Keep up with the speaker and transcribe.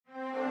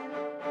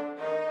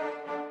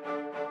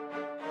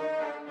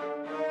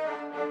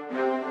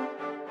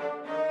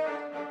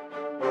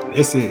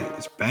This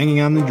is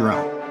Banging on the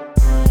Drum.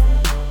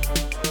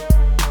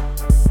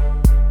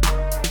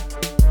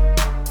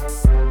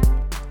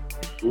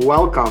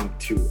 Welcome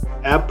to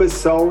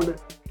episode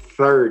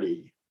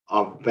 30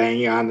 of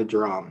Banging on the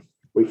Drum.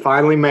 We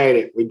finally made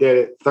it. We did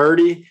it.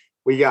 30.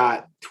 We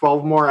got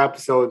 12 more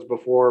episodes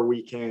before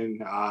we can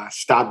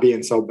stop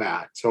being so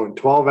bad. So in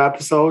 12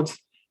 episodes,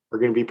 we're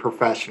going to be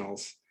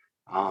professionals.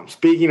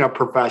 Speaking of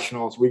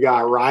professionals, we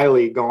got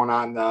Riley going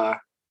on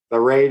the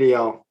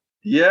radio.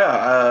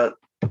 Yeah.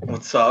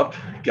 What's up,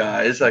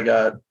 guys? I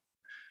got a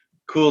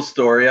cool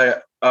story.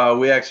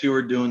 We actually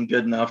were doing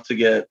good enough to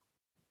get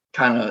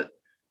kind of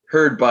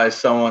heard by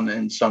someone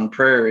in Sun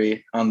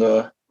Prairie on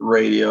the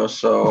radio.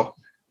 So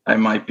I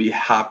might be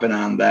hopping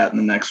on that in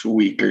the next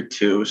week or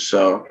two.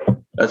 So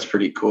that's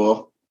pretty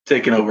cool.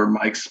 Taking over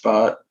Mike's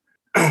spot.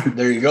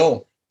 There you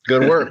go.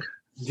 Good work.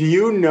 Do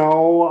you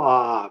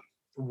know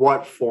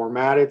what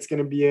format it's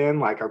going to be in?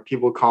 Like, are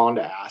people calling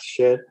to ask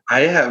shit?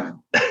 I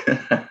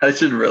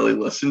should really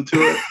listen to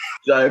it.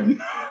 I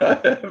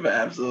have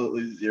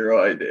absolutely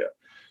zero idea.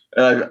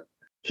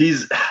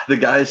 The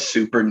guy's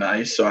super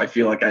nice, so I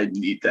feel like I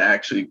need to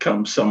actually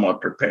come somewhat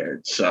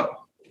prepared. So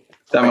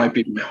that might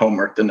be my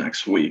homework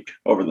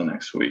over the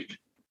next week.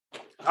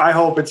 I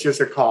hope it's just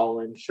a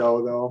call-in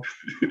show, though.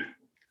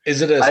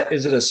 Is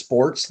it a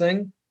sports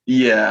thing?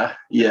 Yeah.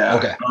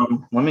 Okay.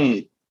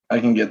 I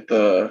can get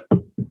the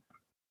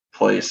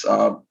place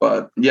up,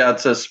 but yeah, it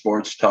says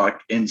sports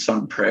talk in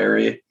Sun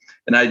Prairie.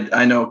 And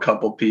I know a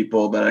couple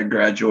people that I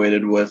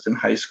graduated with in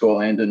high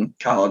school and in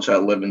college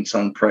that live in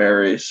Sun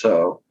Prairie.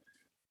 So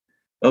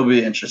it'll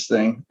be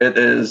interesting. It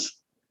is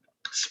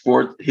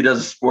sport. He does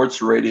a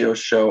sports radio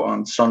show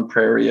on Sun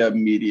Prairie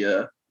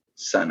Media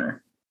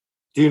Center.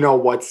 Do you know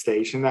what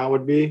station that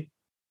would be?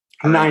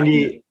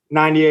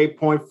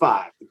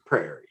 98.5,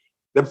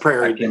 the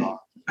Prairie Dog.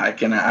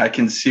 I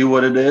can see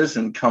what it is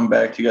and come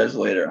back to you guys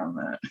later on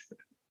that.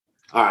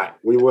 All right,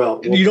 we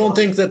will. You don't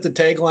think that the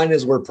tagline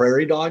is "We're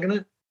Prairie Dogging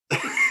it"?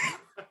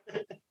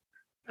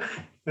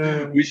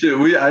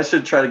 I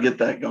should try to get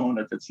that going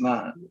if it's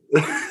not.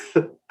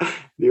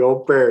 The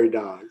old Prairie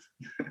Dogs.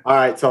 All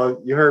right,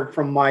 so you heard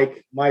from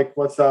Mike. Mike,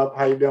 what's up?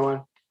 How you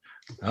doing?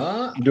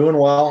 I'm doing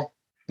well.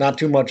 Not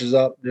too much is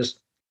up. Just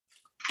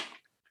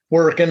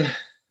working,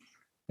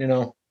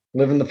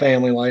 living the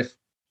family life.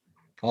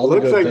 All the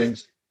good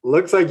things.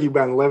 Looks like you've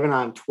been living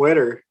on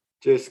Twitter,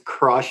 just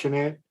crushing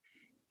it.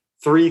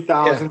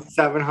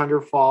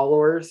 3,700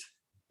 followers.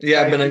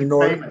 Yeah, I've been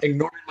ignoring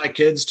my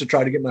kids to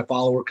try to get my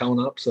follower count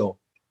up. So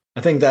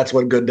I think that's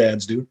what good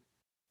dads do.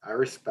 I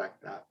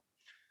respect that.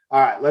 All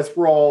right, let's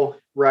roll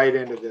right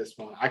into this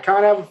one. I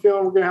kind of have a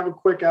feeling we're going to have a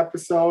quick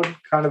episode,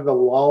 kind of the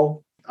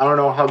lull. I don't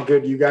know how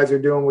good you guys are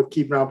doing with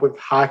keeping up with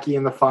hockey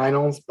in the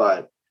finals,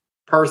 but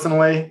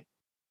personally,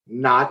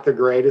 not the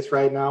greatest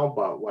right now,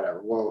 but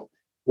whatever.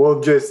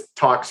 We'll just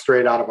talk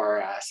straight out of our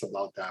ass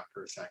about that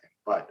for a second.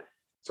 But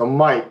so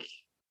Mike,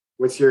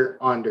 what's your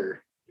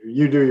under?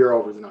 You do your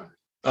overs and unders.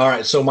 All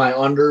right. So my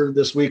under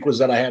this week was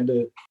that I had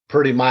a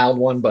pretty mild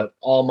one, but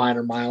all mine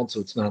are mild, so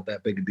it's not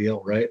that big a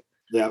deal, right?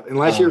 Yeah,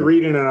 unless you're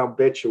reading an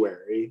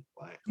obituary.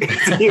 Like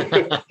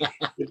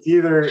it's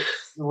either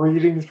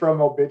readings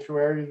from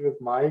obituaries with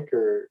Mike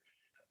or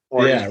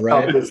yeah,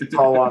 right. This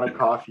tall on a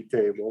coffee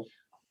table.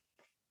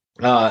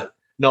 No,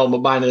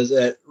 but mine is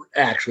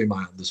actually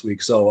mild this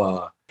week.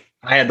 So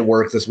I had to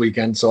work this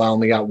weekend, so I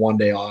only got one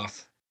day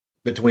off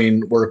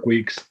between work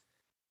weeks.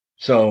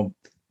 So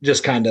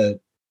just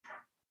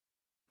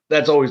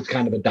that's always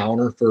kind of a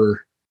downer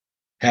for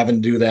having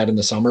to do that in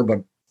the summer.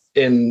 But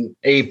in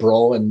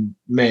April and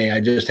May, I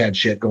just had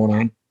shit going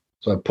on.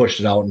 So I pushed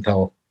it out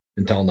until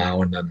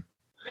now, and then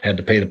had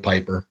to pay the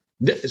piper.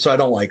 So I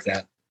don't like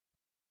that.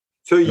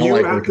 So I don't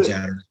like working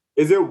Saturday.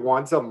 Is it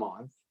once a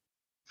month?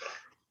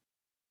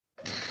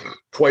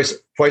 Twice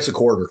a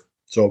quarter.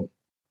 So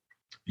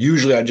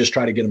usually I just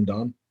try to get them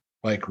done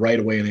like right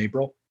away in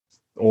April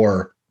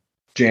or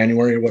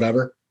January or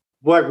whatever.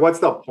 What's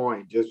the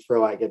point? Just for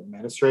like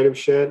administrative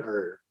shit,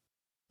 or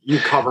you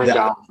covering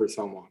down for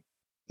someone?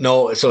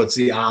 No, so it's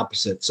the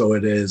opposite. So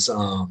it is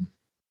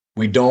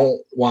we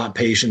don't want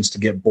patients to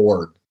get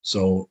bored.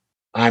 So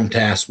I'm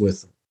tasked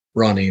with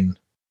running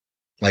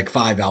like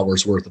 5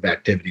 hours worth of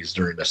activities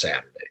during a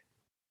Saturday.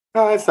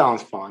 Oh, that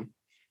sounds fun.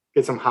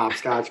 Get some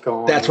hopscotch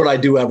going. That's what I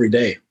do every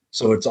day.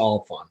 So it's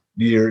all fun.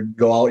 You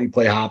go out, you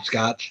play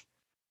hopscotch,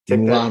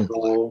 move on.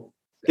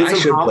 I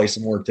should play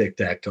some more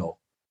tic-tac-toe.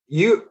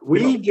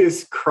 We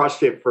just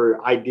crushed it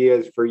for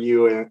ideas for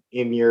you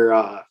in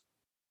your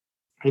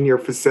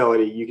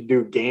facility. You could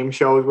do game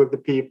shows with the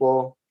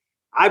people.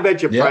 I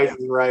bet your Price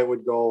is Right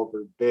would go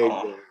over big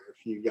there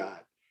if you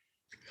got.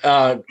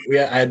 We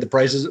had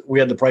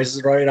the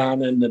prices right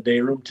on in the day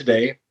room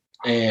today,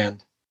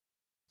 and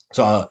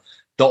so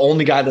the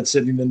only guy that's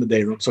sitting in the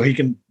day room, so he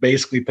can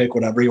basically pick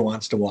whatever he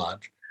wants to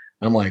watch.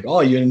 I'm like, "Oh,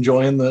 you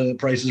enjoying the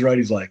Price is Right?"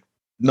 He's like,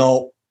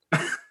 "No,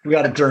 we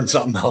got to turn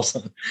something else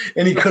on,"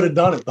 and he could have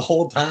done it the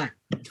whole time.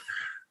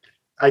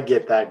 I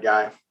get that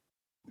guy.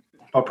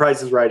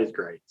 Price is Right is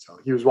great. So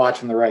he was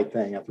watching the right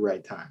thing at the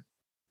right time.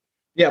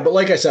 Yeah, but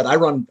like I said, I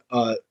run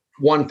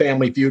one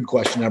Family Feud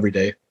question every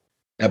day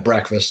at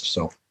breakfast.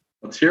 So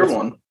Let's hear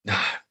one.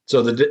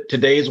 So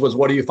today's was,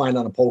 what do you find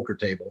on a poker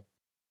table?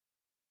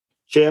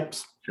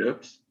 Chips.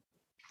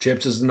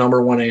 Chips is the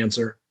number one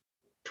answer.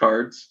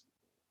 Cards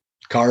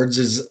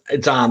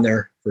It's on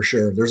there for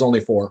sure. There's only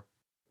 4.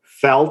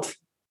 Felt.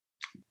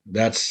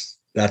 That's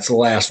the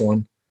last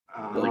one.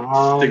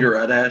 Like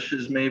cigarette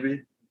ashes,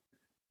 maybe.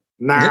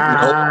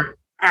 Nah.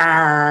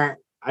 I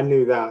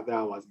knew that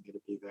wasn't going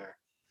to be there.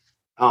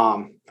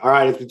 All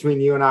right, it's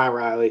between you and I,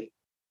 Riley.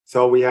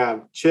 So we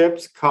have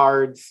chips,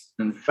 cards,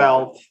 And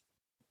felt,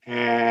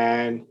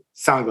 and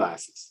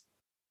sunglasses.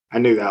 I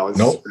knew that was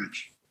Nope.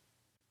 rich.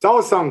 It's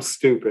always something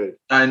stupid.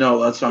 I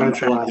know, that's what I'm That's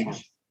the trying to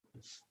last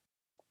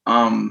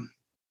think.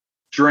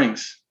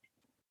 Drinks.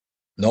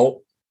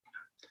 Nope.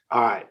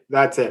 All right,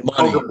 that's it.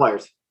 Money. Poker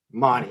players.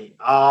 Money.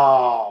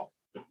 Oh,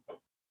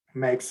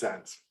 makes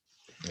sense.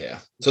 Yeah.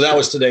 So that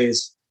was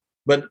today's,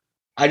 but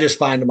I just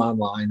find them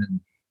online and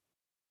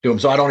do them.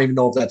 So I don't even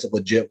know if that's a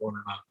legit one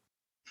or not.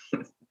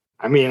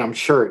 I mean, I'm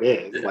sure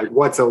it is. Like,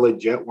 what's a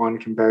legit one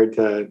compared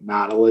to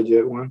not a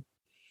legit one?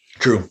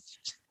 True.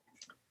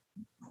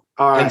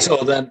 All right. And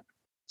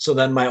so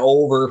then my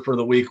over for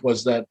the week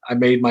was that I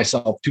made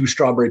myself 2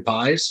 strawberry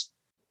pies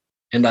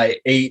and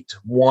I ate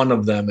one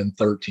of them in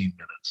 13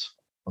 minutes.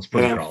 I was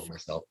pretty proud of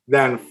myself.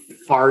 Then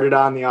farted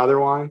on the other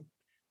one.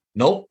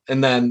 Nope.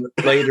 And then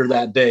later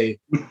that day,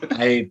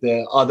 I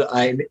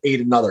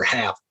ate another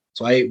half.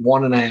 So I ate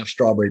 1.5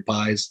 strawberry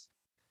pies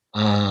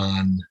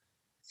on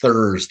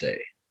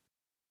Thursday.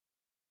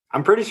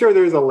 I'm pretty sure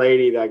there's a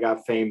lady that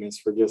got famous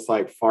for just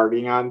like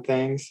farting on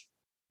things.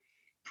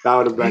 That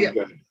would have been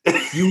good.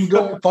 You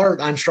don't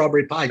fart on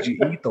strawberry pies. You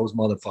eat those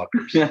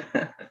motherfuckers.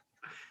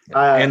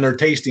 And they're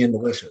tasty and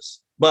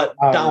delicious. But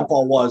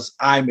downfall was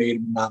I made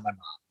them, not my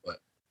mom. But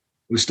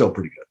it was still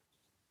pretty good.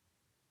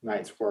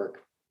 Nice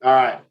work. All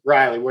right,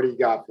 Riley, what do you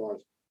got for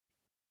us?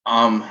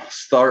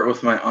 Start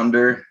with my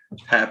under.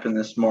 Happened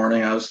this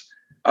morning.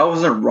 I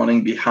wasn't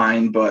running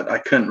behind, but I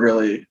couldn't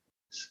really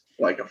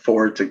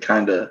afford to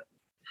kind of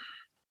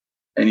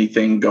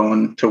anything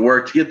going to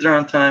work to get there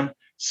on time.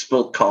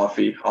 Spilled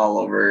coffee all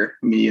over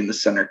me in the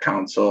center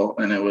console,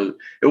 and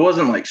it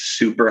wasn't like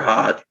super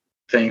hot,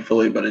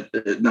 thankfully, but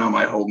now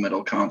my whole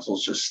middle console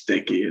is just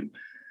sticky, and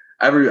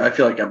I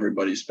feel like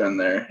everybody's been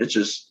there. It's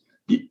just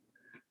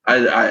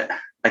I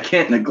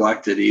can't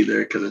neglect it either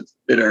because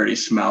it already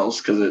smells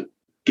because it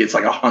gets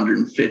like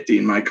 150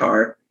 in my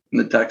car in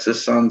the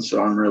Texas sun,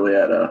 so I'm really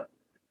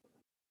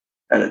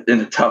in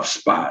a tough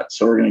spot.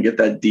 So we're gonna get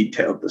that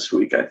detailed this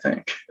week, I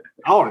think.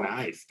 Oh,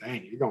 nice.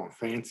 Dang, you're going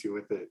fancy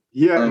with it.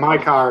 Yeah, my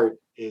car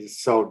is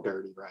so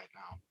dirty right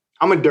now.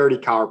 I'm a dirty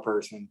car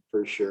person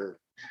for sure.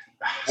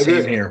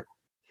 Same here.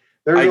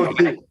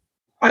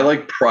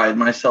 I pride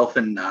myself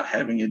in not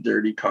having a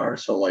dirty car.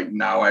 So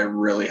now I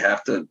really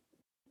have to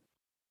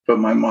put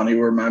my money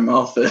where my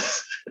mouth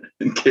is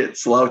and can't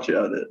slouch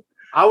at it.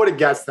 I would have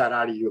guessed that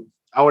out of you.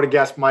 I would have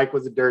guessed Mike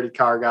was a dirty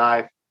car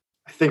guy.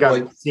 I think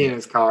I've seen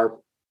his car.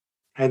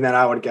 And then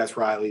I would have guessed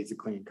Riley's a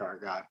clean car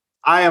guy.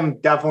 I am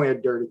definitely a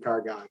dirty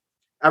car guy.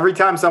 Every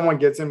time someone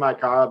gets in my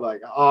car, I'm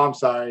like, oh, I'm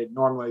sorry.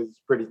 Normally it's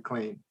pretty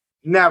clean.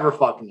 Never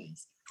fucking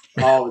is.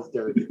 Always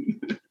dirty.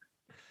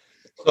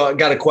 So I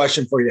got a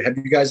question for you. Have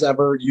you guys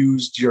ever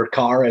used your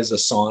car as a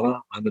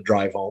sauna on the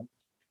drive home?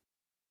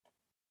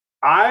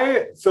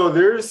 So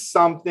there's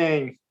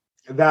something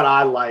that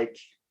I like.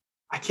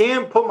 I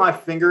can't put my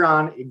finger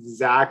on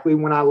exactly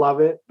when I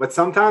love it, but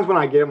sometimes when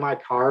I get in my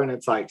car and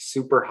it's like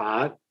super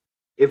hot,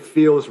 it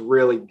feels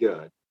really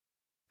good.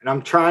 And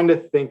I'm trying to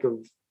think of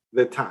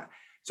the time.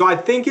 So I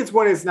think it's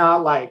when it's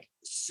not like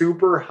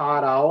super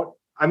hot out.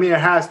 I mean, it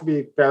has to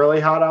be fairly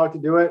hot out to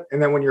do it. And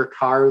then when your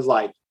car is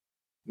like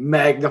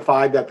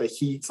magnified that the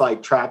heat's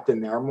like trapped in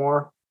there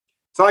more.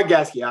 So I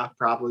guess, yeah,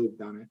 probably have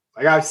done it.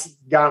 Like I've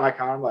got in my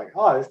car, I'm like,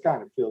 oh, this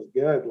kind of feels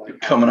good.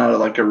 Like coming out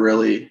of like a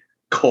really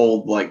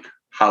cold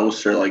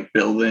house or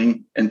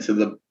building into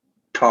the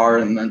car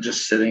and then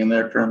just sitting in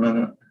there for a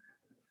minute.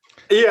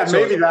 Yeah,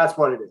 maybe that's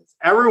what it is.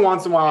 Every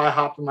once in a while I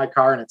hop in my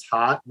car and it's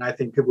hot and I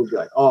think people would be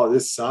like, oh,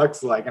 this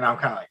sucks. And I'm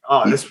kind of like,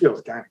 oh, this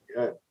feels kind of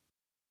good.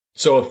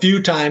 So a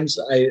few times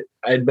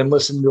I'd been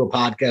listening to a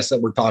podcast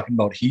that were talking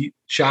about heat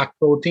shock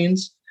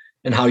proteins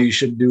and how you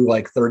should do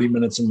 30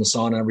 minutes in the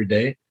sauna every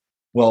day.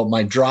 Well,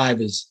 my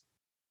drive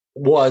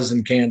was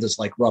in Kansas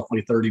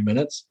roughly 30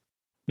 minutes.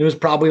 It was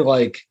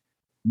probably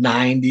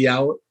 90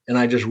 out, and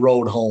I just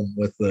rode home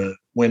with the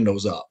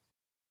windows up.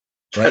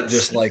 Right?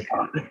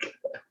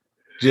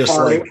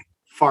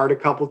 Fart a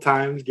couple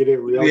times, get it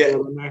real good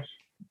in there.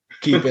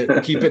 Keep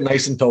it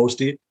nice and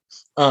toasty.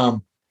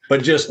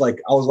 But just I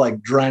was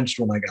drenched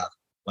when I got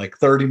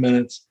 30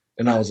 minutes,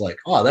 and I was like,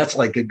 oh, that's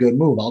a good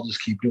move. I'll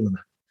just keep doing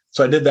that.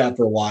 So I did that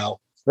for a while,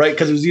 right?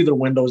 Because it was either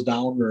windows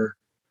down or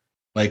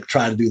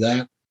try to do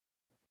that.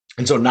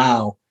 And so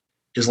now,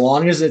 as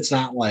long as it's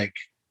not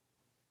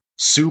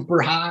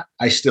super hot,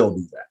 I still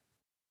do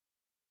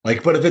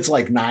that. But if it's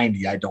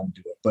 90, I don't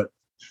do it. But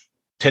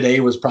today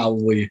was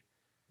probably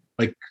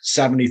like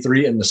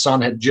 73, and the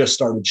sun had just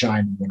started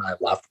shining when I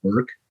left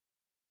work,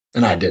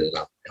 and I did it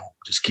up.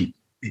 Just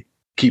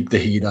keep the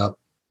heat up.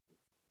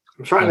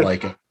 I'm trying to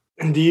like it.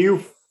 Do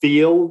you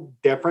feel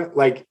different,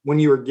 like when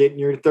you were getting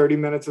your 30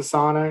 minutes of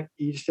sauna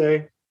each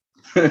day?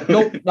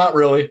 Nope, not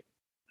really.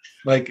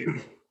 Like,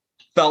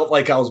 felt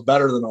like I was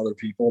better than other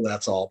people.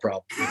 That's all,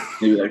 probably.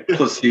 Maybe like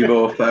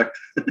placebo effect.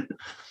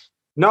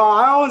 No,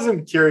 I always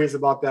am curious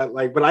about that.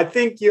 Like, but I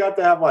think you have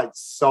to have like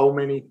so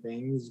many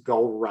things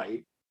go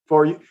right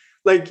for you.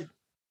 Like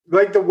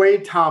the way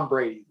Tom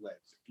Brady lives.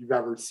 If you've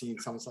ever seen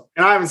some stuff,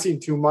 and I haven't seen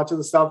too much of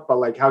the stuff, but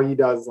like how he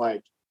does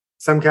like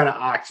some kind of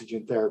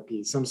oxygen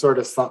therapy, some sort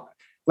of stuff.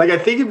 Like, I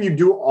think if you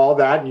do all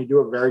that and you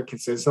do it very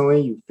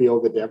consistently, you feel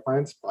the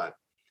difference. But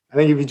I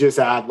think if you just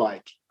add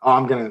like, oh,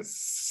 I'm going to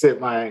sit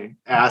my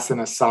ass in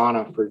a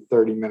sauna for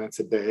 30 minutes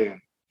a day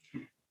and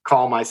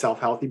call myself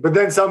healthy. But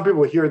then some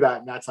people hear that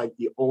and that's like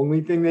the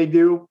only thing they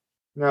do.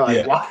 And they're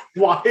like,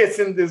 why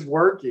isn't this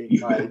working?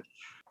 Like,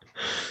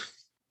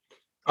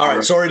 all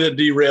right. Sorry to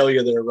derail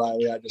you there,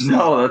 Riley.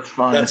 No, that's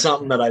fine. That's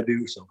something that I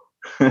do. So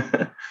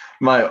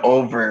my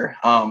over,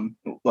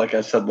 like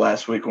I said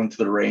last week, went to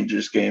the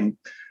Rangers game.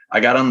 I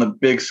got on the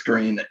big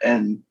screen,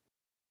 and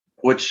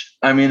which,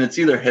 I mean, it's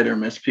either hit or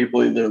miss.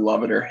 People either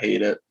love it or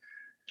hate it.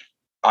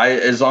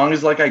 As long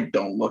as like I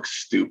don't look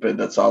stupid,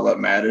 that's all that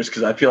matters.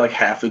 Because I feel like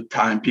half the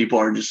time people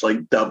are just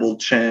like double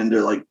chinned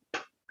or like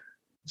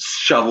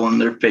shoveling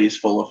their face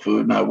full of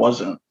food, and I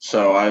wasn't.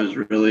 So I was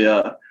really,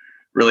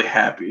 really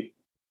happy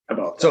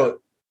about that.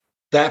 So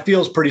that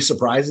feels pretty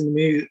surprising to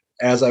me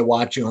as I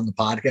watch you on the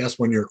podcast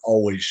when you're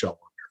always shoveling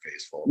your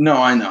face full. No,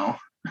 I know.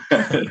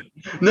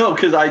 No,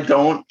 because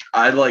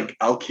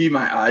I'll keep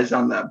my eyes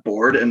on that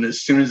board, and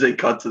as soon as they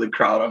cut to the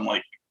crowd, I'm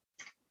like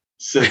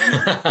sitting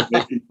there,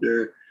 making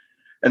sure.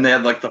 And they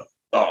had like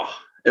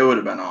it would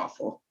have been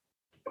awful.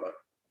 But.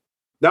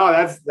 No,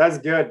 that's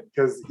good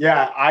because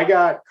I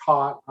got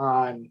caught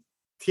on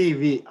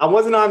TV. I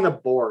wasn't on the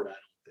board. I don't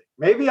think.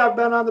 Maybe I've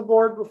been on the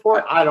board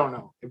before. I don't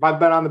know. If I've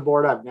been on the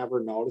board, I've never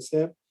noticed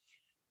it.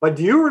 But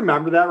do you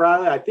remember that,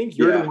 Riley? I think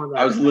you're the one that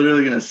I was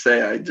literally gonna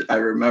say I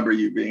remember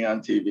you being on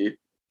TV.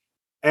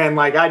 And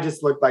like I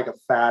just looked like a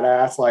fat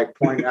ass, like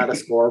pointing at a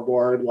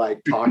scoreboard,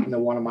 like talking to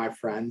one of my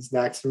friends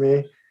next to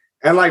me.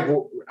 And like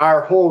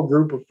our whole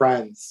group of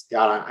friends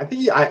got on. I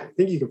think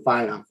you can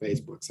find it on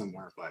Facebook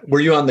somewhere. But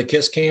were you on the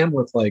kiss cam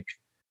with like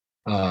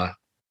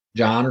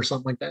John or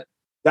something like that?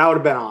 That would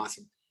have been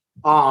awesome.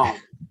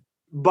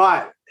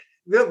 But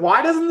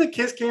why doesn't the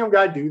kiss cam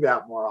guy do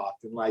that more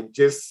often? Like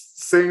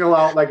just single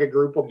out like a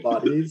group of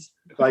buddies.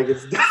 Like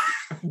it's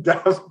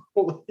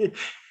definitely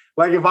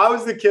like if I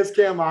was the kiss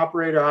cam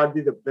operator, I'd be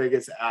the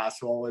biggest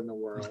asshole in the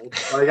world.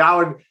 Like I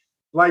would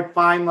like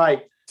find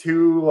like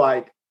two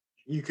like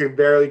you could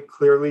barely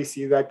clearly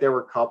see that there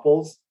were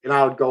couples, and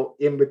I would go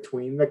in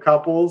between the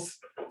couples.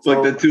 So,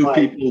 like the two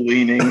people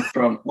leaning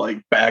from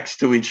like backs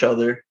to each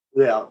other.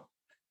 Yeah.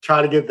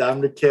 Try to get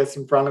them to kiss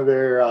in front of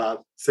their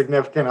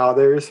significant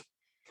others.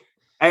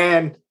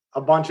 And a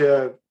bunch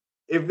of,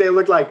 if they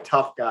look like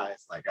tough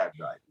guys, like I'd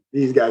be like,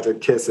 these guys are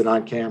kissing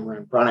on camera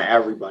in front of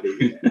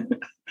everybody.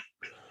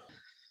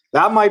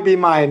 That might be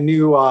my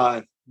new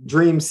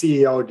dream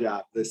CEO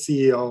job, the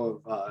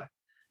CEO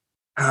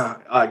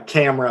of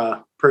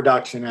camera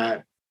production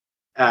at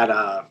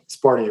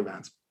sporting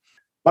events.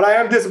 But I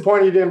am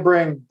disappointed you didn't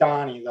bring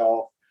Donnie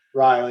though,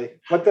 Riley.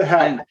 What the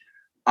heck?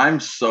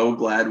 I'm so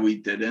glad we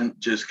didn't,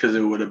 just because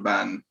it would have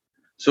been.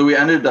 So we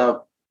ended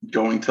up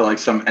going to like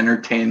some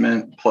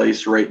entertainment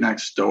place right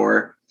next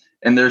door,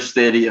 and their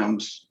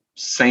stadium's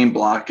same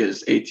block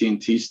as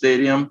AT&T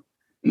Stadium,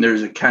 and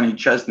there's a Kenny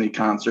Chesney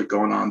concert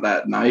going on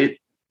that night.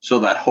 So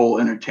that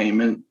whole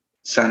entertainment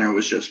center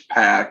was just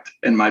packed,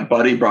 and my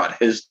buddy brought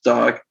his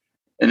dog.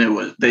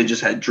 And they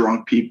just had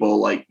drunk people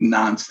like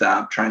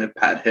nonstop trying to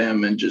pet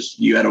him, and just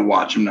you had to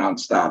watch him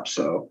nonstop.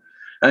 So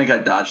I think I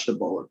dodged a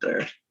bullet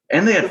there.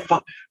 And they had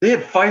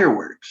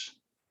fireworks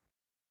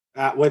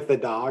with the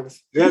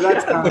dogs. Yeah,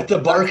 that's with the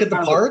bark at the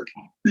park.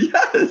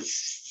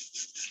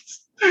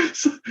 Yes,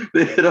 so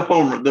they hit a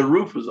home run. The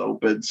roof was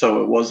open,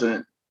 so it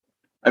wasn't.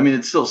 I mean,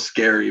 it's still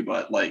scary,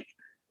 but like,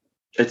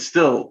 it's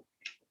still.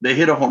 They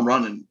hit a home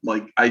run, and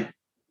like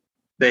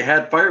they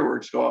had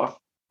fireworks go off.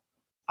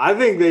 I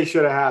think they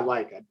should have had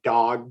like a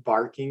dog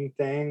barking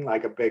thing,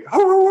 like a big and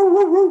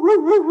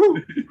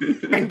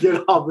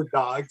get all the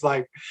dogs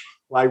like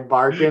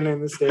barking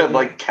in the stadium. Had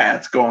like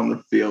cats go on the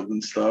field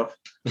and stuff.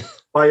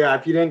 Well, yeah,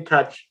 if you didn't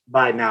catch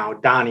by now,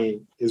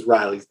 Donnie is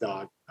Riley's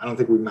dog. I don't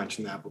think we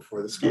mentioned that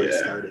before the story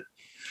started.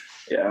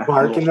 Yeah.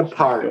 Bark in the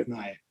park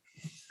night.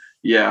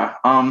 Yeah.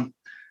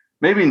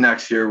 Maybe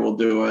next year we'll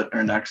do it,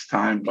 or next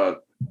time,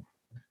 but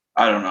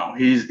I don't know.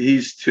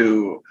 He's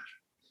too.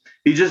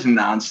 He just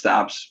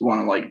nonstops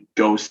want to like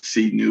go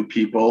see new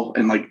people,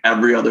 and like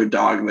every other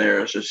dog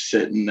there is just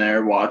sitting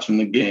there watching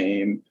the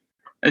game.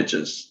 It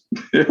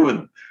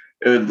would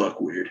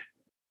look weird.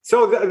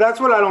 So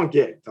that's what I don't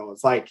get though.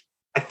 It's like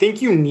I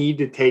think you need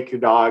to take your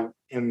dog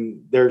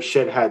and their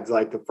shitheads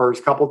like the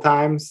first couple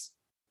times,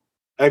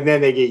 and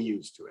then they get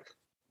used to it.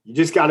 You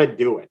just got to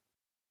do it.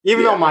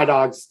 Even Yeah. though my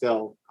dogs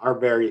still are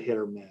very hit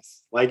or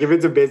miss. Like if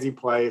it's a busy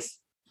place,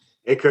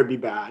 it could be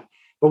bad.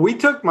 But we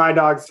took my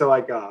dogs to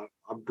like a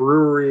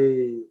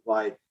brewery,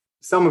 like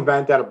some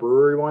event at a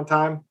brewery one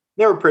time.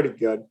 They were pretty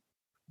good.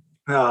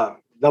 The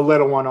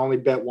little one only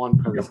bit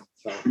one person.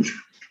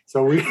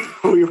 So we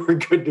we were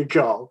good to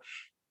go.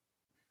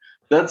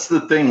 That's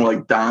the thing.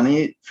 Like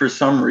Donnie, for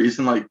some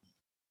reason, like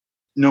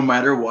no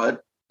matter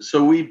what.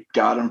 So we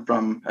got him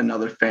from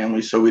another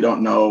family, so we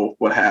don't know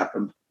what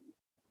happened.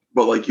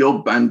 But like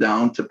you'll bend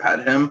down to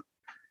pet him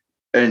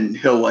and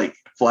he'll like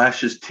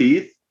flash his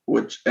teeth,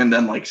 and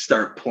then like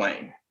start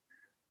playing.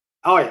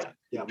 Oh yeah.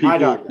 Yeah. People My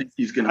dog. think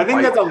he's gonna I think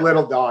bite that's a them.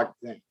 little dog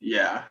thing.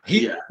 Yeah.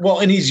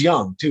 Well, and he's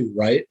young too,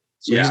 right?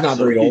 So he's not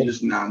very he old.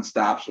 just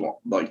nonstop,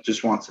 like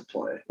just wants to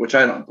play, which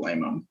I don't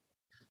blame him.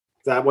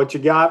 Is that what you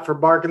got for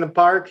Bark in the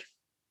Park?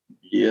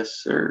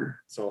 Yes, sir.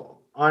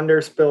 So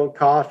under spilled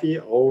coffee,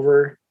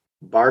 over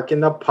Bark in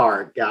the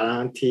Park, got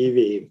on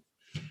TV.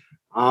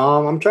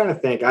 I'm trying to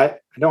think. I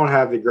don't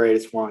have the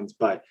greatest ones,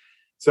 but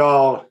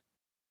so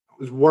I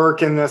was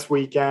working this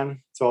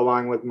weekend, so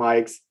along with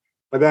Mike's,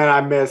 but then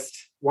I missed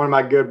one of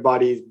my good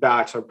buddies'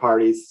 bachelor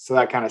parties, so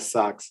that kind of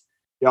sucks.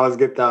 You always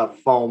get the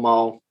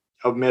FOMO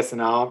of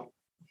missing out.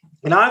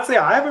 And honestly,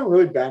 I haven't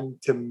really been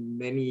to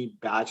many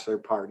bachelor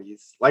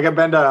parties. Like I've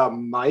been to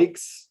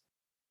Mike's,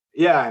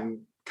 yeah,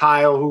 and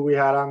Kyle, who we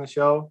had on the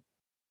show.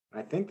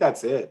 I think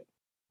that's it.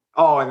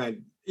 Oh, and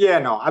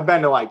then I've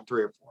been to like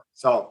 3 or 4.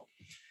 So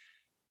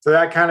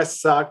that kind of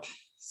sucked.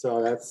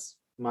 So that's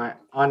my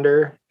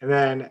under. And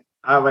then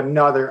I have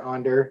another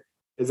under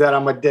is that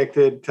I'm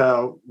addicted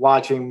to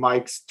watching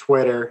Mike's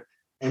Twitter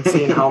and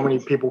seeing how many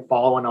people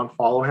follow and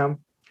unfollow him.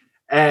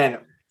 And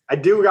I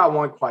do got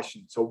one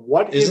question. So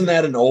what Isn't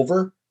that an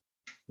over?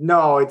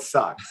 No, it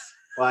sucks.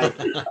 Like,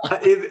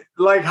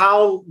 like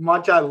how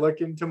much I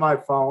look into my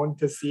phone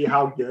to see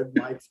how good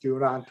Mike's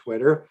doing on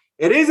Twitter.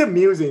 It is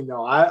amusing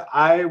though.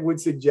 I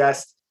would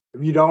suggest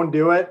if you don't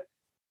do it,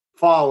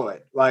 follow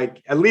it.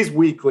 Like at least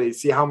weekly,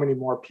 see how many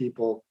more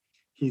people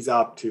he's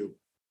up to.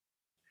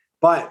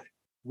 But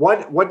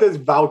what does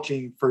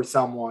vouching for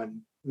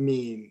someone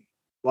mean?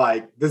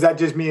 Like, does that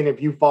just mean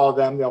if you follow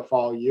them, they'll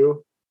follow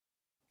you?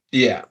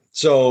 Yeah.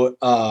 So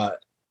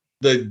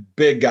the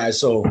big guy,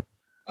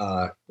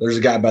 there's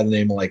a guy by the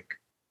name of like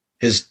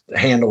his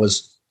handle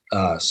is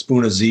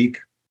Spoon of Zeke,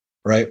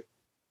 right?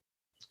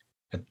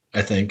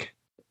 I think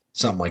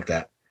something like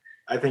that.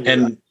 I think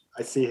and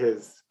I see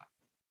his.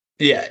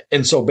 Yeah.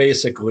 And so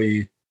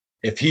basically,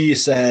 if he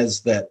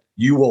says that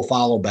you will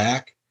follow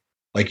back,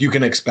 like you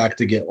can expect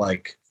to get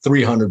like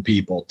 300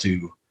 people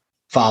to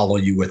follow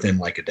you within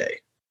like a day.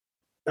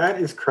 That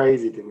is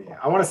crazy to me.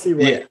 I want to see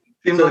what. Yeah.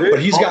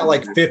 But he's got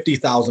like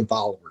 50,000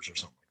 followers or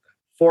something.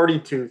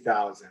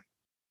 42,000.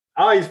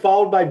 Oh, he's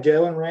followed by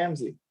Jalen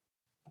Ramsey.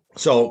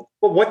 So,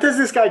 but what does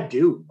this guy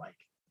do? Like,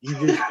 he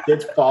just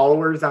gets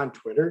followers on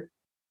Twitter?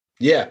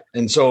 Yeah.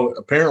 And so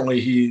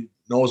apparently he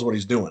knows what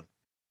he's doing.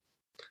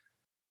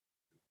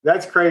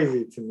 That's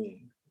crazy to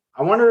me.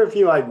 I wonder if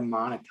he like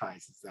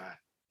monetizes that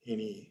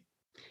any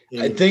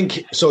I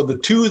think so. The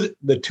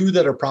two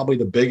that are probably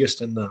the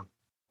biggest in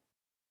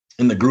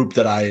the group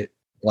that I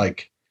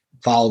like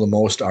follow the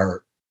most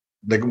are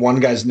the one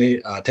guy's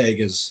name tag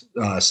is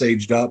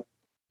Saged Up,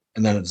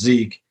 and then it's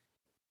Zeke,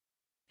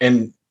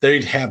 and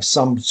they'd have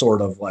some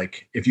sort of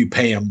like if you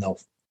pay them, they'll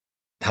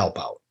help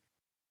out.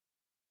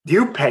 Do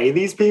you pay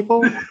these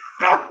people?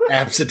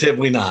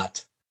 Absolutely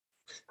not.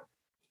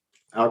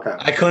 Okay.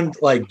 I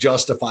couldn't like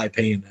justify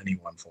paying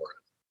anyone for it.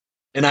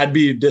 And I'd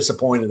be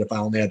disappointed if I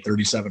only had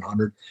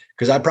 3,700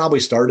 because I probably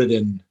started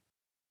in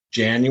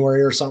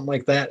January or something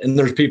like that. And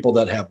there's people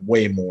that have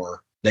way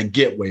more, that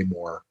get way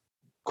more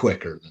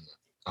quicker than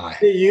I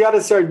have. You got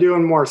to start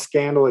doing more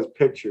scandalous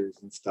pictures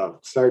and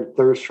stuff. Start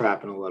thirst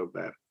trapping a little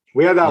bit.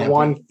 We had that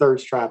one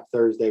thirst trap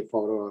Thursday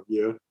photo of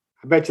you.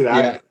 I bet you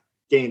that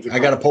gains. I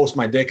got to post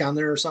my dick on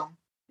there or something.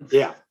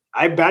 Yeah,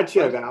 I bet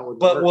you that would.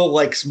 But will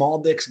like small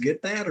dicks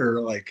get that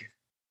or like?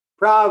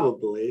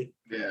 Probably.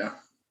 Yeah.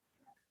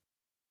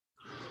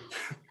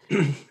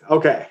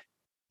 Okay,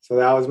 so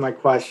that was my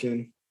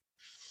question.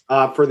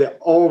 For the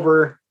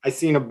over, I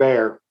seen a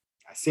bear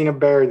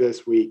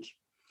this week,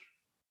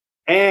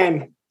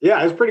 and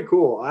yeah, it was pretty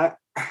cool.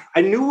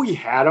 I knew we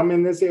had them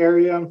in this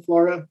area in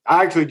Florida.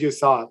 I actually just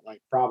saw it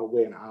like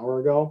probably an hour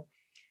ago.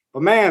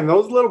 But man,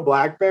 those little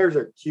black bears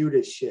are cute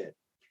as shit.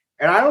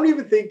 And I don't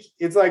even think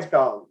it's like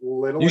the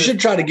little. You should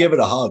try to give it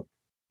a hug.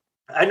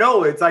 I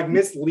know it's like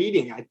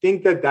misleading. I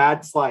think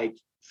that's like.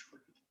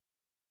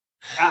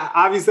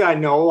 Obviously, I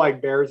know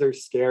like bears are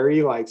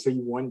scary, like so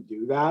you wouldn't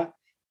do that.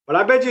 But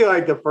I bet you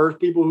like the first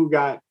people who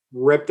got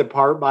ripped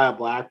apart by a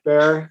black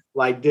bear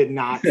like did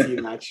not see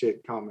that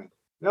shit coming.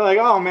 They're like,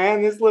 "Oh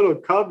man, this little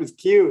cub is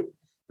cute."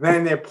 And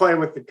then they play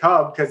with the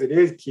cub because it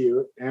is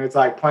cute, and it's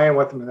like playing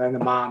with them. And then the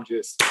mom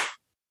just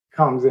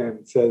comes in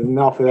and says,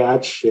 "Enough of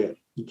that shit.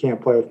 You can't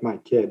play with my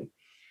kid."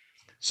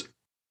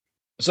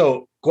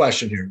 So,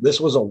 question here: this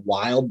was a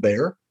wild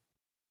bear?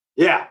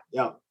 Yeah.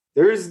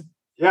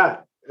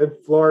 In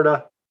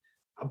Florida,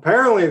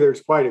 apparently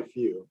there's quite a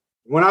few.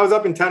 When I was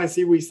up in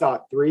Tennessee, we saw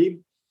 3,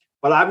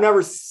 but I've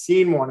never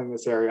seen one in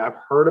this area. I've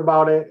heard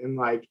about it, and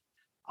like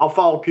I'll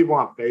follow people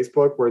on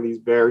Facebook where these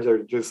bears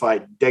are just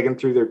like digging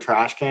through their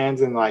trash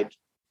cans in like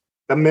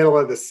the middle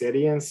of the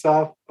city and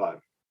stuff. But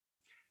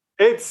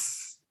I'm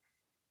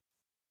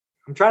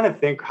trying to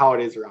think how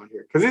it is around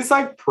here because it's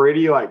like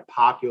pretty like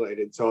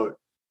populated. So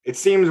it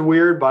seems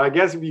weird, but I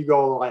guess if you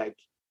go like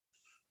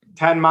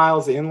 10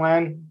 miles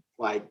inland,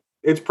 like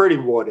it's pretty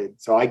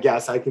wooded. So I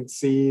guess I could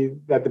see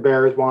that the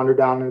bears wander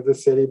down into the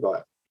city,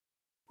 but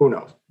who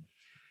knows?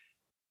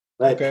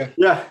 But Okay.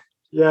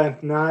 yeah,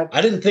 not.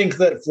 I didn't think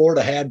that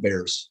Florida had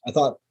bears. I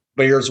thought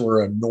bears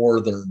were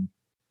more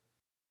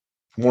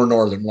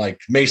northern, like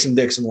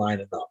Mason-Dixon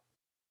lining up.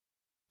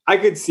 I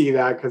could see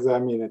that because I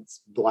mean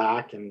it's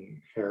black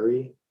and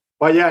hairy.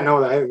 But yeah,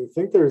 no, I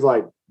think there's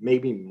like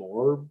maybe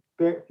more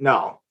bear.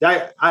 No,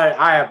 I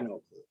have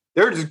no clue.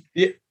 There's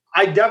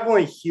I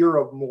definitely hear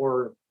of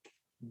more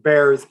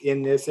bears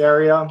in this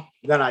area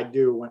than I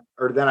did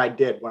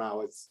when I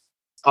was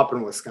up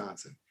in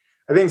Wisconsin.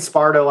 I think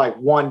Sparta, like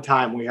one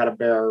time we had a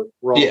bear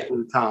roll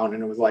through town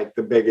and it was like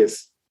the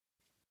biggest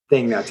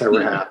thing that's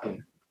ever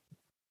happened.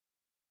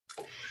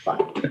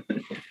 But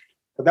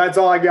that's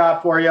all I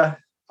got for you.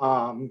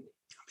 I'm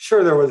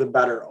sure there was a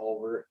better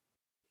over,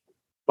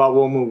 but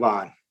we'll move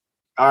on.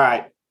 All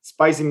right.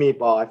 Spicy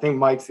meatball. I think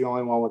Mike's the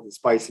only one with the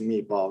spicy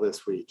meatball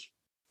this week.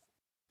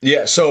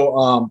 Yeah.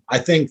 So I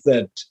think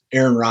that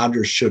Aaron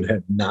Rodgers should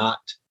have not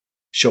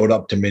showed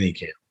up to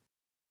minicamp.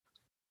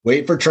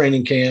 Wait for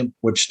training camp,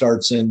 which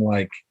starts in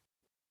like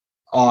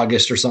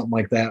August or something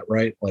like that,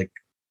 right? Like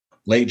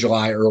late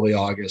July, early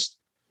August.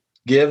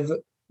 Give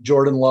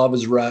Jordan Love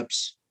his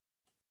reps.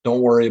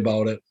 Don't worry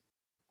about it.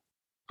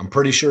 I'm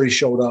pretty sure he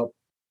showed up.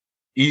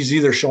 He's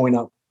either showing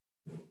up.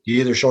 He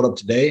either showed up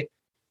today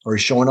or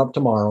he's showing up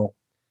tomorrow.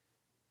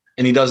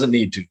 And he doesn't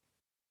need to.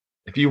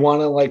 If you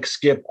want to like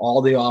skip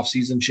all the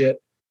offseason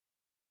shit,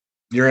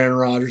 you're Aaron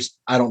Rodgers.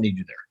 I don't need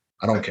you there.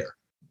 I don't care.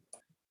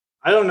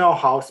 I don't know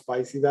how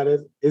spicy that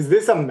is. Is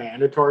this a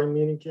mandatory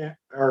meeting camp?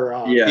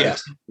 Or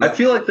yes. I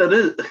feel like that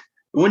is.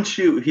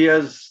 He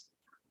has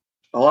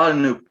a lot of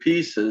new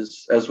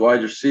pieces as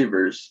wide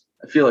receivers.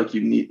 I feel like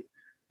you need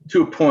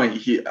to a point.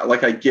 He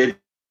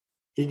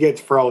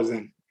gets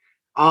frozen.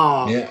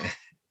 Yeah.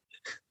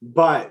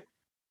 But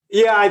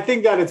yeah, I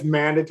think that it's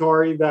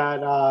mandatory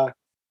that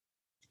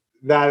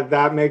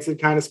that makes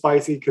it kind of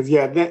spicy because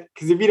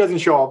if he doesn't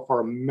show up for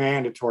a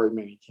mandatory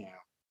mini camp,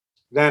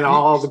 then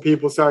all the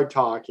people start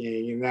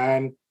talking and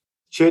then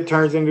shit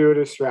turns into a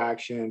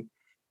distraction.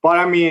 But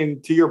I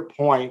mean, to your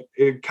point,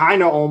 it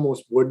kind of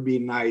almost would be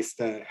nice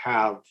to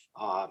have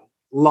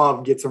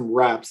Love get some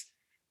reps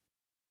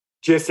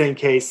just in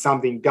case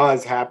something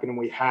does happen and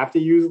we have to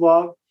use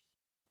Love.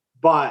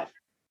 But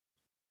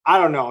I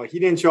don't know. He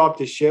didn't show up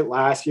to shit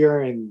last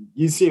year, and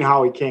you've seen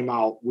how he came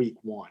out week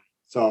 1.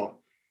 So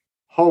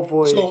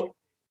hopefully.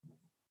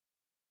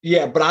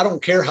 Yeah, but I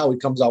don't care how he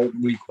comes out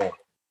in week 1,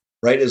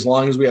 right? As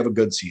long as we have a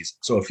good season.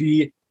 So if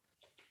he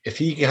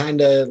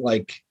kind of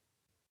like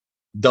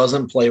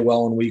doesn't play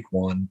well in week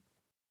 1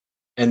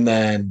 and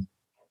then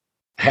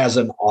has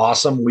an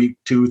awesome week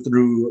 2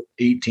 through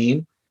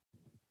 18,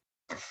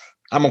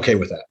 I'm okay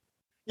with that.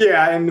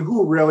 Yeah, and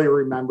who really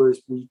remembers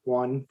week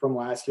 1 from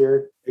last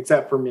year,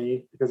 except for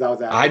me, because I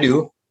was at. I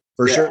do,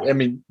 for sure. I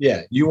mean,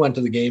 yeah, you went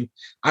to the game.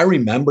 I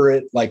remember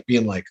it like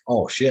being like,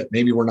 oh shit,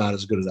 maybe we're not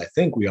as good as I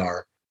think we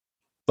are.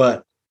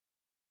 But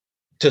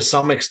to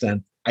some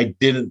extent, I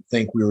didn't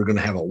think we were going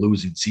to have a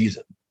losing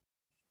season.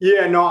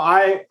 Yeah, no,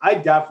 I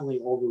definitely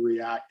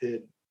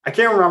overreacted. I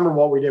can't remember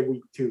what we did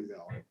week 2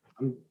 though.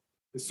 I'm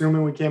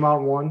assuming we came out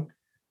and won,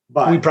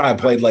 but we probably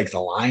played like the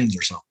Lions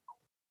or something.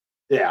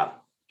 Yeah.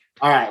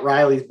 All right,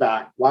 Riley's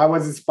back. Why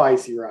was it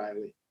spicy,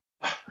 Riley?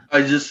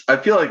 I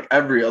feel like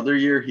every other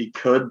year he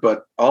could,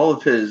 but all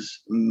of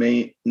his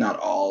not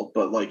all,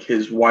 but like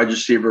his wide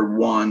receiver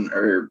 1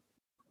 or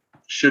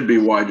should be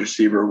wide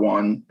receiver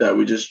 1 that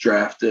we just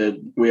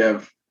drafted. We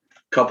have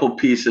a couple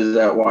pieces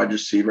at wide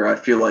receiver. I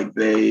feel like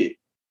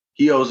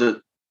he owes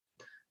it.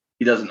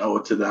 He doesn't owe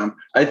it to them.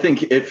 I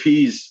think if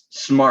he's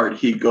smart,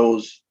 he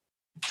goes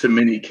to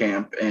mini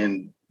camp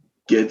and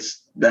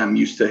gets them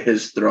used to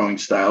his throwing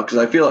style. Cause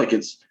I feel like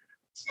it's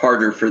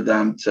harder for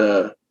them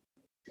to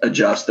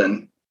adjust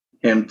than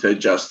him to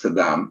adjust to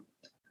them.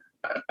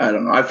 I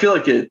don't know. I feel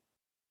like it'd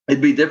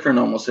be different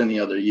almost any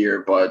other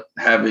year, but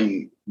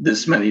having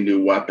this many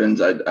new weapons,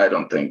 I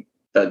don't think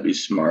that'd be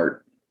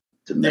smart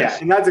to miss. Yeah,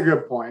 and that's a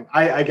good point.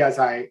 I guess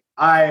I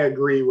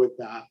agree with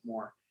that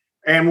more.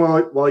 And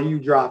while you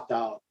dropped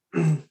out,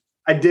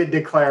 I did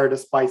declare it a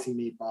spicy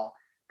meatball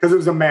because it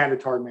was a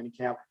mandatory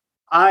minicamp.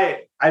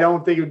 I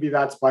don't think it would be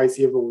that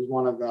spicy if it was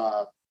one of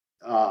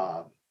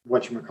the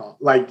whatchamacallit,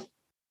 like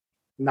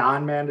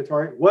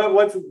non-mandatory.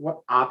 What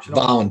optional?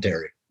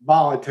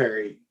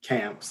 Voluntary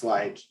camps,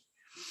 like,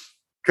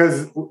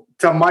 because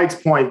to Mike's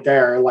point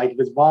there, like if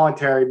it's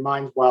voluntary,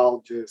 might as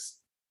well just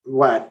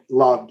let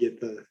Love get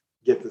the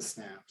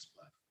snaps.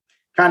 But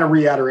kind of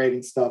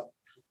reiterating stuff.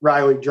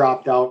 Riley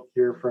dropped out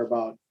here for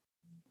about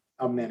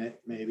a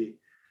minute, maybe.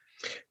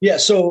 Yeah.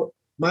 So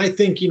my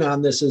thinking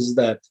on this is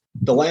that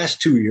the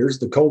last 2 years,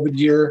 the COVID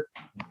year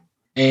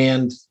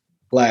and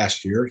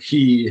last year,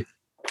 he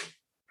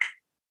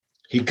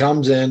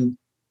comes in,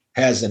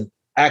 has an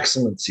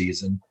excellent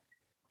season.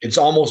 It's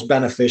almost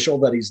beneficial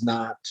that he's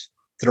not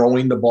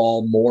throwing the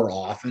ball more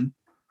often.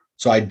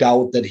 So I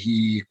doubt that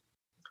he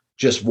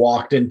just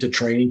walked into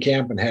training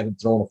camp and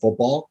hadn't thrown a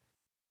football.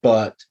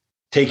 But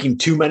taking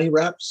too many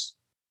reps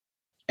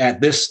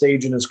at this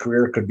stage in his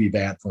career could be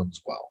bad for him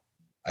as well,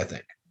 I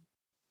think.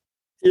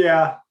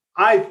 Yeah,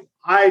 I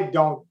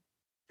don't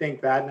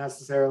think that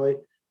necessarily.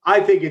 I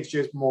think it's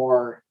just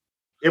more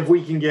if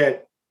we can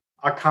get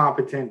a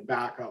competent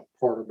backup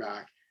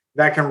quarterback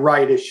that can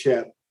right his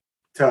ship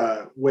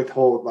to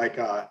withhold like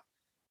a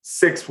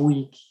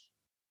 6-week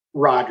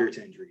Rodgers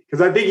injury.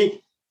 Because I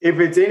think if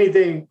it's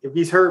anything, if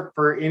he's hurt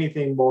for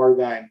anything more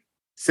than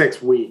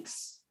 6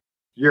 weeks,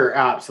 you're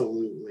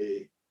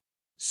absolutely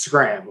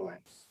scrambling.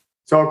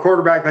 So a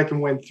quarterback that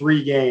can win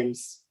 3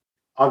 games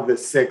of the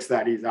 6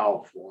 that he's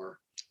out for.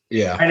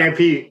 Yeah. And if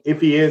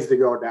he is to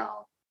go down,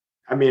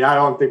 I mean, I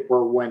don't think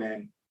we're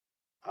winning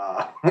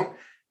the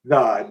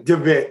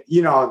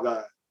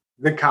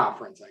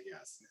conference, I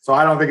guess. So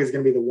I don't think it's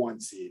going to be the 1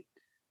 seed.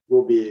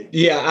 Will be.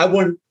 Yeah, I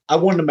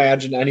wouldn't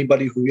imagine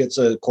anybody who gets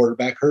a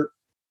quarterback hurt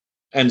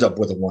ends up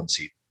with a 1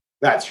 seed.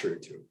 That's true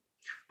too.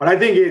 But I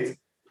think it's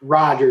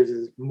Rodgers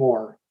is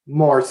more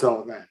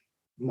so than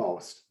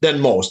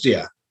most.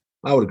 Yeah.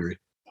 I would agree.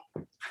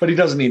 But he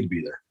doesn't need to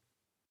be there.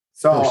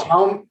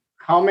 So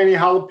how many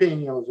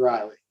jalapenos,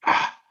 Riley?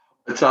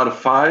 It's out of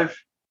 5.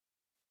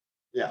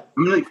 Yeah.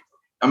 I'm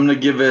gonna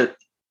give it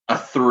a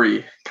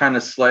 3, kind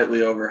of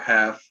slightly over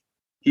half.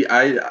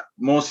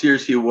 Most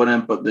years he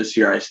wouldn't, but this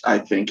year I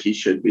think he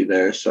should be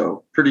there.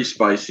 So pretty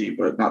spicy,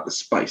 but not the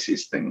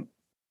spiciest thing.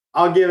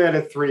 I'll give it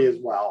a 3 as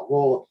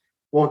well.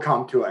 We'll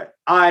come to it.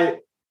 I've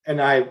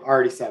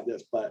already said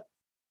this, but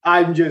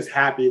I'm just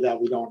happy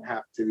that we don't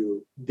have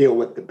to deal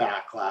with the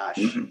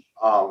backlash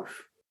of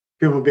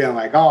people being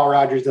like, "Oh,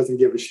 Rodgers doesn't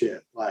give a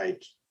shit,"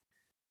 like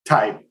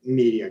type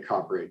media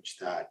coverage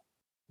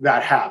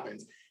that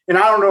happens. And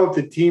I don't know if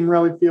the team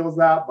really feels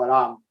that, but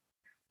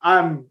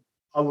I'm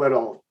a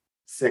little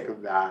sick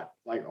of that,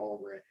 like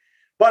over it.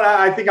 But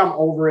I think I'm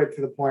over it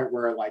to the point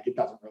where like it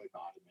doesn't really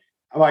bother me.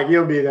 I'm like,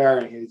 he'll be there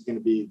and he's going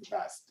to be the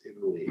best in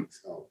the league.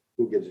 So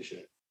who gives a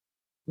shit?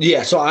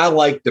 Yeah, so I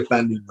like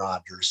defending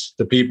Rodgers,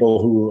 the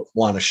people who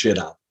want to shit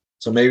on.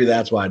 So maybe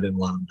that's why I didn't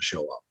want him to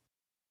show up.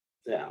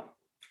 Yeah.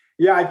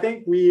 Yeah, I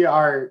think we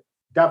are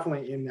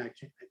definitely in that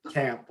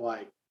camp.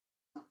 Like,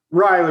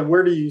 Riley,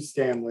 where do you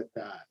stand with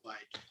that?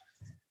 Like,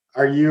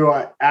 are you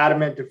an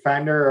adamant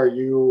defender? Are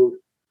you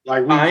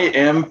like I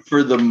am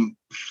for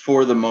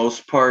the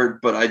most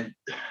part, but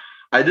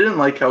I didn't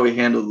like how he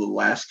handled the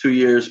last 2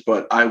 years,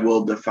 but I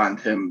will defend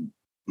him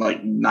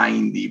like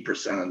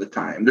 90% of the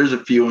time. There's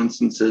a few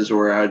instances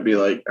where I'd be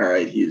like, all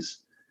right, he's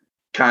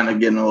kind of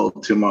getting a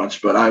little too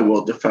much, but I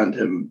will defend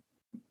him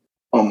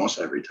almost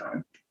every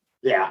time.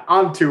 Yeah,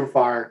 I'm too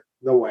far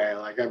the way.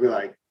 Like, I'd be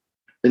like,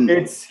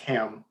 it's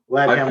him.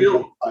 Let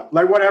him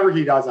like whatever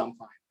he does, I'm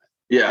fine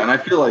with. Yeah, and I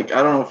feel like,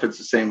 I don't know if it's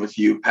the same with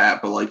you,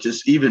 Pat, but like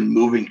just even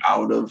moving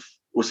out of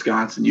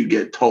Wisconsin, you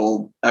get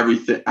told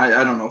everything.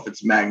 I don't know if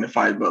it's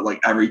magnified, but like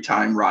every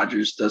time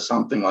Rodgers does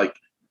something, like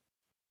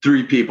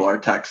 3 people are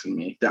texting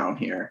me down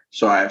here.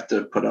 So I have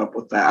to put up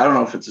with that. I don't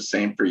know if it's the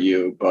same for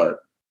you, but.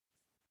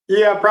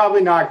 Yeah,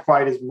 probably not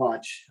quite as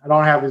much. I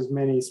don't have as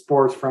many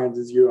sports friends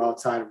as you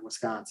outside of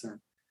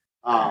Wisconsin.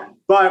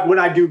 But when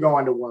I do go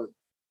into work,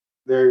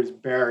 there's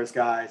Bears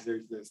guys,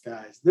 there's this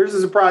guys. There's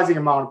a surprising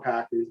amount of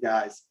Packers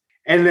guys.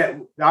 And that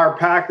our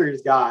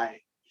Packers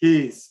guy,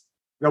 he's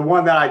the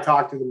one that I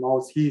talk to the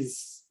most.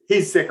 He's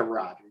sick of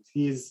Rodgers.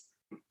 He's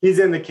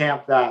in the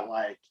camp that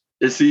like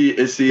is he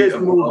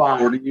above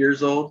 40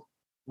 years old?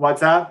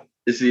 What's that?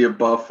 Is he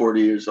above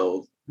 40 years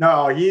old?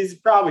 No, he's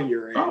probably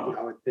your age,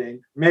 I would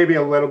think. Maybe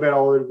a little bit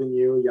older than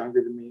you,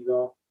 younger than me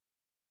though.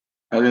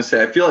 I was gonna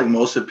say, I feel like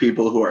most of the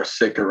people who are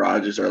sick of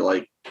Rodgers are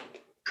like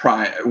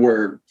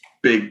we're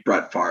big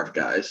Brett Favre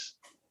guys.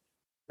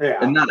 Yeah.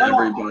 And not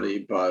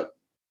everybody, but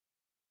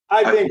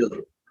I think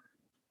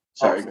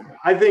sorry.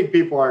 I think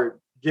people are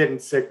getting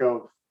sick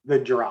of the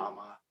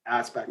drama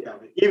aspect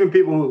of it. Even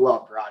people who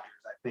love Rodgers,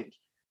 I think,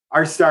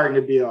 are starting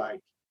to be like,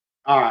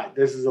 all right,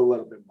 this is a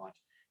little bit much.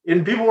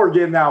 And people were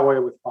getting that way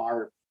with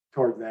Favre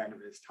towards the end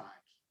of his time.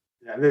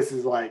 Yeah, this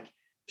is like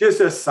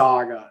just a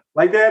saga.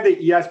 Like they had the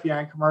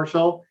ESPN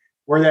commercial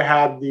where they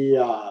had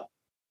the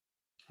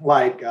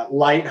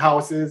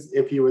lighthouses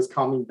if he was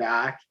coming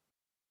back.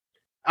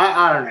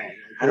 I don't know.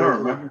 I don't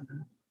remember.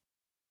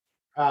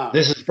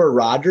 This is for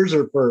Rodgers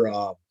or for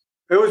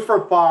it was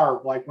for Favre,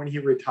 like when he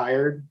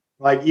retired.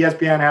 Like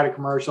ESPN had a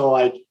commercial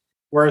like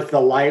where if the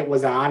light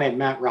was on, it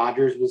meant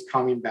Rodgers was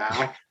coming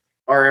back.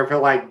 Or if it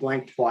like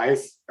blinked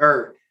twice,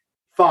 or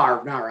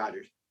Favre, not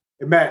Rodgers.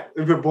 It meant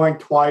if it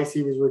blinked twice,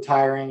 he was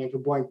retiring. If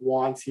it blinked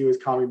once, he was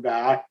coming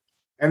back.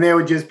 And they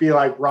would just be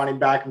like running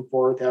back and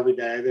forth every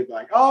day. They'd be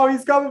like, oh,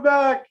 he's coming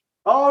back.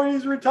 Oh,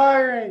 he's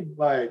retiring.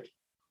 Like,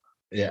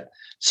 yeah.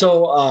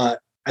 So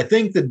I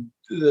think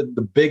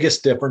the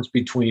biggest difference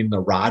between the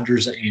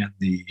Rodgers and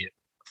the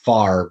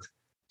Favre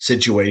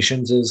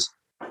situations is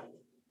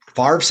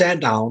Favre sat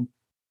down,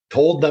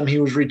 told them he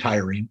was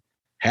retiring,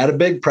 had a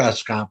big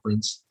press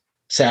conference,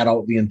 sat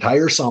out the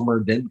entire summer,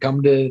 didn't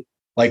come to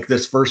like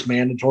this first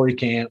mandatory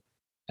camp,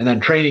 and then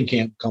training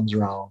camp comes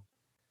around.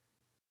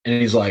 And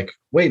he's like,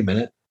 wait a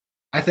minute,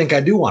 I think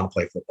I do want to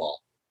play football.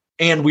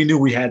 And we knew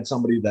we had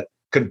somebody that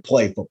could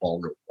play football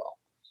really well.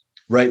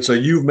 Right. So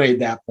you've made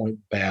that point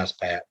past,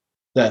 Pat,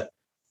 that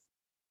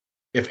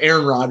if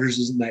Aaron Rodgers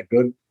isn't that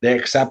good, they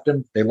accept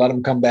him, they let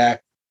him come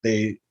back,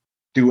 they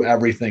do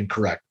everything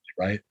correctly,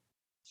 right?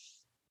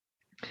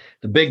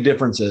 The big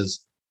difference is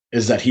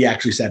that he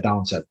actually sat down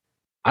and said,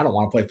 I don't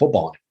want to play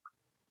football anymore.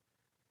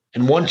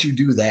 And once you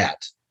do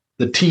that,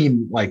 the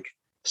team like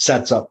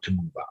sets up to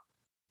move on.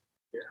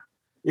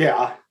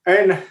 Yeah.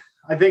 And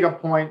I think a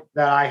point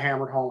that I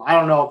hammered home, I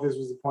don't know if this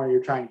was the point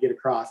you're trying to get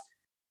across,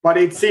 but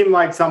it seemed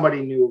like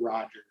somebody knew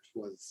Rodgers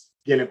was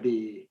going to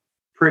be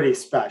pretty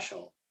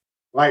special.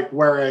 Like,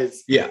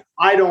 whereas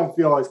I don't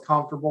feel as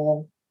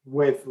comfortable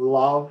with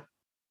Love,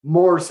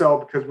 more so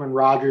because when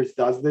Rodgers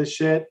does this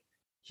shit,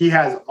 he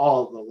has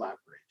all the leverage.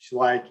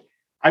 Like,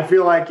 I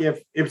feel like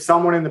if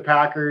someone in the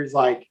Packers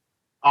like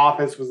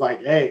office was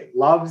like, hey,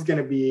 Love's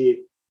going to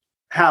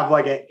have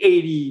like an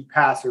 80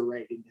 passer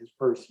rating his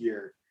first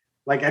year,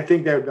 like, I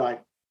think they would be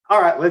like,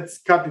 all right, let's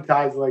cut the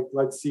ties. Like,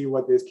 let's see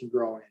what this can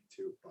grow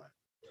into. But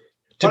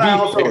to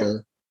be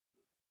fair,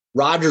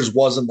 Rodgers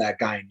wasn't that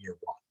guy in year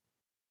one,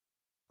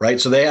 right?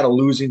 So they had a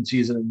losing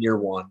season in year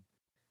one,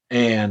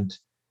 and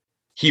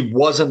he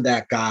wasn't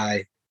that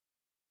guy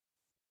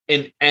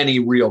in any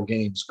real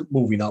games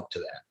moving up to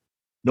that.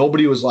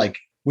 Nobody was like,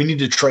 we need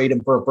to trade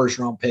him for a first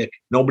round pick.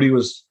 Nobody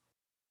was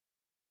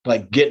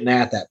like getting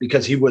at that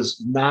because he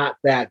was not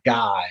that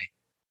guy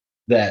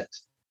that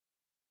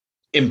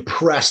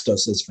impressed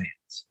us as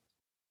fans.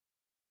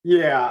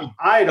 Yeah,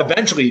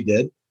 eventually he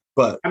did,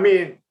 but I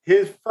mean,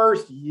 his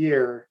first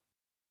year.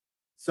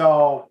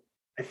 So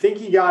I think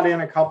he got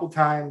in a couple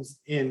times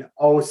in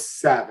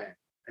 2007.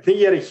 I think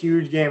he had a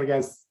huge game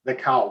against the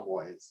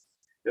Cowboys.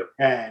 Yep.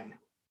 And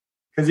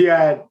because in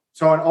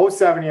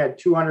 2007, he had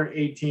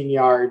 218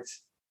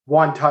 yards,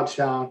 1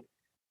 touchdown,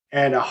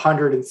 and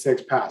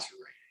 106 passer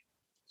rating.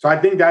 So I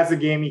think that's the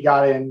game he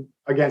got in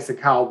against the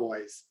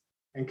Cowboys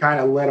and kind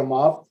of lit him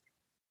up.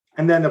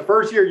 And then the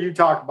first year you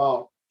talk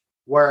about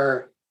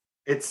where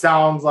it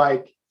sounds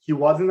like he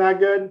wasn't that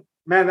good,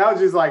 man, that was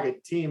just like a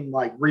team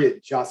like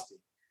readjusting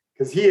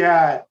because he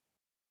had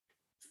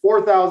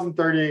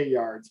 4,038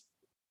 yards,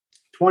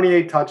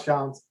 28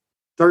 touchdowns,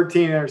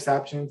 13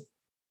 interceptions,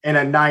 and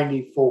a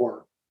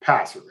 94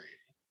 passer rating.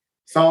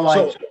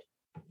 So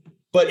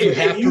but you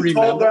have to remember,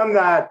 told them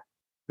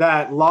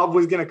that Love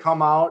was going to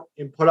come out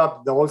and put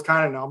up those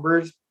kind of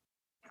numbers,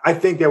 I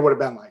think they would have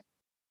been like,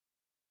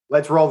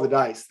 let's roll the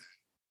dice then.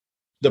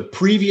 The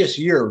previous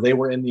year, they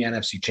were in the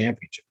NFC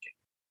Championship game.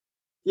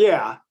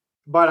 Yeah,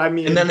 but I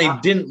mean... And then they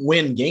didn't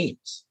win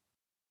games.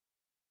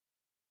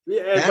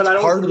 Yeah, that's but I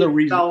don't part of the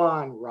reason. Fell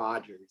on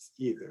Rodgers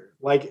either.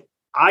 Like,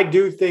 I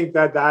do think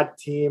that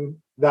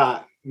team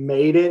that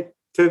made it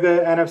to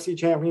the NFC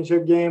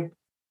Championship game,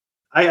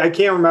 I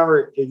can't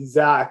remember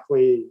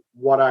exactly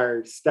what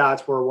our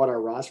stats were, what our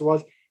roster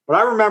was, but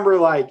I remember,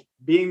 like,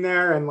 being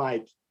there and,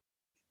 like,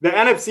 the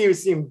NFC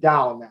seemed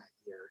down that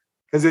year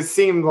because it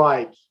seemed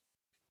like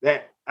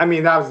that. I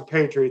mean, that was the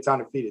Patriots'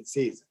 undefeated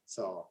season.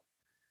 So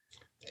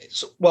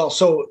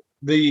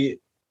the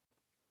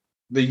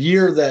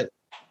year that,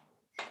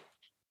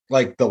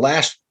 like the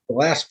last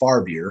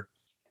Favre year,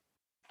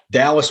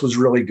 Dallas was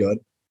really good.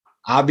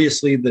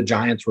 Obviously, the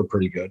Giants were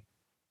pretty good.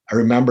 I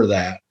remember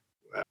that.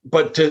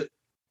 But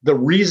the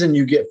reason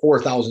you get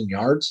 4,000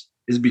 yards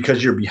is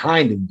because you're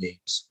behind in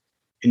games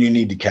and you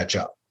need to catch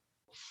up.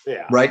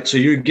 Yeah. Right. So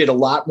you get a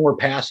lot more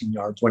passing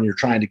yards when you're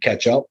trying to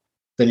catch up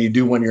than you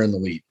do when you're in the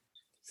lead.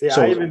 See,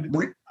 so,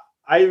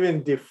 I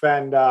even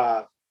defend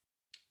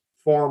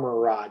former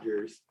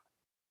Rodgers,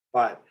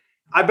 but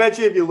I bet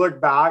you if you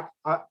look back,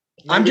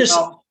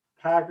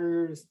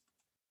 Packers.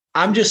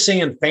 I'm just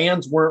saying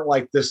fans weren't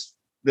like this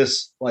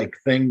like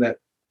thing that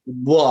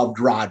loved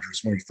Rodgers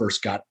when he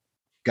first got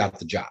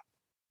the job.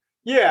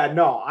 Yeah,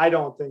 no, I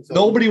don't think so.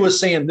 Nobody was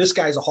saying this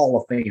guy's a Hall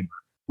of Famer.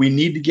 We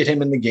need to get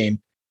him in the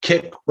game.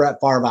 Kick Brett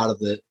Favre out of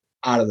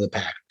the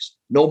Packers.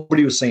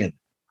 Nobody was saying that.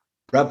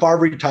 Brett Favre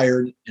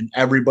retired and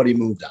everybody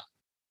moved on.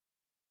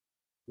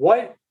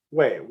 What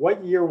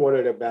year would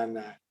it have been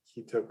that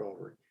he took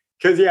over?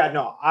 Because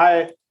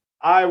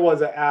I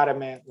was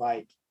adamant,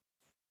 like,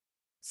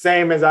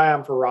 same as I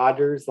am for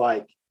Rodgers,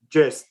 like,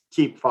 just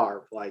keep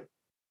Favre, like,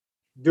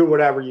 do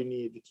whatever you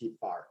need to keep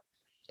Favre.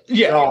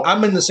 Yeah, so,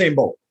 I'm in the same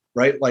boat,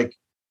 right? Like,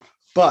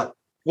 but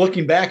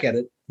looking back at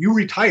it, you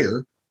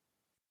retire,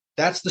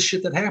 that's the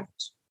shit that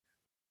happens.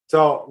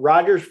 So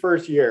Rodgers'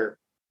 first year,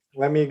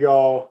 let me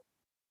go.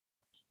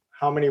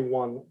 How many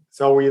won?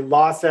 So we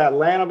lost to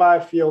Atlanta by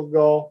a field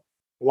goal,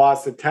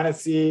 lost to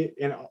Tennessee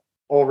in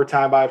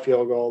overtime by a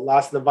field goal,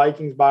 lost to the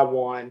Vikings by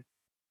 1,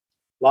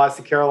 lost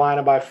to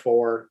Carolina by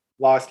 4,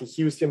 lost to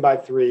Houston by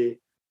 3,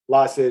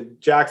 lost to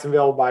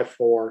Jacksonville by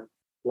 4,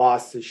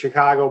 lost to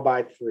Chicago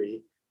by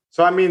 3.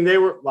 So, I mean, they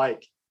were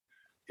like,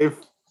 if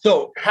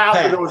So, half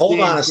Pat, of those hold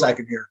on a games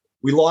second here.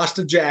 We lost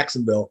to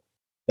Jacksonville.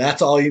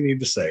 That's all you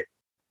need to say.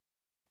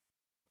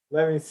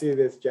 let me see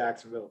this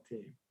Jacksonville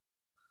team.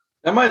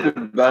 That might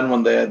have been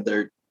when they had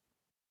their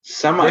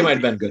semi. They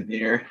might have been good.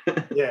 Year.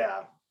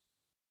 Yeah.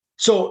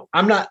 So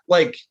I'm not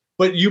like,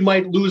 but you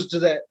might lose to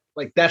that.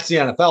 Like that's the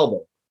NFL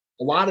though.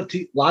 A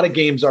lot of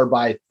games are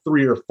by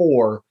 3 or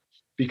 4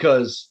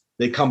 because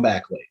they come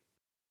back late.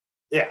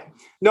 Yeah.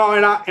 No,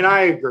 and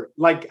I agree.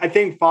 Like, I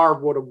think Favre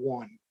would have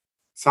won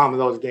some of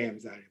those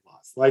games that he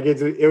lost. Like,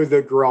 it was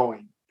the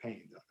growing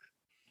pains of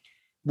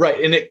it.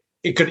 Right. And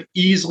it could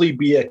easily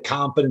be a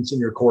confidence in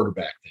your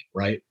quarterback thing,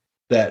 right?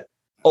 That,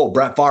 oh,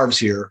 Brett Favre's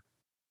here.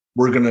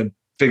 We're going to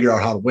figure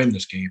out how to win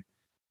this game.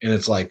 And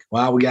it's like,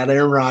 well, we got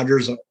Aaron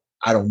Rodgers.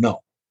 I don't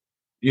know.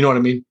 You know what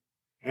I mean?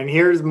 And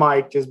here's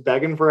Mike just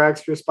begging for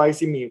extra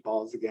spicy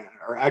meatballs again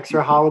or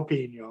extra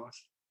jalapenos.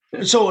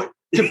 So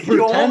to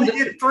You only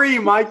pretend, get 3,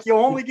 Mike. You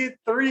only get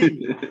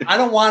 3. I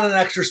don't want an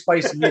extra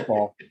spicy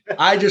meatball.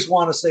 I just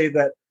want to say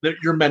that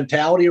your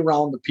mentality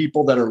around the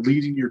people that are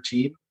leading your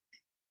team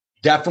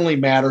definitely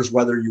matters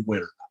whether you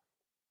win or not.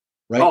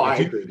 Right? Oh, I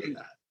agree with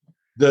that.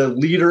 The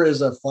leader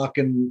is a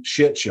fucking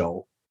shit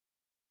show,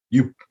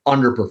 you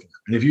underperform.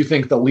 And if you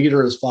think the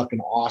leader is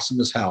fucking awesome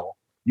as hell,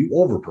 you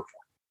overperform.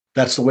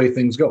 That's the way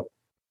things go.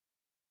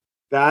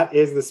 That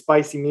is the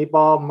spicy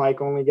meatball.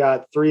 Mike only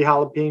got 3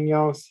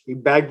 jalapenos. He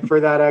begged for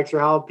that extra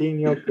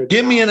jalapeno.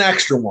 Give me an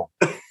extra one.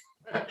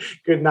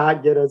 Could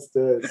not get us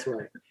to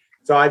swing.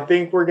 So I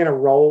think we're going to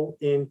roll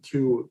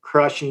into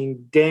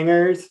crushing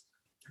dingers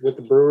with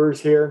the Brewers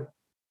here.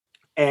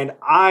 And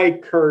I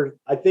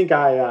think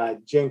I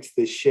jinxed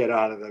the shit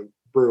out of the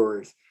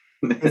Brewers.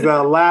 Because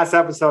the last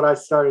episode I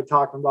started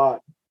talking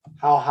about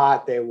how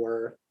hot they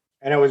were.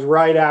 And it was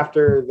right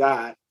after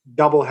that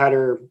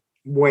doubleheader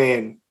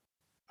win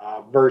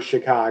versus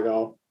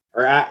Chicago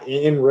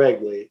in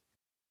Wrigley.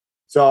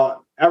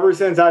 So ever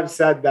since I've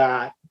said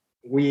that,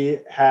 we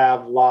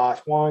have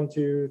lost 1,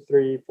 2,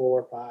 3,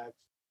 4,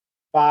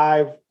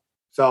 5.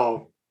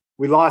 So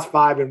we lost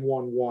 5 and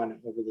won 1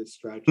 over this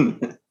stretch.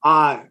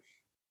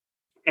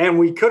 And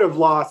we could have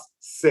lost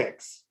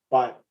 6,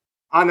 but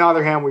on the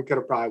other hand, we could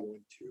have probably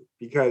won 2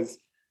 because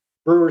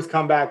Brewers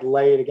come back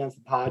late against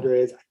the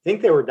Padres. I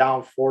think they were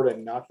down 4-0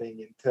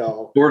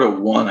 until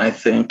 4-1, I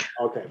think.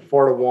 Okay,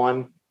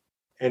 4-1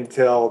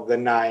 until the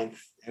 9th,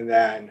 and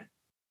then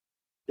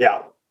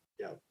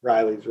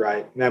Riley's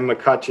right. And then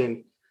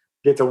McCutchen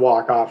gets a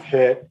walk-off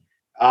hit.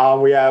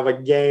 We have a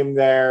game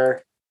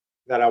there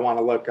that I want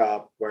to look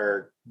up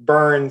where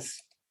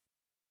Burns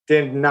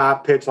did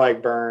not pitch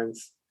like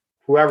Burns.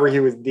 Whoever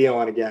he was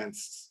dealing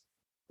against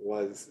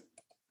was.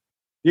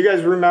 You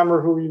guys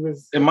remember who he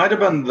was? It might have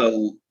been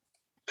the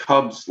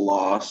Cubs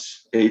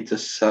loss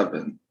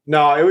 8-7.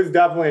 No, it was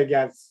definitely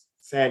against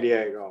San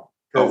Diego.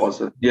 Oh,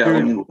 was it?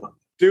 Yeah.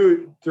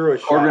 Dude threw a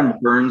shot. Corbin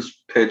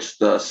Burns pitched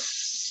the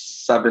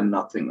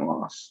 7-0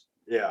 loss.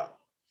 Yeah.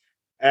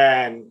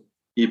 And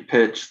he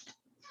pitched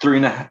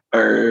 3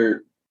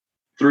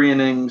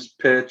 innings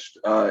pitched,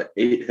 8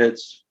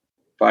 hits,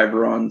 5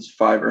 runs,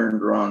 5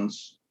 earned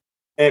runs.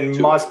 And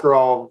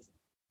Musgrove,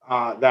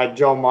 that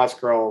Joe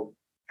Musgrove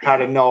had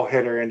a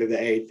no-hitter into the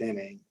 8th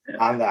inning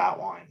on that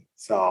one.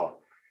 So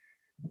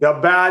the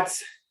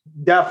bats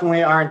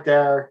definitely aren't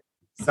there.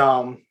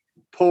 Some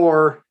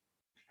poor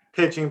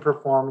pitching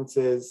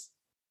performances.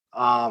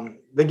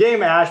 The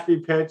game Ashby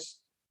pitched,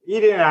 he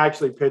didn't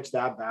actually pitch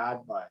that bad,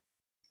 but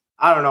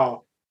I don't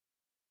know.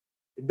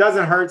 It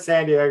doesn't hurt.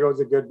 San Diego's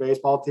a good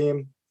baseball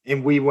team,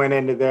 and we went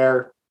into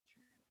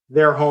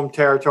their home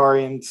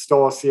territory and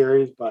stole a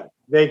series, but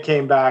they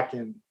came back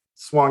and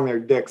swung their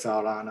dicks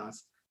out on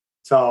us.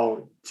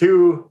 So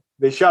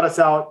they shut us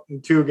out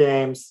in 2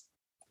 games,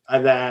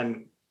 and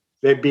then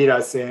they beat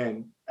us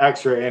in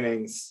extra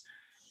innings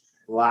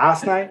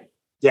last night.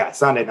 Yeah,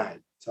 Sunday night.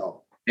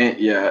 So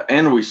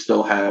and we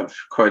still have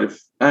quite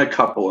a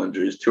couple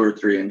injuries, 2 or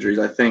 3 injuries.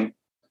 I think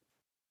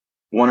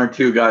 1 or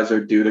 2 guys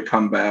are due to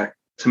come back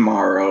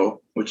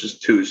tomorrow, which is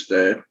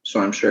Tuesday.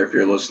 So I'm sure if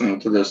you're listening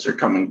to this, they're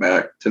coming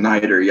back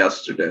tonight or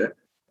yesterday.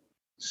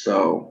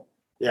 So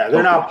yeah,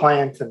 they're not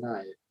playing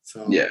tonight.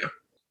 So yeah.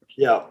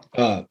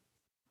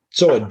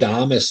 So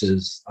Adames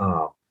is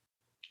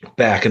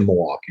back in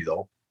Milwaukee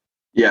though.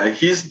 Yeah,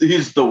 he's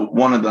the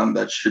one of them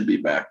that should be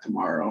back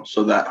tomorrow.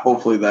 So that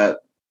hopefully that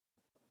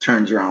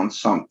turns around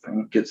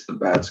something, gets the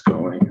bats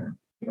going. Or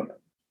whatever.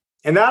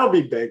 And that'll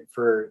be big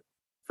for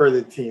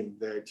the team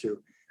there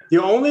too.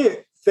 The only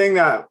thing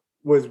that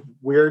was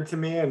weird to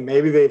me, and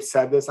maybe they've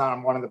said this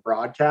on one of the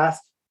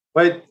broadcasts,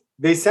 but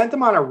they sent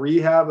him on a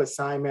rehab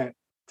assignment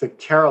to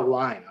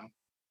Carolina,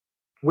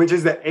 which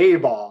is the A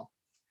ball.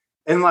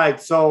 And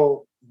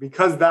so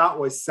because that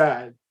was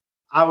said,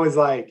 I was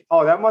like,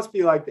 oh, that must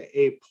be like the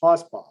A+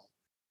 ball.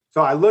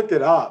 So I looked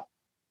it up.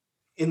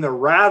 In the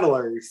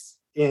Rattlers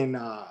in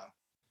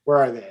where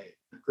are they?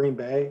 Green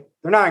Bay?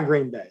 They're not in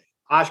Green Bay.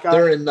 Oshkosh?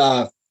 They're in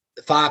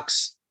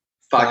Fox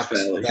Fox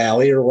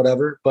Valley. or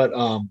whatever. But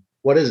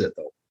what is it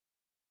though?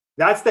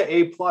 That's the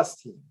A+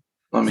 team.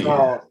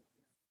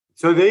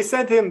 So they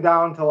sent him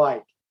down to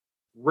like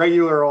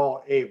regular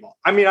old A ball.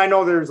 I mean, I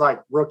know there's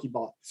like rookie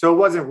ball, so it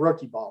wasn't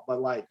rookie ball,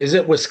 but like, is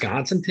it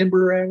Wisconsin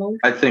Timber Rattlers?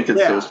 I think it's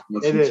those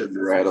Wisconsin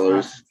Timber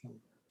Rattlers.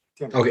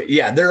 Okay,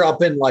 yeah, they're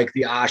up in like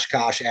the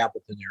Oshkosh,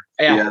 Appleton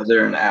area. Yeah,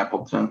 they're in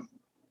Appleton.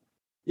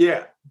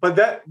 Yeah, but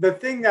the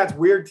thing that's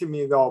weird to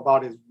me though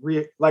about is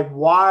like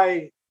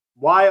why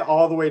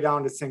all the way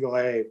down to single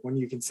A when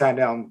you can send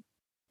them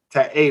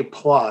to A+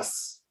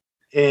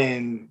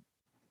 and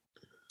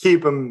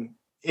keep them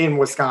in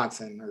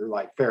Wisconsin or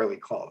like fairly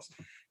close.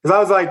 Because I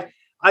was like,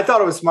 I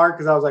thought it was smart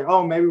because I was like,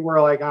 oh, maybe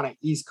we're like on an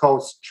East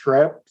Coast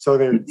trip, so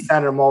they're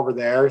sending them over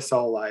there.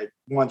 So like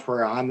once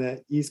we're on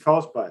the East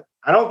Coast, but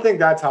I don't think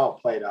that's how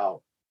it played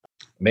out.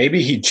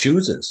 Maybe he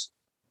chooses.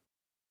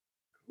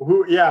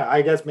 Yeah,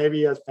 I guess maybe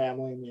he has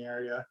family in the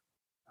area.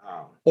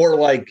 Or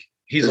like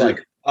he's like,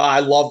 oh, I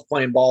love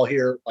playing ball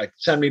here. Like,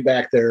 send me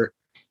back there.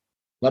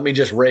 Let me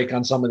just rake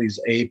on some of these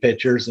A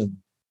pitchers.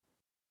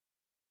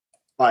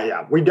 But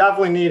yeah, we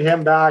definitely need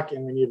him back,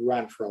 and we need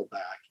Renfroe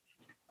back.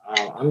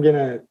 I'm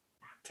gonna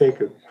take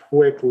a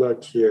quick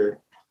look here,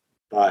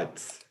 but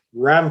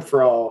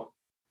Renfroe.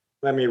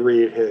 Let me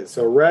read his.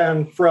 So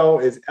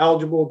Renfroe is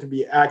eligible to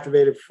be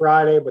activated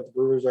Friday, but the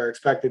Brewers are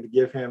expected to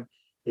give him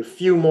a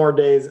few more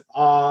days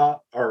of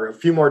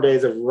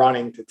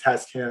running to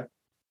test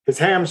his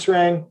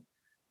hamstring.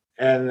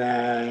 And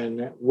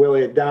then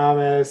Willy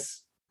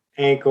Adames,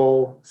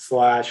 ankle /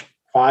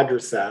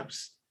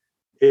 quadriceps,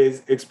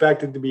 is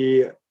expected to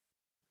be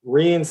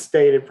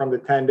reinstated from the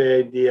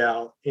 10-day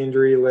DL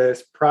injury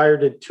list prior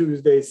to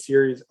Tuesday's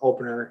series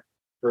opener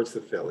versus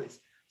the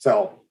Phillies.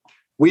 So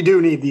we do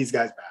need these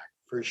guys back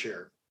for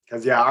sure.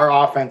 Because, our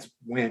offense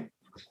went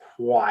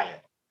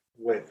quiet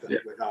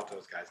without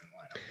those guys in the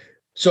lineup.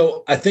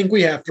 So I think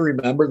we have to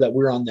remember that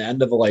we're on the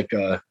end of like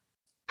a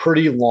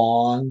pretty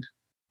long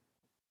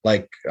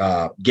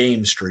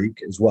game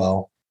streak as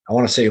well. I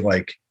want to say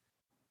like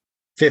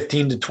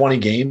 15 to 20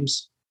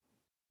 games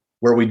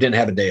where we didn't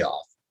have a day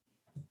off.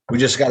 We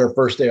just got our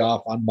first day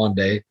off on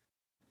Monday.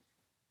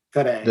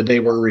 Today. The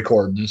day we're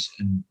recording this.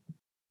 And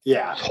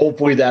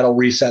hopefully that'll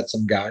reset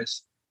some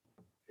guys.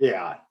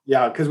 Yeah,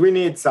 because we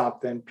need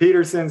something.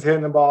 Peterson's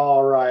hitting the ball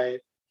all right.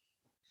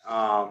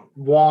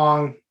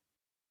 Wong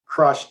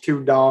crushed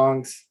 2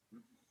 dongs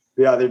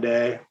the other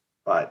day.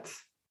 But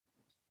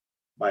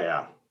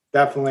yeah,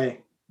 definitely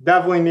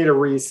need a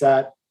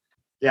reset.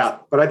 Yeah,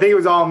 but I think it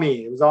was all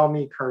me. It was all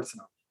me cursing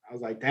them. I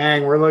was like,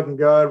 dang, we're looking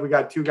good. We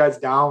got 2 guys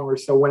down. We're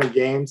still winning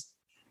games.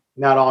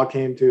 And that all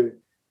came to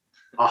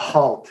a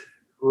halt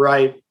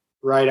right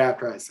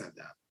after I said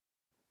that.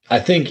 I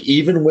think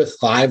even with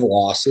 5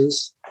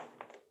 losses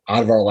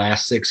out of our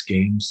last 6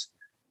 games,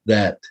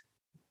 that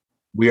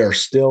we are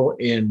still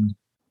in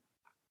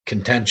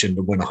contention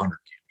to win 100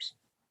 games.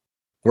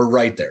 We're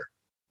right there.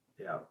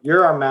 Yeah,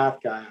 you're our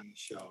math guy on the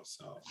show,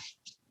 so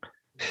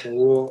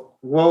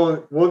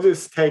we'll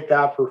just take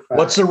that for fact.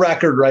 What's the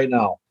record right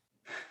now?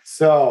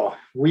 So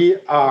we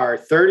are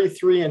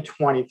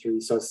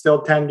 33-23, so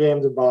still 10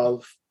 games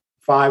above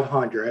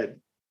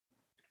 500,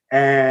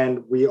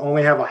 and we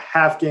only have a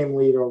half game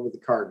lead over the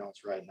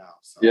Cardinals right now.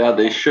 So. Yeah,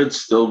 they should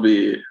still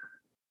be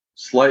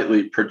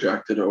slightly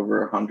projected over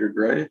 100,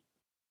 right?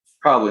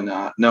 Probably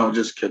not. No,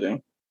 just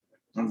kidding.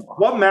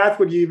 What math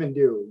would you even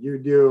do? You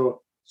do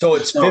so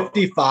it's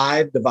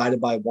 55 divided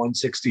by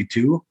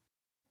 162,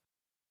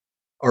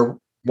 or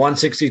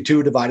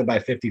 162 divided by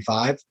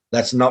 55.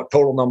 That's not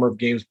total number of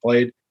games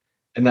played.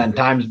 And then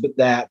times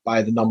that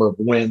by the number of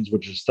wins,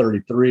 which is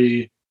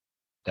 33.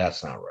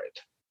 That's not right.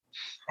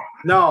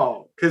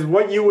 No, because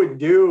what you would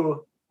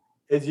do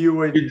is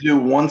you do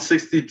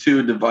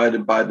 162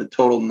 divided by the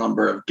total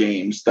number of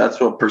games. That's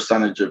what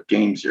percentage of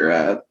games you're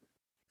at.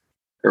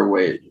 Or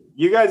wait.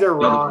 You guys are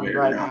wrong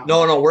right now.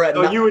 No, we're at.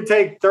 So you would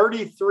take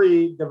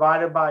 33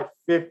 divided by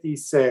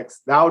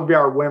 56. That would be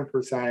our win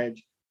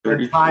percentage.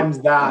 And times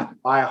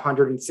that by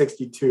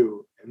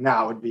 162. And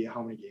that would be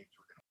how many games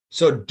we're going to win.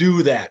 So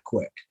do that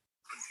quick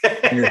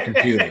on your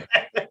computer.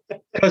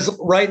 Because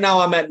right now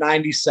I'm at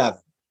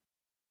 97.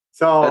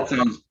 So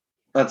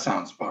that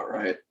sounds about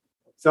right.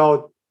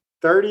 So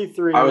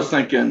 33. I was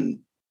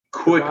thinking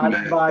quick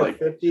math, like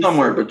 56.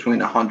 Somewhere between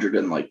 100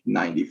 and like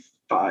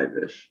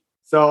 95-ish.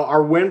 So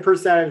our win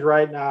percentage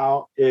right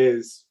now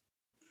is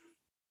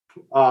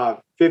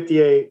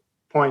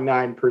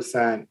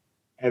 58.9%,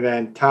 and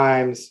then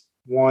times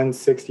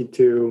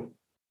 162,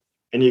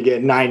 and you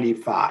get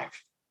 95.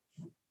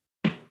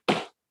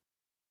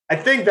 I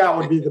think that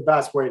would be the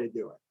best way to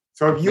do it.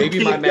 So if you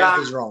maybe my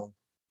math is wrong.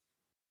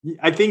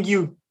 I think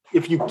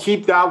if you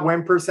keep that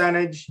win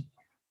percentage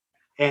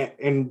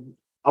and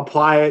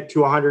apply it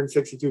to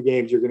 162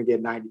 games, you're going to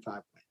get 95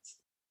 wins.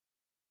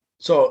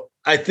 So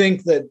I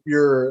think that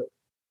your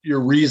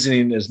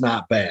reasoning is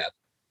not bad,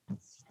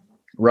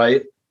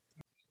 right?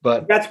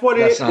 But that's what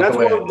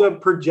the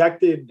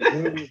projected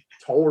win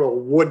total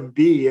would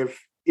be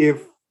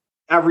if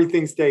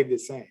everything stayed the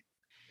same.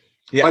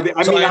 Yeah, I ended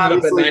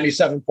up at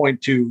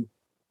 97.2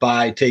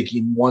 by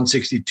taking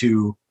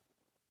 162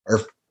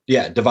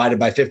 divided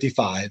by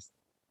 55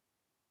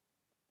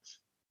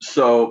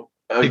 So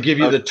to give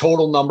you the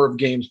total number of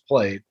games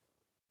played,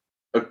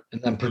 and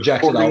then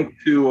project it out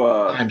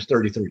times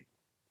 33.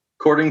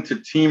 According to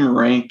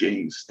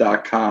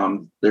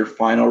teamrankings.com, their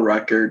final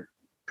record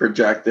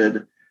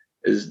projected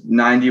is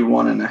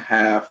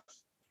 91.5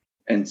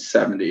 and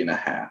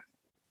 70.5.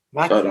 So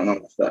I don't know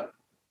if that.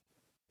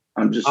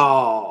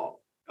 Oh,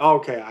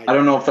 okay. I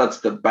don't know if that's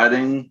the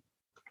betting.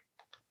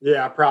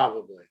 Yeah,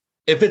 probably.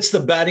 If it's the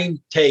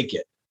betting, take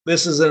it.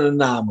 This is an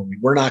anomaly.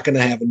 We're not going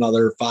to have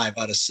another 5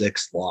 out of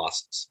 6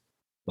 losses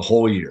the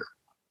whole year.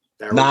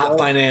 Not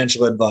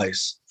financial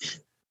advice.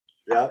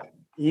 Yep.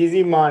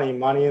 Easy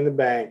money in the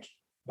bank.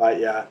 But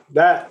yeah,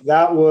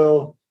 that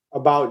will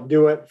about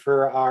do it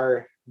for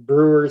our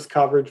Brewers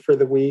coverage for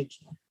the week.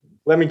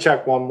 Let me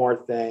check one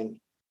more thing.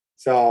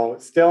 So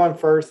still in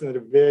first in the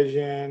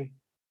division.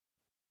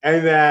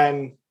 And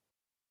then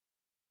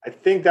I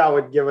think that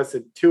would give us a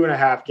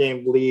 2.5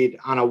 game lead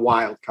on a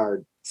wild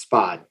card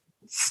spot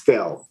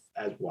still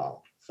as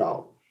well.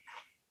 So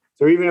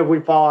even if we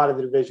fall out of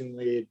the division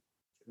lead,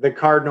 the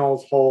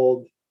Cardinals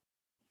hold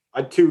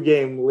a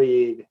 2-game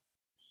lead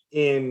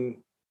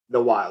in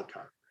the wild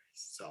card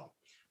race. So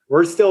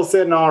we're still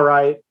sitting all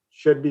right,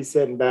 should be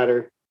sitting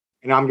better.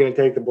 And I'm going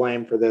to take the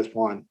blame for this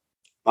one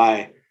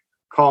by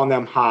calling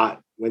them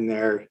hot when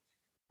their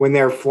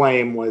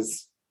flame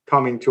was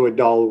coming to a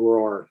dull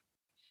roar.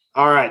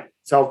 All right.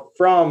 So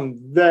from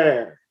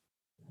there,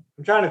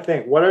 I'm trying to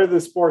think, what are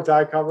the sports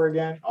I cover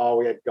again? Oh,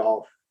 we had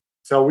golf.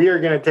 So we are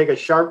going to take a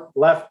sharp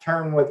left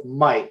turn with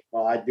Mike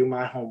while I do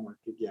my homework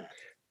again.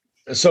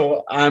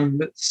 So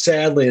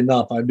sadly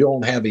enough, I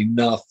don't have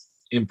enough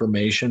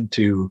information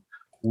to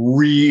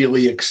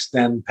really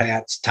extend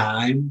Pat's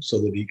time so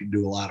that he can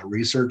do a lot of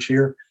research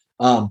here.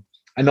 I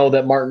know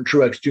that Martin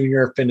Truex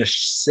Jr.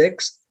 finished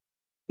 6th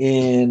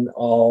in,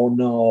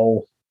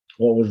 what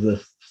was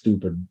the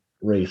stupid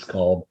race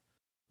called?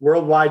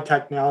 Worldwide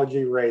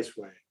Technology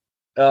Raceway.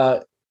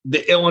 The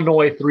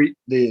Illinois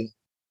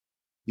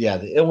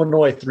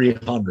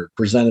 300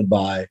 presented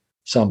by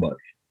somebody.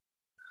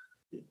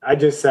 I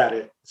just said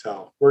it,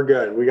 so we're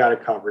good. We got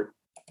it covered.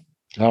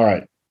 All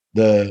right.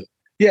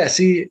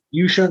 See,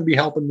 you shouldn't be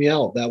helping me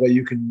out. That way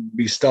you can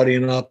be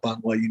studying up on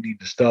what you need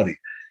to study.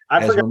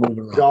 I forgot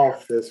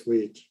golf this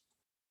week.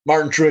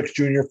 Martin Truex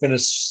Jr.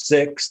 finished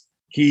 6th.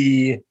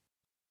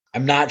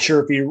 I'm not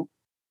sure if he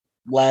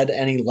led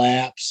any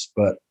laps,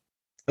 but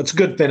that's a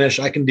good finish.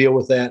 I can deal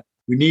with that.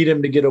 We need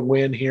him to get a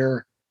win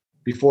here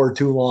before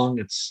too long.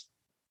 It's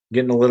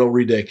getting a little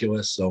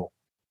ridiculous. So,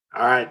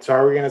 all right. So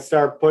are we going to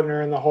start putting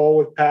her in the hole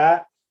with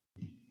Pat?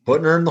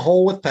 Putting her in the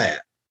hole with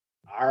Pat.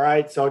 All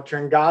right. So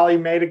Tringali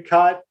made a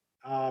cut,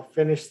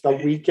 finished the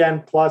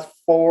weekend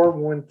 +4,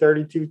 won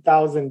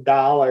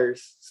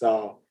 $32,000.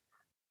 So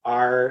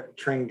our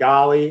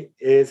Tringali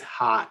is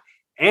hot.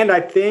 And I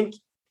think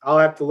I'll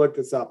have to look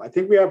this up. I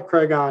think we have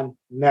Craig on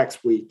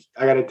next week.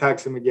 I got to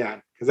text him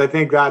again because I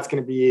think that's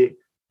going to be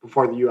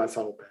before the U.S.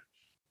 Open.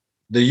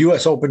 The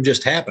U.S. Open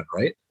just happened,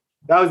 right?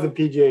 That was the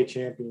PGA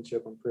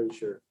Championship, I'm pretty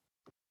sure.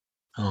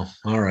 Oh,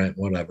 all right,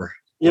 whatever.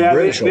 Yeah, the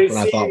British Open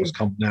I thought was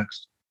coming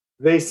next.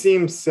 They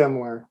seem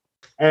similar.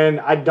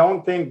 And I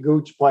don't think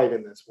Gooch played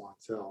in this one.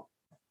 So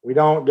we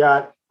don't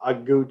got a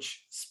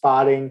Gooch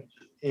spotting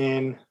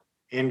in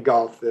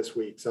golf this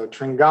week. So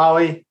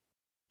Tringali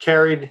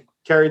carried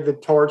the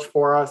torch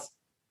for us,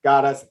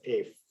 got us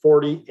a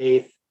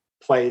 48th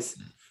place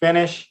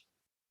finish.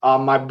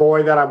 My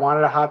boy that I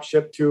wanted to hop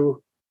ship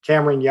to,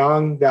 Cameron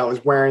Young, that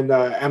was wearing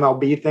the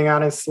MLB thing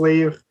on his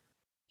sleeve,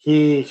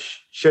 he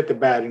shit the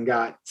bed and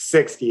got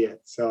 60th.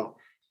 So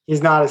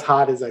he's not as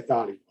hot as I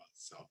thought he was.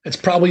 So it's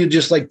probably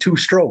just like 2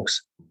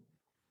 strokes.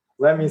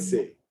 Let me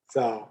see.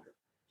 So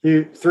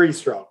 3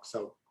 strokes.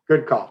 So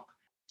good call.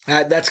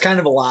 That's kind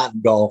of a lot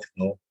in golf,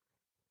 though.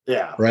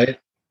 Yeah. Right?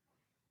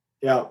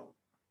 Yeah.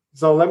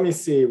 So let me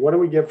see. What do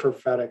we get for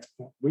FedEx?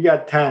 We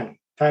got 10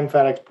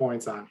 FedEx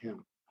points on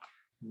him.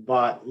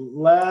 But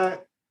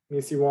let me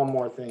see one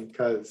more thing.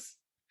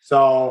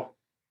 So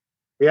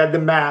we had the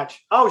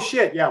match. Oh,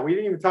 shit. Yeah, we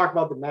didn't even talk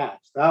about the match.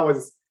 That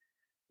was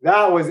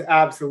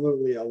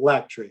absolutely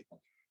electric.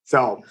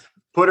 So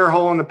put her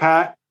hole in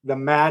the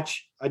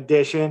match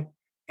edition.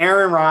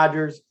 Aaron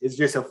Rodgers is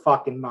just a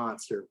fucking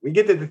monster. We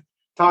get to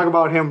talk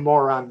about him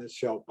more on this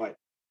show, but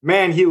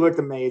man, he looked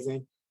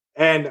amazing.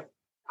 And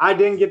I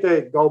didn't get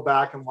to go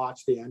back and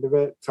watch the end of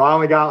it. So I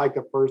only got like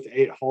the first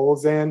 8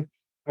 holes in,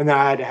 and then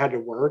I had to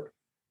work.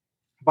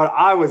 But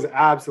I was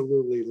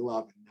absolutely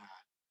loving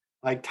that.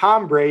 Like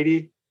Tom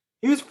Brady,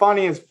 he was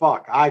funny as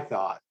fuck, I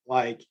thought.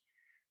 Like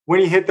when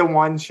he hit the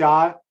one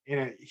shot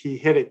and he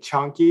hit it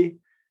chunky,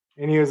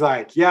 and he was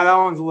like, yeah, that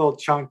one's a little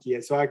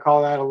chunky. So I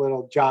call that a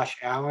little Josh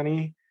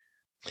Allen-y.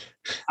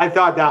 I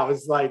thought that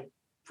was like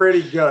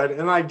pretty good.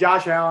 And like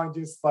Josh Allen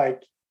just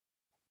like,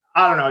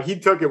 I don't know, he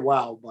took it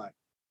well, but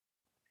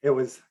it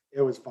was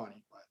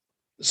funny.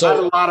 But so I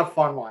had a lot of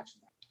fun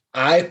watching that.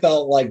 I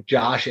felt like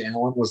Josh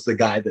Allen was the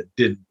guy that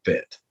didn't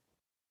fit.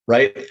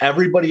 right?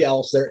 Everybody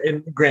else there,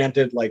 and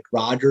granted, like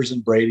Rodgers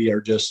and Brady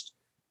are just,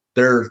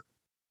 they're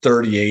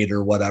 38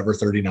 or whatever,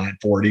 39,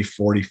 40,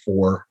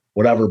 44,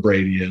 whatever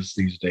Brady is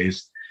these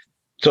days.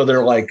 So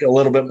they're like a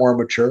little bit more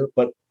mature,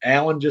 but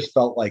Allen just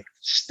felt like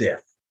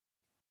stiff.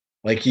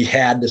 Like he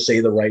had to say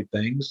the right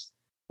things,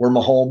 where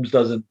Mahomes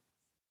doesn't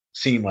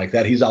seem like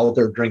that. He's out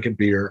there drinking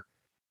beer,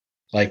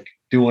 like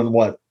doing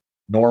what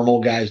normal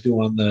guys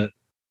do on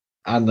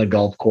the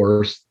golf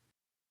course.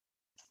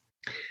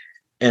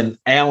 And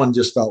Allen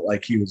just felt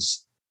like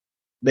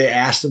they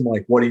asked him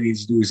like what he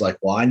needs to do. He's like,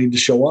 well, I need to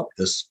show up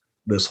this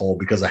hole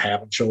because I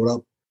haven't showed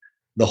up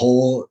the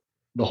whole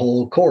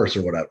course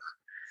or whatever.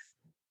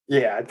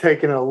 Yeah,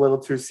 taking it a little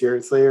too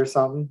seriously or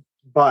something.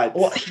 But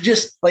well, he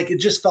just like, it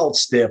just felt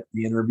stiff,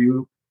 the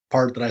interview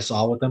part that I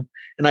saw with him.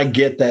 And I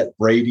get that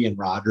Brady and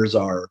Rodgers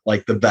are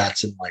like the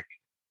vets and like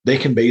they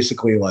can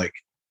basically like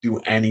do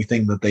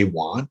anything that they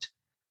want.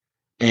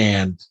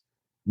 And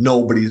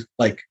nobody's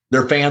like,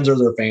 their fans are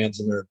their fans,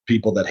 and their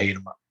people that hate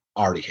them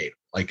already hate them.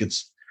 Like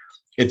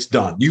it's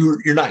done.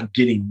 You're not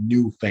getting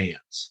new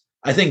fans.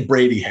 I think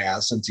Brady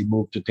has since he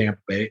moved to Tampa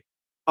Bay.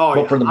 Oh,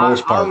 but yeah. For the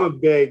most part, I'm a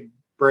big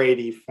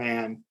Brady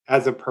fan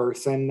as a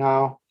person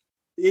now.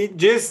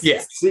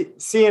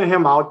 Seeing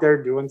him out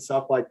there doing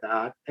stuff like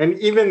that, and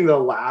even the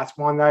last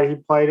one that he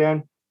played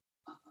in,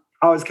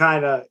 I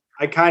kind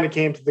of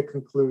came to the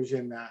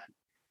conclusion that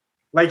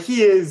like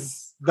he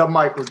is the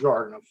Michael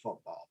Jordan of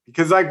football,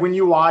 because like when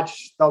you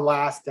watch The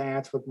Last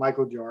Dance with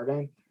Michael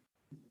Jordan,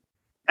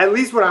 at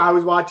least when I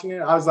was watching it,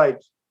 I was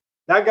like,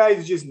 that guy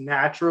is just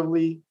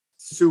naturally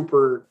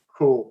super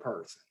cool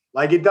person.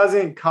 Like it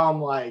doesn't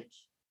come like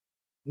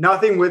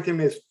nothing with him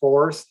is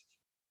forced.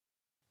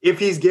 If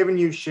he's giving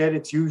you shit,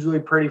 it's usually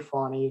pretty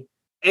funny.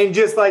 And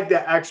just like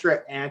the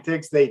extra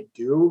antics they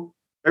do,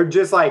 they're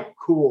just like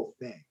cool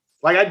things.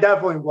 Like I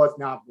definitely was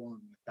not born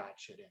with that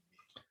shit in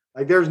me.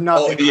 Like there's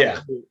nothing I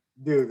can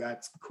do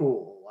that's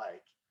cool.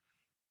 Like,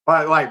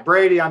 but like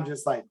Brady, I'm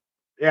just like,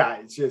 yeah,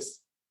 it's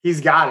just, he's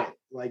got it.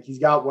 Like he's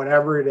got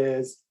whatever it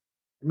is.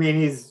 I mean,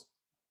 he's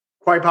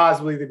quite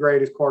possibly the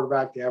greatest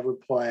quarterback to ever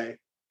play.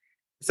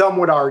 Some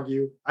would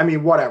argue. I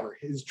mean, whatever.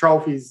 His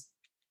trophies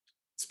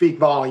speak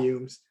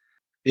volumes.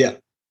 Yeah.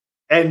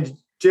 And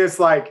just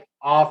like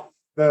off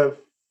the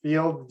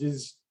field,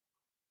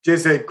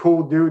 just a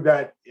cool dude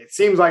that it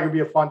seems like it'd be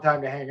a fun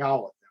time to hang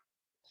out with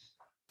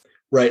him.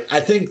 Right.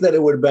 I think that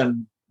it would have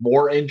been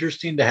more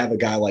interesting to have a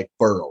guy like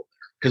Burrow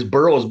there, because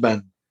Burrow's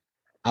been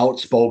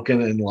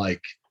outspoken and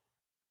like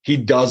he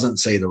doesn't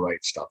say the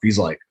right stuff. He's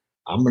like,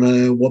 I'm going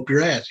to whoop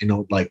your ass,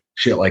 like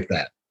shit like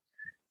that.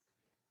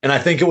 And I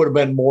think it would have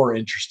been more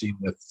interesting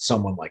with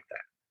someone like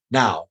that.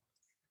 Now,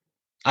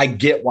 I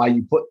get why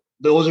you put,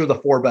 those are the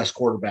four best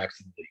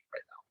quarterbacks in the league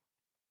right now.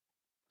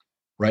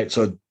 Right?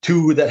 So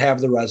 2 that have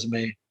the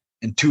resume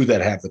and 2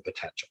 that have the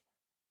potential.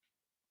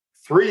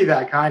 3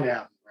 that kind of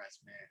have the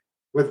resume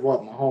with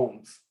what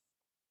Mahomes.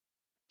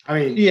 I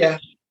mean,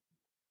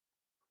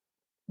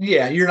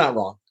 yeah, you're not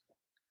wrong.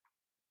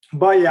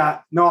 But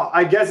yeah, no,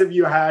 I guess if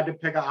you had to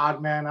pick an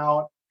odd man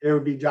out, it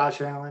would be Josh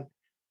Allen.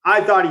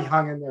 I thought he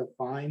hung in there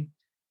fine.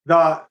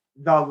 The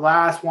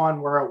last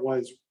one where it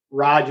was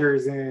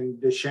Rodgers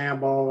and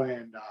DeChambeau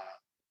and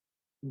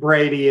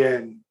Brady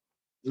and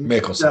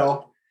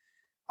Mickelson.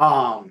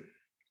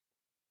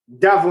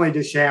 Definitely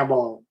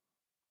DeChambeau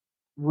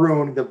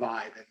ruined the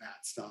vibe and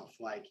that stuff.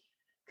 Like,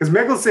 because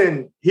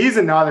Mickelson, he's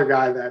another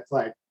guy that's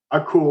like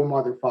a cool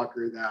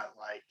motherfucker that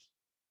like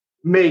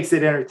makes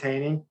it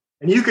entertaining.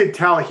 And you could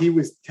tell he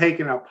was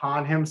taking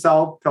upon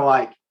himself to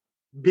like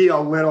be a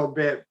little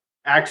bit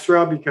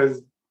extra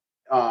because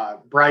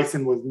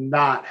Bryson was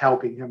not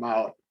helping him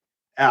out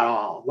at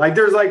all. Like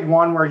there's like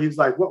one where he's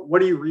like,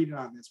 what are you reading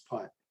on this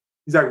putt?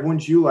 He's like,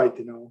 wouldn't you like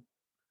to know?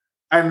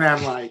 And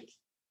then like,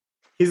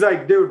 he's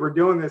like, dude, we're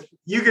doing this.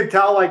 You could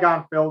tell like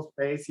on Phil's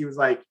face, he was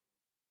like,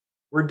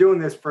 we're doing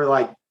this for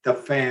like the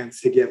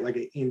fans to get like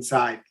an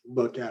inside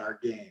look at our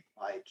game.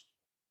 Like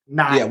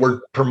not. Yeah,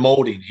 we're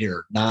promoting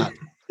here, not.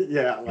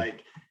 Yeah,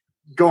 like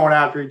going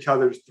after each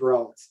other's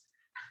throats.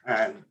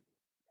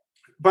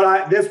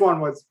 But this one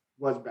was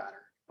better.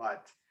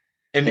 But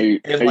and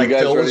like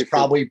Phil was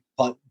probably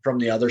punt from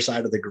the other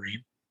side of the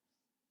green.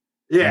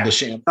 Yeah.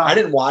 I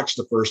didn't watch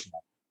the first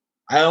one.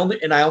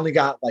 I only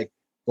got like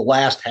the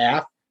last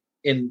half,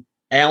 and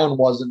Allen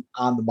wasn't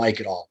on the mic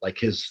at all. Like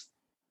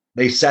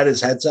they said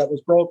his headset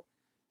was broke.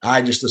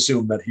 I just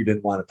assumed that he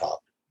didn't want to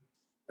talk.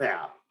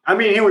 Yeah. I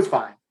mean, he was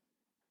fine.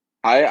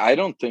 I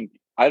don't think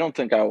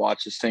I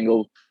watched a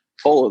single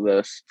full of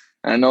this.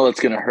 And I know that's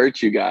going to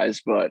hurt you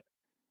guys, but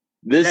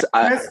this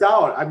I missed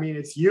out. I mean,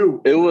 it's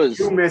you. It was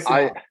you missed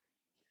out.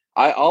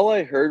 All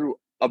I heard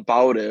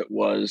about it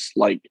was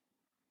like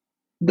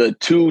the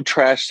 2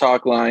 trash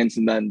talk lines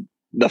and then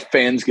the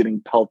fans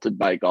getting pelted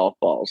by golf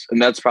balls.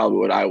 And that's probably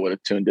what I would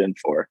have tuned in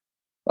for.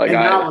 Like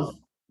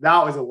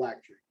that was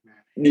electric, man.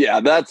 Yeah,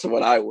 that's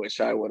what I wish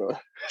I would have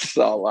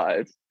saw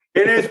live.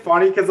 It is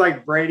funny because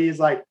like Brady's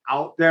like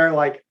out there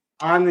like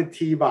on the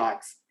tee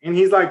box and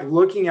he's like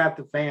looking at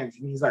the fans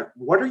and he's like,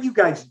 what are you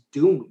guys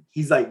doing?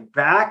 He's like,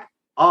 back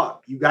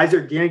up. You guys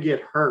are gonna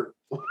get hurt.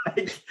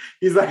 Like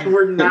he's like,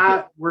 we're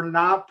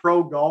not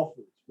pro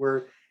golfers.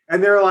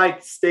 And they're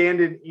like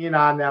standing in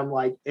on them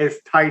like as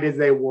tight as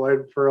they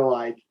would for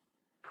like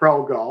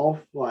pro golf.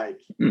 Like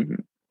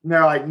and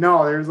they're like,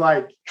 no, there's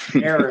like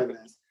air in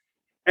this.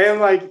 And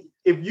like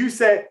if you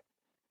said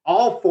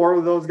all four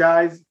of those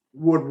guys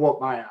would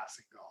whoop my ass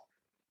in golf.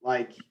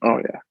 Like, oh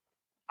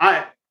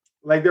yeah.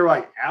 They're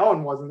like,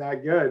 Alan wasn't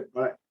that good,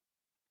 but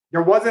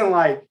there wasn't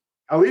like,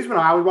 at least when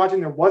I was watching,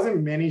 there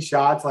wasn't many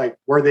shots like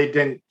where they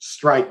didn't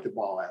strike the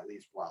ball at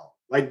least well.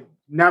 Like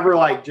never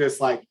like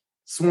just like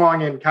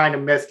swung and kind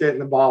of missed it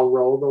and the ball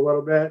rolled a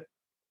little bit.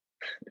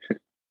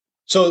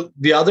 So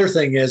the other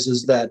thing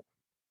is that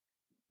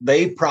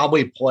they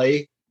probably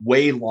play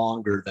way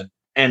longer than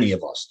any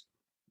of us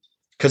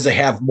because they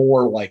have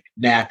more like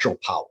natural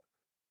power.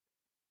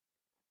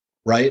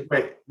 Right?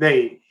 Wait,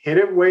 they hit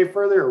it way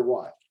further or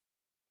what?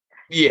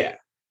 Yeah.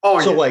 Oh,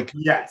 so yeah. like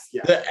yes.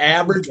 The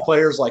average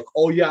player's like,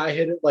 oh yeah, I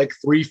hit it like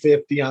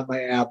 350 on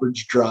my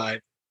average drive.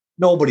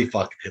 Nobody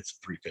fucking hits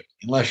 350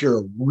 unless you're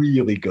a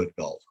really good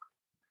golfer.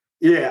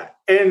 Yeah.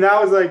 And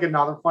that was like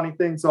another funny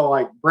thing. So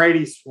like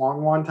Brady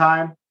swung one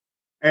time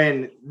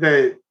and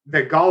the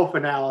golf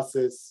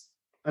analysis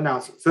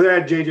announcer. So they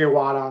had JJ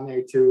Watt on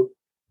there too.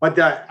 But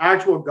the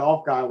actual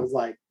golf guy was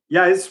like,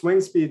 yeah, his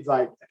swing speed's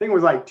like, I think it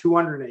was like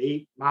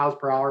 208 miles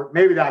per hour.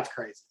 Maybe that's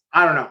crazy.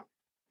 I don't know.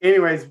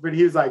 Anyways, but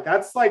he was like,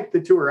 that's like the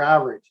tour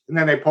average. And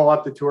then they pull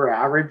up the tour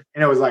average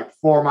and it was like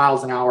 4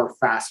 miles an hour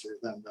faster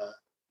than the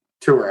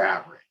tour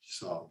average.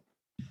 So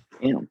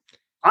damn.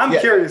 I'm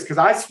curious because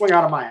I swing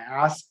out of my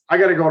ass. I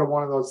got to go to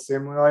one of those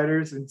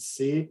simulators and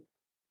see.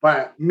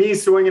 But me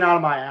swinging out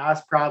of my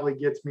ass probably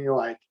gets me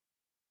like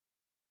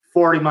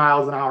 40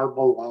 miles an hour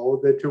below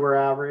the tour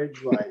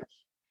average. Like,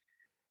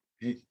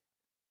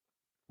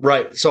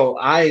 right. So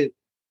I'm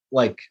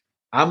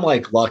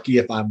like lucky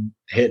if I'm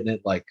hitting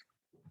it like,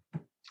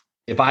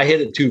 if I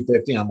hit it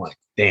 250, I'm like,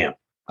 damn,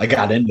 I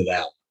got into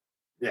that.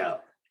 Yeah.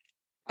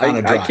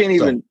 I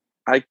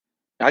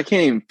can't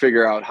even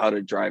figure out how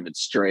to drive it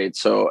straight.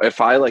 So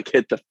if I like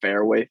hit the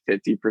fairway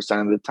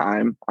 50% of the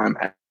time, I'm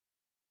happy.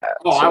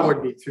 I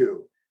would be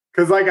too.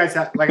 Because like I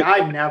said, like I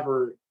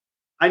never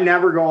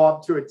go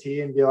up to a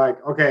tee and be like,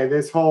 okay,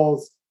 this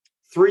hole's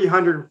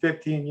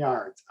 315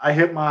 yards. I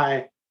hit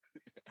my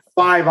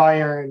 5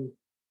 iron,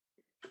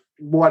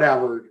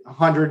 whatever,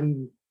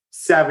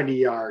 170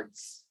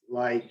 yards.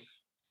 Like,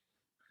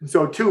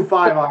 so 2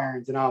 5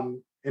 irons and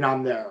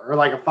I'm there, or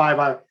like a 5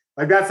 iron.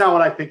 Like that's not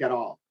what I think at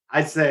all.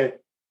 I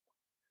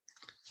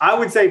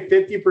would say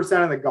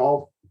 50% of the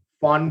golf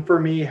fun for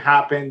me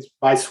happens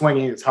by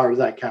swinging as hard as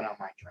I can on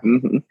my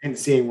drive and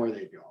seeing where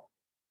they go.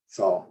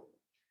 So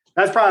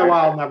that's probably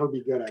why I'll never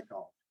be good at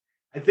golf.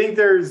 I think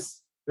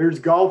there's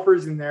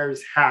golfers and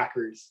there's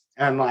hackers,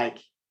 and like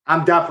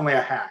I'm definitely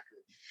a hacker.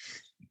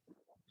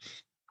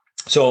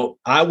 So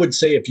I would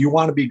say if you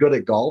want to be good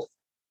at golf,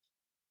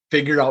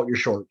 figure out your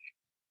short.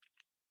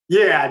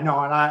 Yeah, no,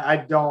 and I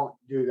don't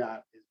do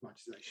that as much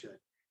as I should.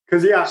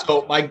 Because yeah.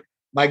 So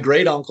my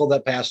great uncle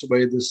that passed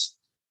away this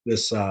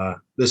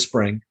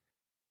spring,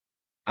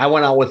 I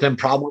went out with him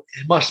probably,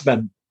 it must have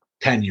been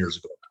 10 years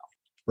ago now,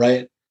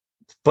 right?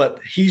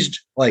 But he's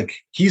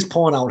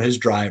pulling out his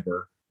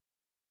driver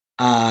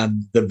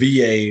on the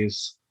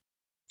VA's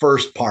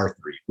first par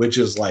 3, which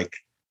is like,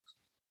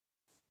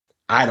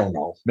 I don't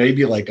know,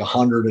 maybe like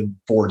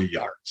 140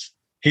 yards.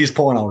 He's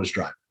pulling out his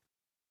driver.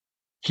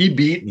 He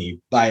beat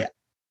me by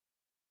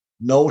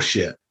no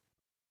shit,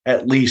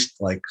 at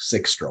least like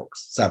 6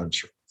 strokes, 7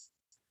 strokes.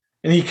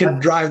 And he can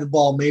drive the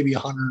ball maybe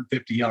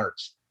 150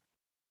 yards.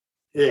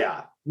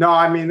 Yeah. No,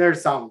 I mean,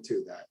 there's something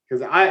to that.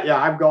 Because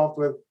I've golfed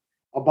with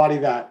a buddy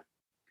that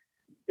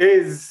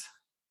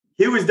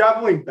he was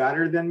definitely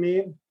better than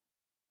me,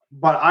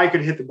 but I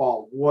could hit the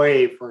ball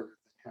way further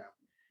than him.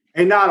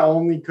 And not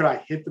only could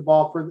I hit the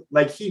ball further,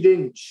 like he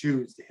didn't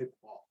choose to hit the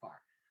ball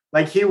far.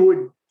 Like he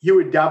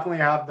would definitely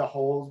have the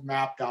holes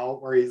mapped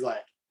out where he's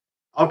like,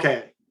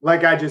 okay,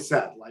 like I just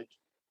said, like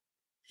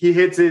he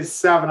hits his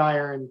 7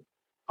 iron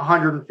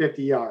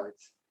 150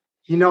 yards.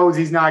 He knows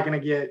he's not going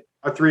to get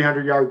a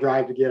 300-yard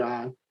drive to get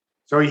on.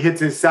 So he hits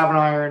his 7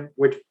 iron,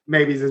 which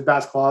maybe is his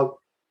best club,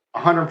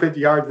 150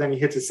 yards. Then he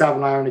hits his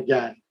 7 iron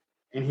again,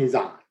 and he's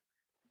on.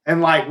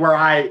 And like where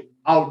I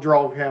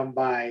outdrove him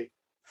by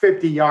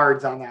 50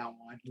 yards on that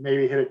one,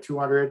 maybe hit a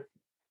 200.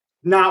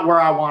 Not where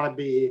I want to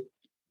be.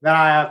 Then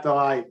I have to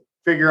like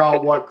figure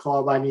out what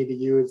club I need to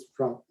use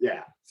from.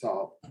 Yeah.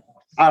 So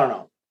I don't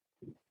know.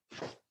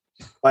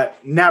 But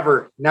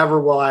never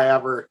will I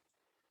ever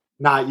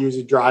not use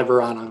a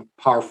driver on a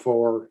par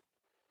 4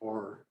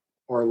 or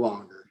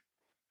longer.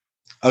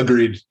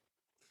 Agreed.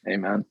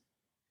 Amen.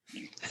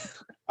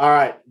 All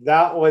right.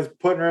 That was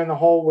putting her in the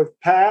hole with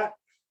Pat.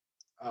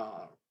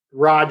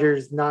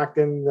 Rogers knocked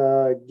in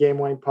the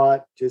game-winning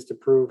putt just to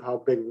prove how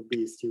big of a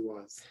beast he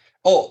was.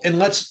 Oh, and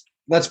let's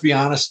be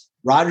honest.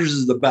 Rogers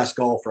is the best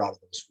golfer out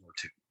of those 4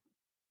 too.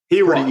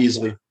 He pretty was.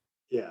 easily.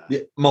 Yeah.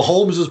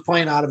 Mahomes was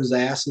playing out of his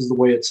ass is the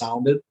way it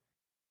sounded.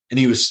 And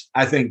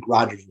I think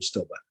Rogers was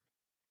still better.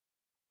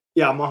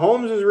 Yeah,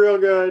 Mahomes was real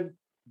good.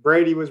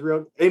 Brady was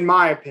real, in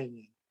my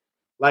opinion.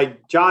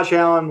 Like Josh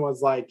Allen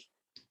was like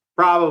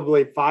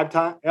probably 5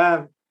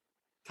 times.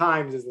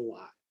 Times is a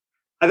lot.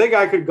 I think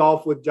I could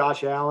golf with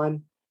Josh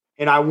Allen,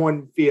 and I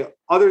wouldn't feel,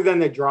 other than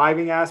the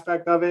driving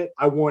aspect of it,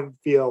 I wouldn't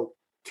feel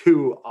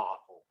too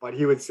awful. But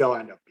he would still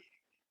end up beating me.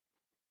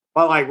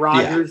 But like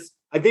Rodgers,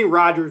 I think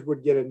Rodgers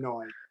would get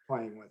annoyed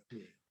playing with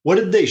me. What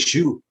did they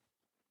shoot?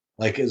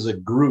 Like as a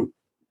group?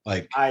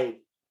 Like I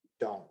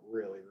don't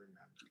really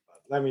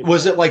remember.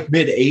 Was it like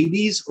mid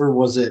 80s or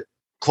was it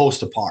close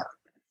to par?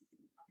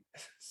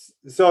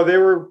 So they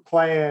were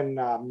playing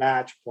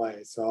match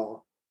play.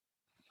 So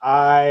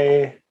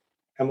I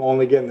am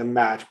only getting the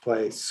match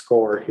play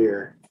score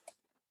here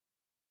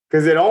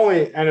because it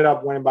only ended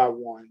up winning by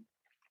 1,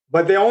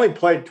 but they only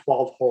played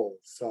 12 holes.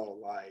 So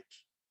like,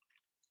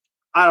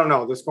 I don't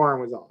know. The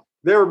scoring was off.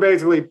 They were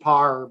basically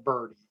par or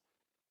birdie.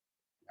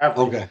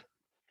 Okay.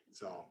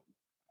 So,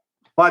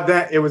 but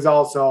then it was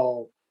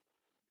also,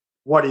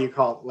 what do you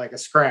call it? Like a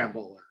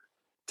scramble or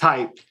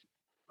type.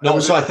 No,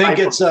 so I think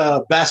it's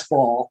best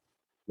ball,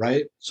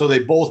 right? So they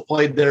both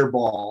played their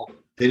ball.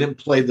 They didn't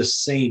play the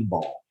same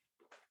ball.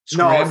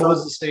 Scramble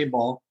was the same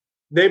ball.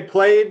 They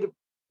played,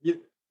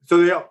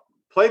 so they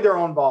played their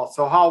own ball.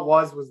 So how it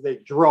was they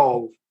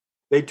drove.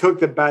 They took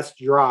the best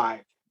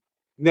drive.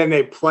 And then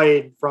they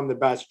played from the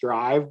best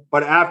drive.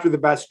 But after the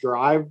best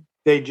drive,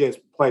 they just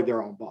played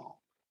their own ball.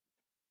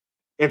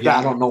 I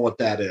don't know what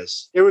that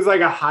is. It was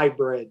like a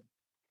hybrid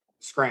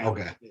scramble.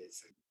 Okay.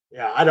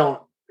 Yeah, I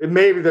don't.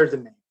 Maybe there's a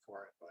name for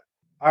it, but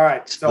all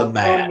right. So from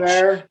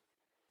there,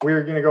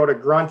 we're gonna go to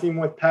grunting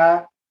with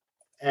Pat,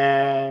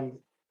 and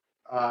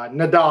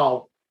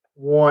Nadal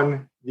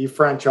won the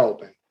French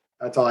Open.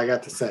 That's all I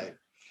got to say.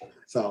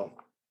 So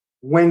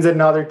wins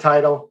another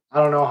title.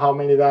 I don't know how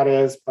many that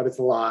is, but it's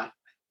a lot.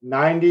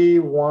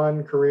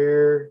 91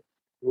 career,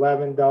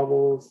 11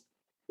 doubles.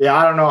 Yeah,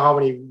 I don't know how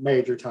many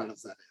major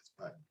titles that is,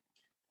 but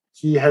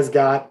he has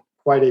got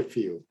quite a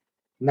few.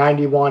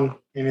 91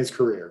 in his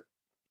career.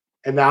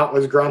 And that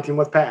was grunting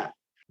with Pat.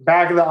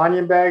 Back of the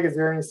onion bag, is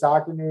there any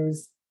soccer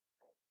news?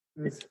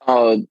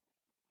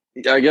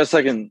 I guess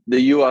the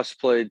U.S.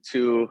 played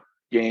 2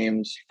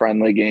 games,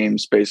 friendly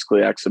games,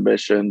 basically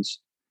exhibitions.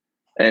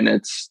 And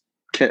it's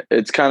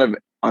kind of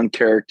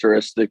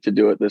uncharacteristic to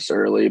do it this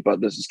early,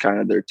 but this is kind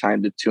of their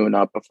time to tune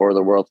up before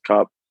the World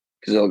Cup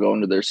because they'll go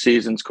into their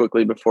seasons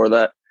quickly before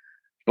that.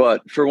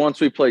 But for once,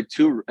 we played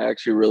 2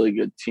 actually really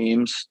good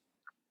teams.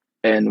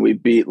 And we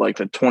beat like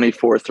the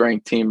 24th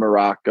ranked team,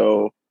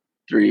 Morocco,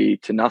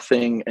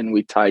 3-0. And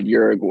we tied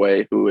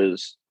Uruguay, who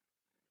is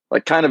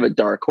like kind of a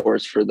dark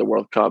horse for the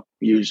World Cup.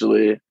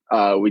 Usually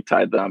we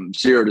tied them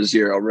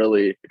 0-0,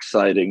 really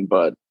exciting,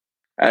 but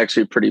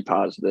actually pretty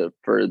positive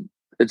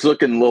it's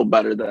looking a little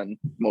better than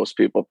most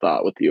people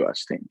thought with the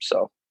U.S. team.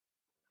 So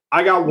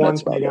I got one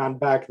thing on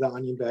back of the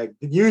onion bag.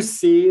 Did you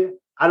see,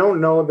 I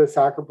don't know the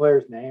soccer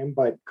player's name,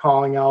 but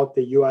calling out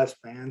the U.S.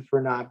 fans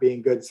for not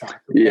being good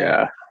soccer players?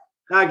 Yeah.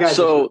 That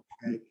guy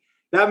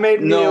that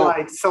made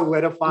me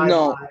solidify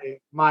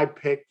my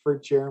pick for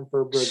cheering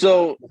for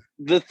Brazil. So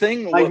the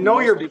thing, like, know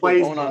your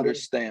plays. Don't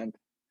understand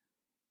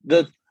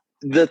the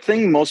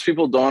thing most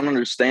people don't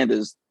understand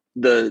is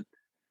the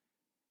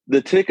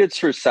tickets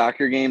for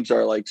soccer games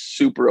are like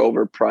super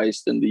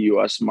overpriced in the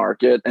U.S.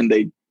 market, and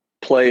they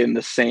play in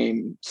the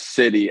same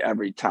city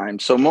every time.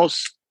 So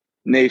most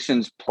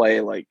nations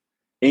play, like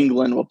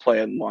England will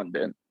play in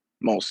London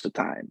most of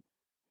the time.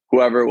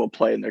 Whoever will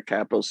play in their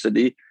capital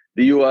city.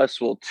 The U.S.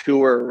 will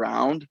tour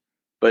around,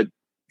 but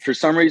for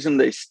some reason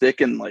they stick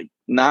in like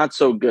not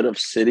so good of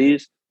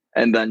cities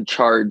and then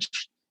charge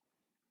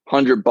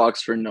 $100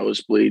 for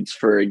nosebleeds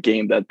for a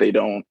game that they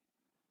don't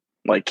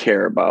like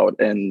care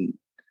about. And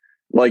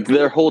like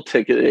their whole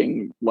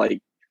ticketing like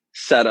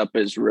setup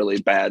is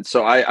really bad.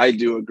 So I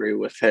do agree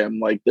with him.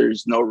 Like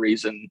there's no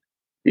reason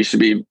you should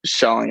be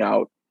shelling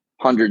out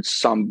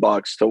 $100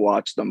 bucks to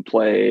watch them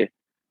play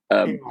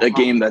a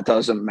game that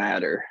doesn't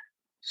matter.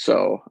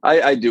 So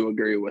I do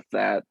agree with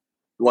that.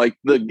 Like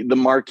the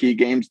marquee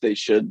games, they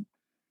should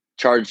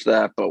charge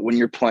that. But when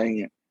you're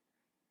playing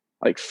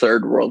like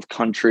third world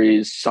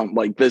countries, some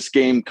like this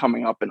game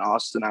coming up in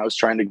Austin, I was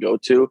trying to go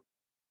to,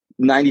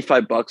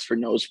 $95 for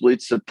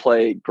nosebleeds to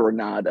play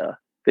Granada.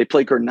 They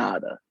play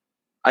Granada.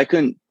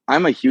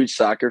 I'm a huge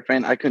soccer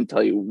fan. I couldn't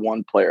tell you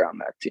one player on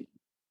that team.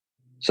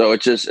 So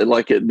it's just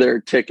their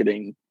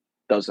ticketing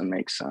doesn't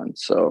make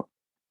sense. So.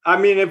 I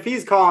mean, if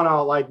he's calling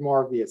out like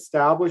more of the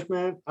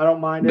establishment, I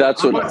don't mind it.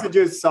 I must have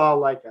just saw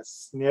like a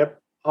snip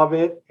of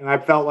it, and I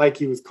felt like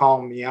he was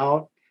calling me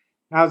out.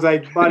 And I was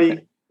like,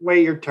 buddy,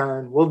 wait your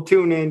turn. We'll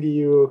tune into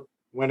you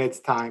when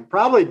it's time.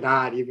 Probably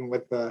not even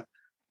with the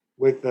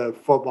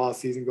football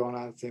season going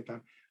on at the same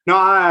time. No,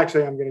 I'm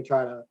going to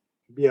try to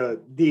be a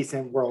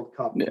decent World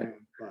Cup fan.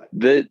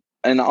 But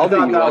and all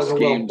the U.S.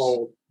 games.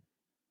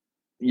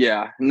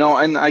 Yeah, no,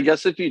 and I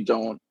guess if you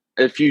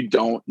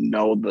don't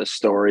know the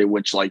story,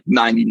 which like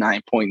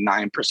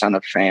 99.9%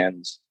 of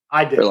fans,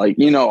 or like,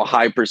 a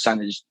high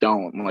percentage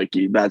don't, like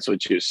that's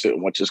what you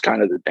assume, which is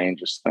kind of the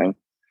dangerous thing.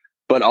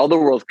 But all the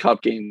World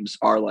Cup games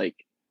are like,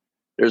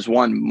 there's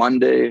one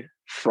Monday,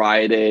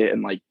 Friday,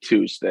 and like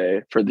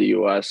Tuesday for the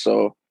US.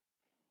 So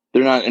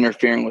they're not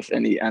interfering with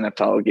any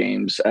NFL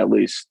games, at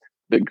least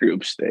the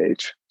group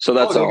stage. So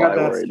that's all I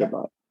worried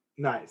about.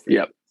 Nice.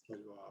 Yep.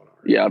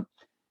 Yep.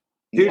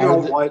 Do you know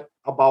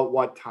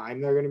what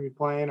time they're going to be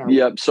playing?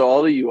 Yep. So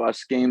all the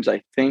US games,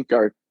 I think,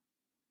 are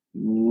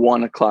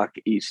 1:00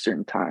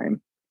 Eastern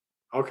time.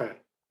 Okay.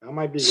 That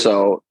might be good.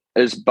 So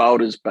it's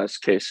about his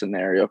best case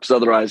scenario, because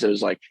otherwise it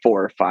was like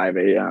 4 or 5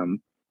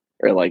 a.m.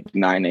 or like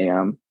 9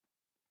 a.m.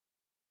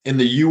 And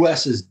the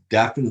U.S. is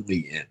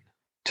definitely in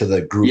to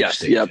the group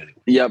stage.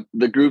 Yep.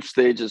 The group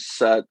stage is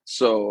set.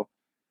 So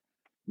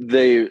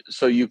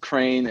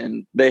Ukraine,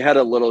 and they had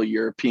a little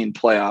European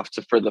playoff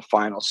for the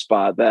final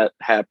spot that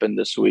happened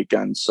this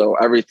weekend. So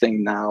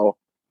everything now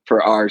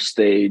for our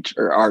stage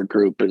or our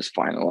group is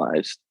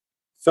finalized.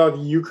 So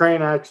the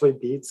Ukraine actually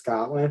beat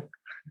Scotland?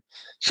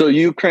 So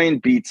Ukraine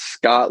beat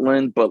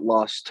Scotland, but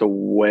lost to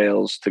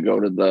Wales to go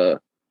to the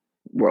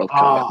World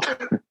Cup.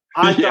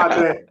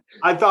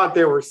 I thought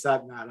they were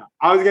setting that up.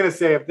 I was gonna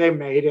say if they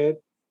made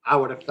it, I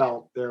would have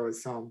felt there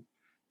was some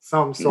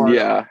sort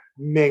of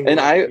mingling.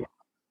 And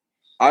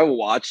I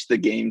watched the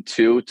game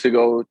too to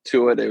go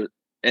to it,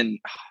 and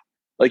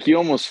like you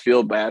almost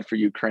feel bad for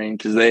Ukraine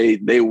because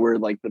they were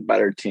like the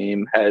better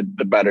team, had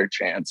the better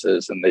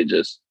chances, and they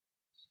just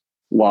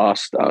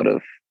lost out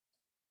of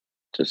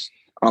just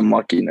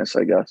unluckiness,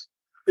 I guess.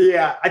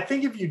 Yeah, I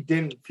think if you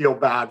didn't feel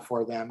bad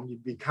for them,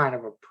 you'd be kind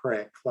of a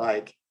prick.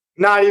 Like,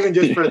 not even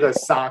just for the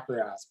soccer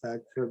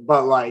aspect,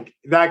 but like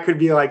that could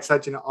be like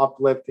such an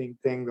uplifting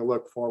thing to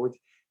look forward to.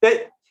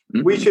 That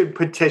we should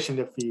petition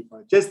to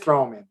FIFA. Just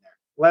throw them in there.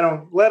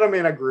 Let them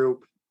in a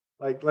group.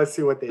 Like, let's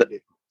see what they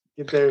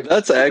do.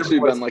 That's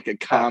actually been like a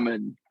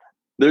common.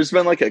 There's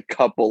been like a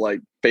couple like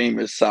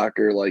famous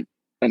soccer like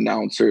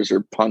announcers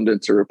or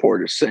pundits or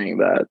reporters saying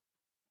that.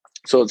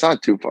 So it's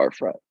not too far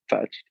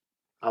fetched.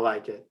 I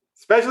like it,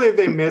 especially if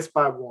they miss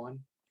by one.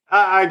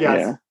 I guess,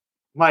 yeah.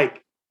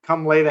 Mike,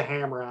 come lay the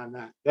hammer on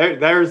that.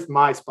 There's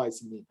my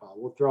spicy meatball.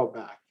 We'll throw it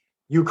back.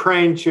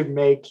 Ukraine should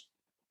make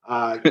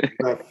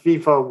the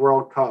FIFA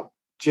World Cup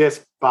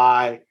just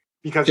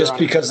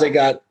because they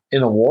got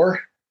in a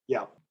war.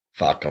 Yeah,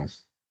 fuck them.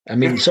 I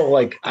mean, so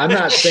like, I'm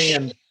not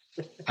saying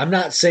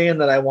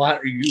that I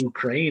want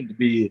Ukraine to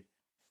be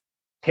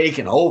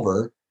taken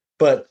over,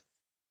 but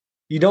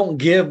you don't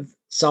give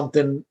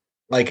something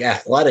like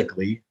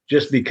athletically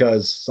just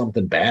because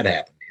something bad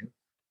happened to you,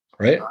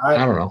 right? I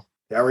don't know.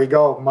 There we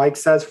go. Mike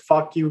says,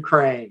 "Fuck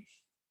Ukraine."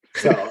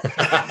 So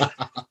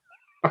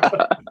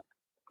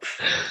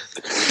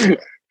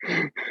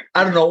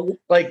I don't know.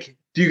 Like,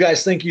 do you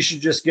guys think you should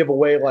just give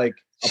away like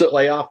a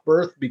playoff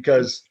berth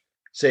because,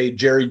 say,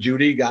 Jerry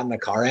Jeudy got in a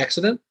car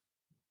accident?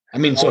 I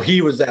mean, so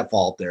he was at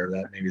fault there.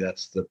 Maybe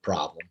that's the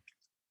problem.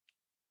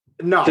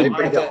 No, I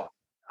don't.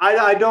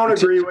 I don't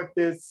agree with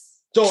this.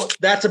 So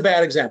that's a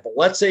bad example.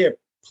 Let's say a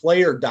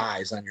player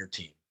dies on your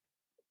team,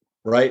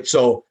 right?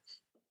 So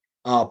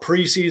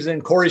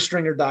preseason, Corey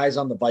Stringer dies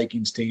on the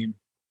Vikings team.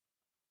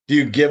 Do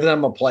you give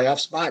them a playoff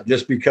spot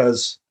just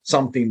because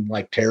something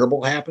like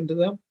terrible happened to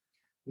them?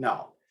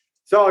 No.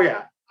 So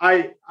yeah,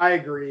 I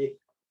agree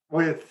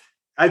with.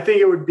 I think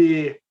it would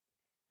be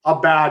a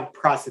bad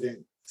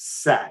precedent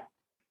set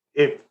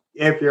if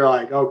you're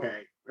like,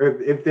 okay,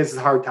 if this is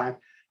a hard time,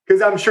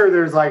 because I'm sure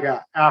there's like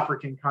an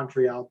African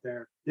country out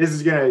there. This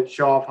is going to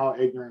show off how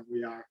ignorant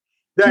we are.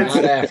 That's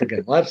not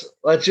African. Let's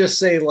just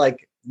say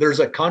like there's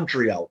a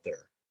country out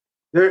there.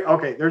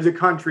 There's a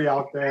country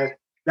out there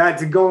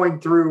that's going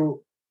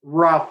through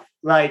rough,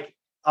 like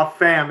a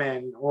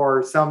famine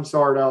or some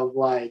sort of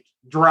like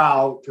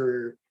drought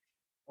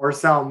or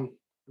some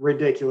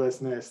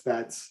ridiculousness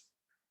that's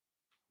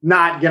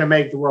not going to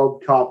make the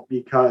World Cup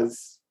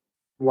because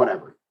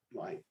whatever,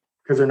 like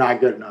because they're not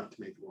good enough to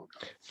make the World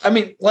Cup. I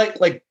mean,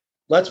 like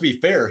let's be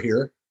fair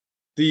here.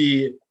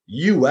 The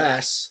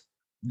U.S.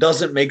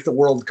 doesn't make the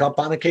World Cup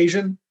on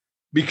occasion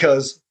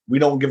because we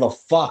don't give a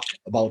fuck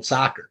about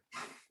soccer,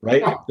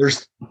 right?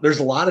 There's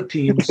a lot of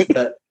teams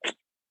that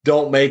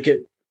don't make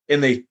it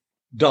and they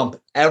dump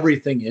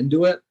everything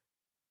into it.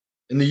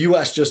 And the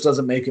U.S. just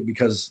doesn't make it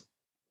because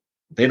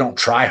they don't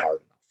try hard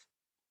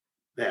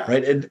enough. Yeah.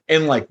 Right.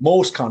 And like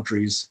most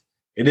countries,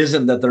 it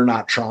isn't that they're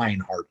not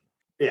trying hard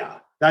enough. Yeah.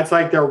 That's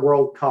like their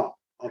World Cup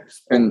of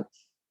sports. And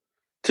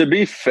to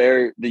be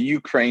fair, the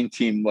Ukraine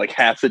team, like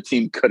half the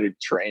team couldn't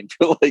train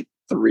for like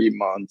 3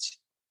 months.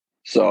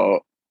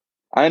 So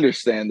I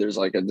understand there's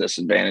like a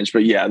disadvantage,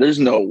 but yeah, there's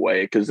no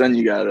way. Cause then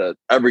you gotta,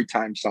 every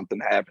time something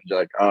happens, you're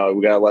like, oh,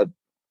 we gotta let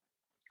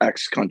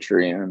X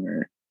country in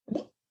or.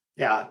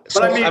 Yeah. But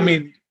so, I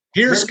mean,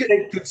 here's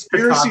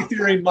conspiracy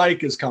theory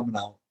Mike is coming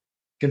out.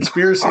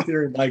 Conspiracy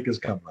theory Mike is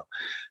coming out.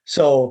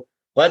 So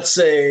let's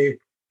say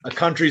a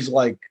country's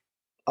like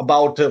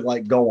about to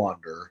like go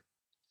under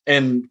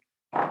and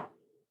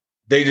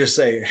they just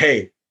say,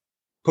 hey,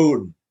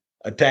 Putin,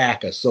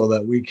 attack us so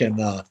that we can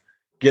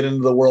get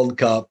into the World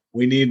Cup.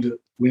 We need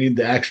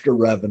the extra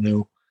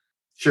revenue.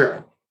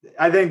 Sure.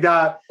 I think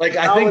that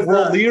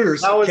world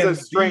leaders that was can a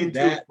strange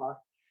that.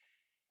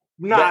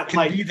 not can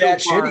like be that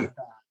too far shitty. with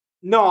that.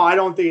 No, I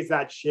don't think it's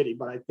that shitty,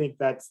 but I think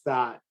that's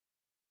that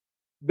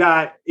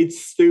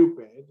it's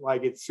stupid.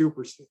 Like it's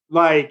super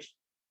like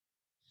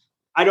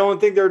I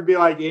don't think there'd be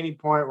like any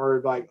point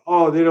where like,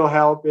 oh, it'll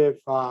help if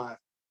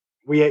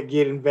we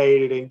get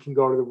invaded and can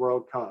go to the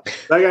World Cup.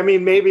 Like, I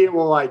mean, maybe it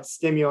will like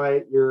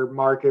stimulate your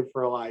market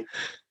for like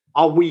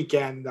a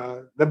weekend.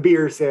 The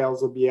beer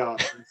sales will be up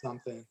or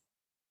something.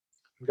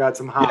 We got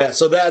some hot. Yeah,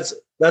 so that's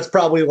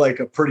probably like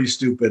a pretty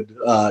stupid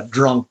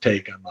drunk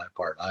take on my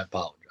part. I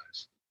apologize.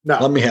 No,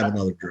 Let me have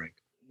another drink.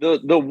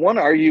 The one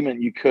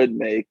argument you could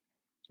make,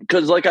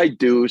 because like I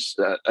do,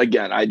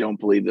 again, I don't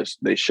believe this.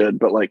 They should,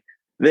 but like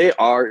they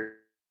are,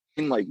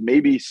 like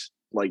maybe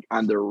like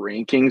on their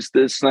rankings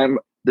this time.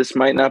 This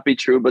might not be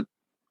true, but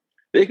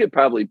they could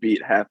probably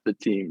beat half the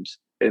teams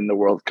in the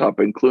World Cup,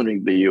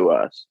 including the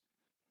U.S.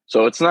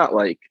 So it's not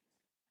like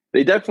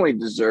they definitely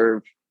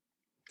deserve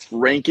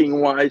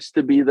ranking wise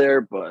to be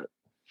there, but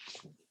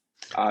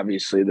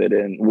obviously they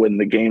didn't win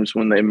the games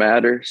when they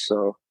matter.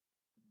 So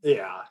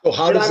yeah. So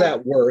how does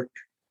that work?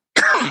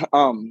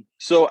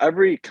 So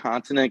every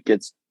continent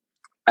gets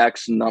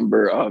X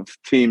number of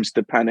teams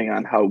depending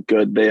on how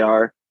good they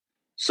are.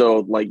 So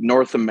like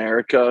North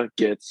America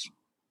gets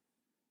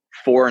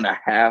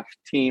 4.5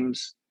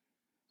 teams.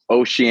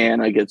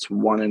 Oceania gets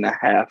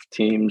 1.5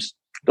 teams.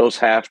 Those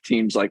half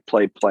teams like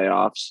play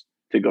playoffs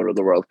to go to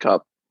the World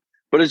Cup.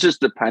 But it's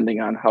just depending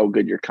on how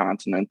good your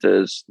continent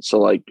is. So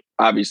like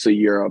obviously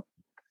Europe,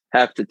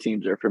 half the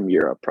teams are from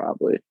Europe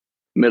probably.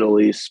 Middle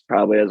East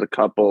probably has a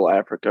couple.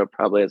 Africa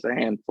probably has a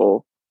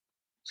handful.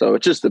 So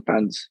it just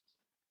depends.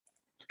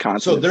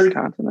 Continent to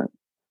continent.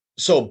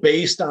 So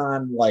based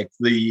on like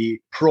the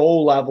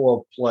pro level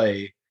of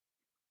play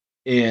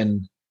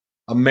in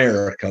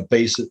America,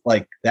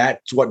 like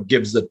that's what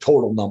gives the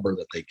total number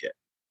that they get.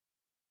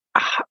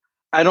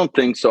 I don't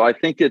think so. I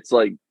think it's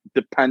like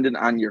dependent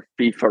on your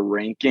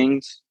FIFA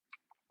rankings,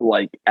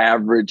 like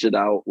average it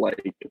out.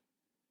 Like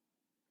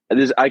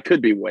this, I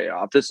could be way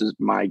off. This is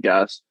my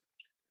guess.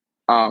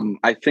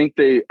 I think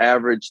they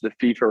average the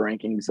FIFA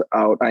rankings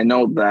out. I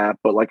know that,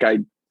 but like I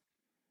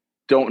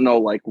don't know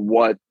like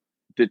what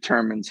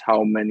determines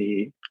how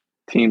many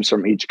teams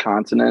from each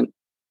continent.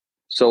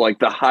 So like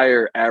the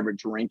higher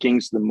average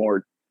rankings, the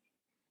more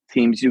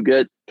teams you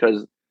get.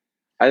 Because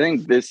I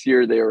think this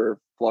year they were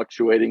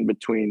fluctuating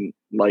between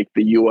like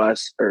the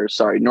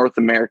North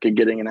America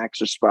getting an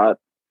extra spot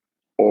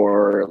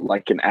or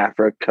like an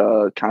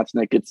Africa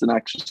continent gets an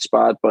extra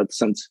spot. But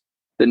since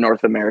the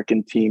North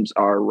American teams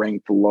are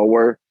ranked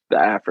lower, the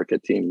Africa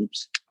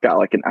teams got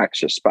like an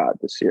extra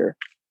spot this year.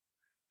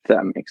 If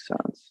that makes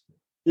sense.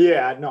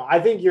 Yeah, no, I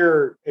think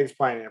you're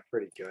explaining it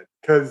pretty good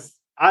because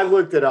I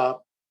looked it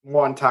up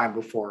one time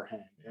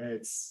beforehand, and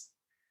it's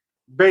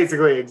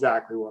basically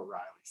exactly what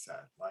Riley said.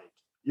 Like,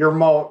 your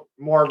more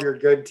of your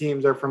good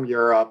teams are from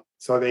Europe,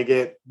 so they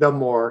get the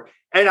more,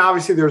 and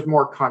obviously there's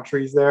more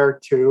countries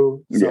there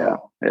too.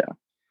 So, yeah.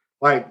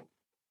 Like,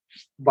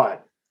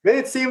 but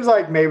it seems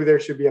like maybe there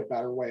should be a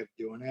better way of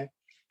doing it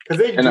because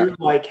they do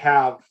like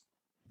have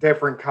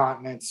different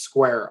continents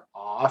square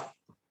off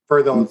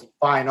for those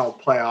final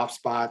playoff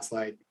spots.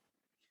 Like,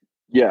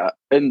 yeah,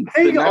 and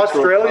I think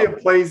Australia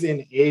plays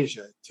in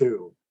Asia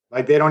too.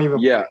 Like they don't even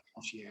play in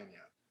Oceania.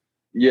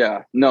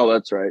 Yeah, no,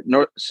 that's right.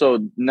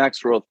 So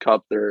next World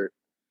Cup,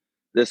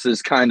 this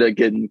is kind of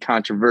getting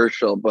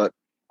controversial, but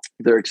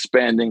they're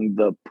expanding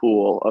the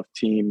pool of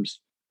teams.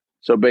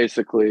 So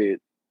basically,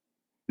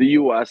 the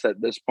U.S.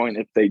 at this point,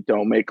 if they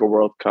don't make a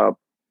World Cup,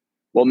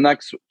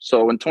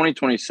 so in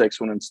 2026,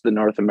 when it's the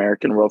North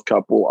American World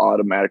Cup, we'll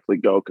automatically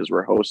go because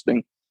we're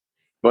hosting.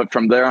 But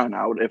from there on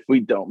out, if we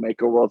don't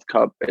make a World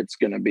Cup, it's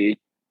going to be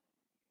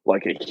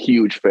like a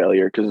huge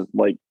failure because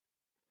like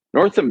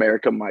North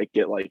America might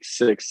get like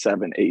 6,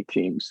 7, 8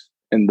 teams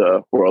in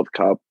the World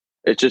Cup.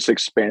 It's just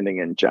expanding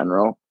in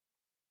general.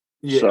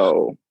 Yeah.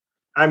 So,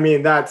 I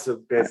mean, that's a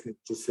business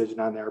decision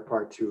on their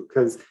part too,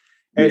 because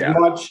as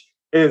much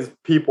as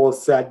people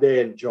said they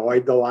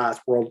enjoyed the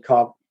last World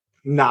Cup,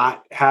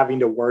 not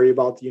having to worry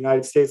about the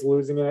United States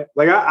losing it.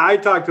 Like I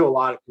talked to a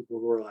lot of people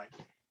who were like,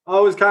 oh,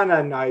 it was kind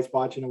of nice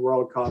watching the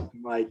World Cup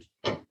and like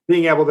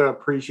being able to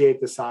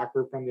appreciate the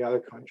soccer from the other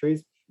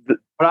countries. But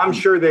I'm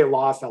sure they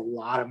lost a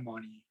lot of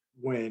money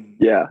when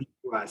the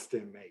U.S.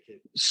 didn't make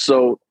it.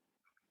 So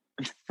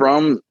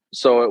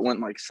it went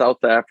like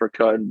South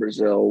Africa and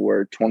Brazil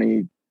were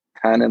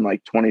 2010 and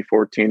like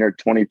 2014 or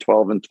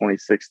 2012 and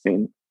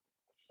 2016.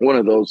 One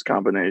of those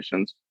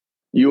combinations.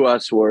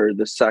 U.S. were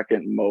the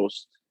second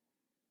most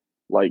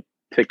like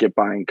ticket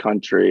buying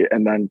country.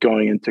 And then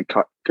going into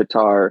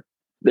Qatar,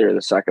 they're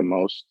the second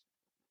most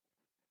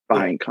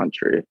buying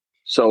country.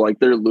 So like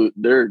they believe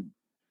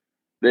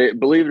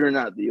it or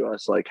not, the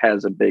U.S. like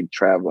has a big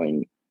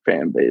traveling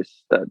fan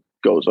base that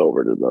goes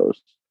over to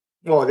those.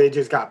 Well, they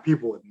just got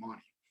people with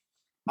money.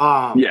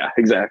 Yeah,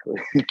 exactly.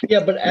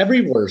 Yeah, but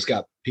everywhere's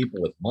got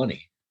people with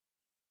money.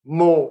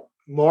 More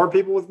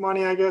people with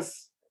money, I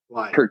guess.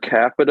 Like per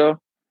capita.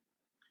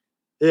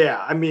 Yeah,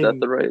 I mean, is that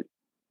the right?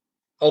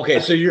 Okay,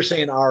 so you're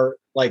saying the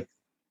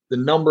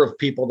number of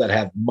people that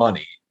have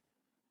money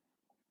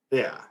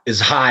is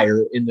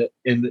higher in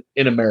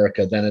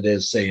America than it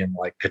is, say, in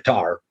like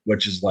Qatar,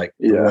 which is like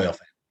the royal family.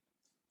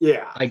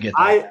 Yeah. I get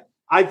that.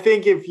 I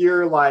think if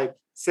you're like,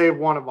 say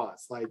one of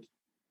us, like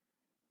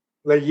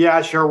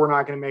yeah, sure, we're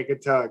not going to make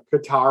it to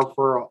Qatar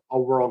for a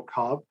World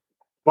Cup,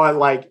 but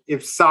like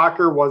if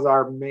soccer was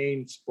our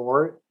main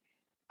sport,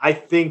 I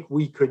think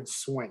we could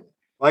swing.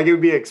 Like it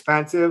would be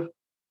expensive,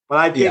 but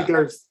I think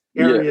there's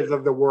areas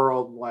of the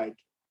world like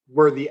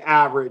where the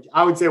average,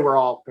 I would say we're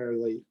all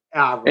fairly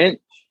average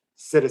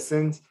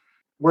citizens,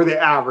 where the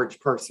average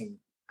person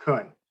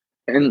could.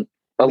 And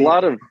we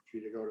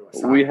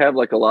have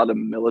like a lot of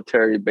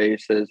military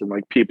bases and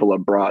like people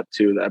abroad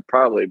too that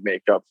probably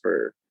make up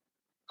for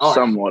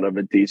somewhat of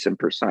a decent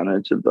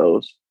percentage of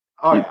those.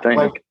 Like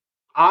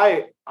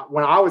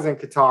when I was in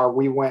Qatar,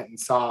 we went and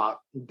saw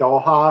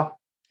Doha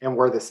and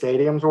where the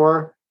stadiums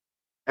were,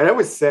 and it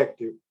was sick,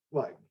 dude.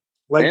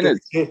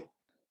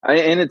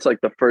 It's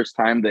like the first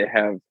time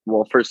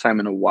first time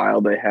in a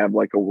while they have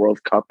like a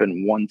World Cup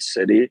in one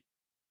city.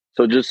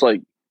 So just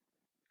like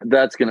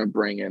that's gonna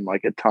bring in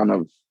like a ton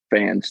of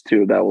fans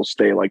too that will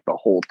stay like the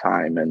whole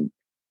time, and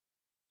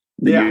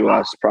the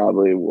US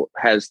probably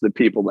has the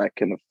people that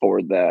can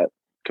afford that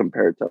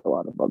compared to a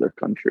lot of other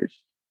countries.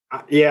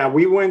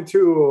 We went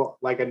to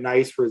like a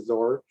nice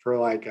resort for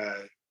like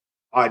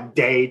a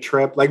day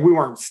trip. Like we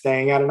weren't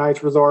staying at a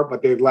nice resort,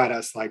 but they'd let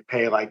us like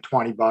pay like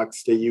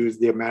 $20 to use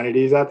the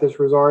amenities at this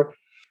resort.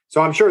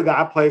 So I'm sure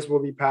that place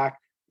will be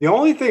packed. The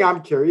only thing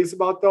I'm curious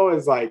about though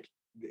is like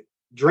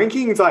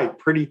drinking is like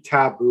pretty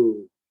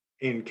taboo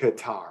in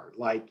Qatar.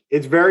 Like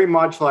it's very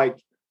much like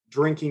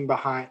drinking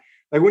behind.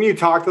 Like when you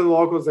talk to the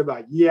locals, they're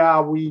like,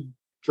 yeah, we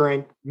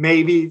drink.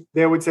 Maybe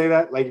they would say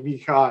that. Like if you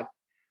caught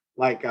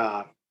like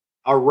a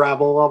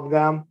rebel of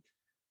them,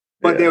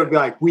 but they would be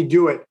like, we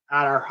do it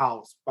at our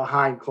house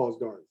behind closed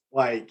doors.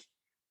 Like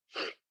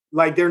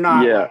they're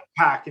not like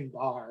packing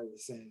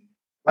bars and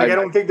like I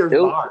don't think there's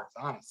bars,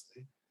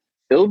 honestly.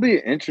 It'll be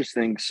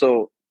interesting.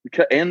 So,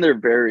 and they're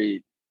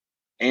very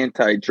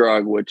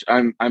anti-drug, which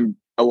I'm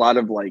a lot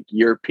of like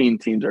European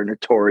teams are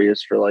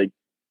notorious for like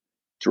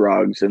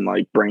drugs and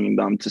like bringing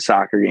them to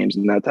soccer games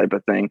and that type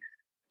of thing.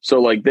 So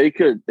like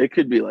it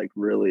could be like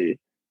really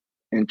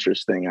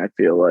interesting, I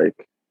feel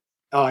like.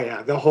 Oh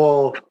yeah, the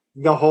whole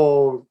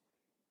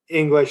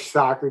English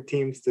soccer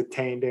team's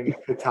detained in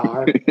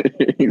Qatar.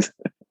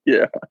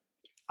 Yeah.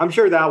 I'm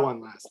sure that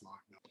one lasts long.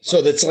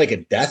 So that's like a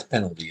death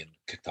penalty in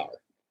Qatar.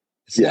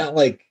 It's not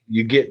like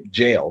you get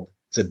jailed.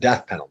 It's a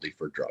death penalty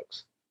for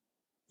drugs.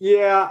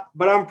 Yeah,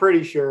 but I'm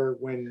pretty sure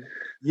when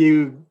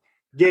you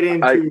get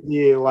into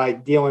the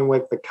like dealing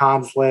with the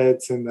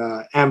consulates and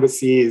the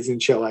embassies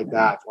and shit like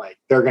that, like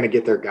they're gonna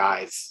get their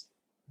guys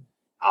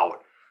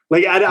out.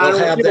 Like I don't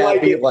have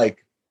that be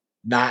like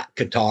not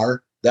Qatar.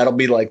 That'll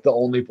be like the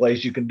only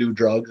place you can do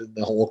drugs in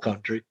the whole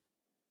country.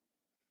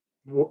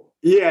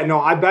 Yeah, no,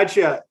 I bet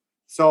you.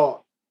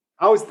 So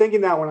I was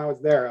thinking that when I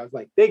was there, I was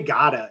like, they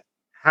gotta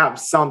have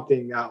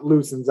something that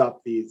loosens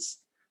up these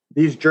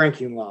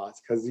drinking laws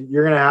because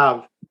you're gonna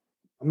have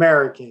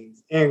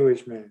Americans,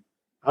 Englishmen.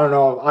 I don't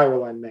know if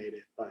Ireland made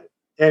it, but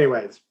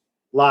anyways,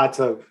 lots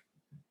of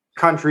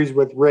countries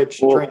with rich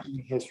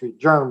drinking history.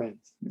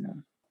 Germans. Yeah.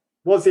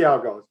 We'll see how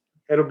it goes.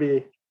 It'll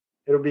be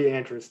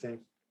interesting.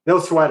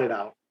 They'll sweat it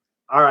out.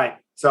 All right.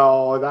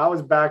 So that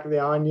was back of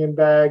the onion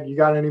bag. You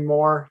got any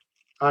more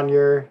on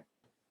your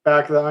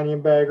back of the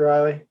onion bag,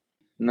 Riley?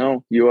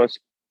 No, US.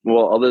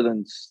 Well, other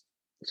than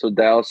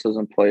Dallas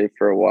doesn't play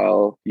for a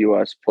while.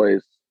 US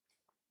plays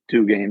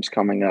 2 games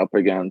coming up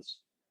against,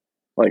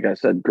 like I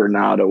said,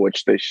 Granada,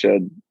 which they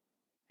should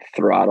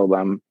throttle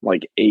them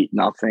like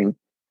 8-0,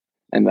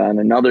 and then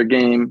another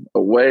game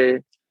away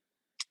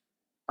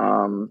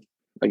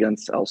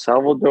against El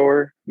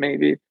Salvador,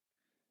 maybe.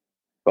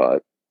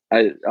 But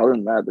other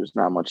than that, there's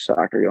not much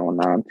soccer going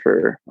on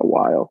for a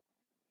while.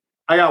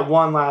 I got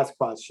one last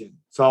question.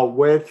 So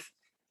with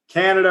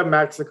Canada,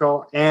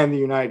 Mexico, and the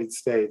United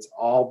States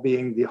all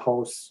being the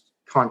host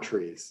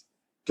countries,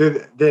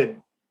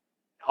 did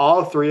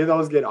all 3 of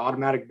those get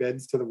automatic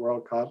bids to the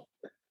World Cup?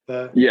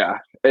 Yeah,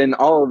 and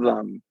all of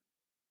them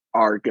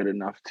are good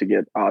enough to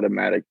get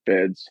automatic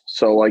bids.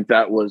 So like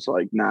that was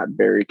like not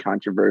very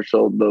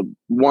controversial. The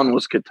one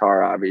was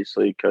Qatar,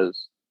 obviously,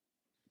 because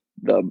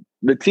the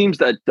teams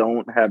that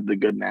don't have the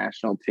good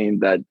national team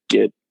that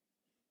get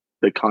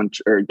the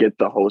country or get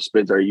the host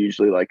bids are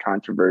usually like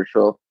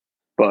controversial.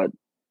 But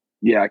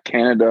yeah,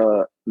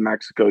 Canada,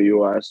 Mexico,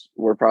 US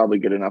were probably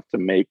good enough to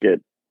make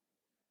it,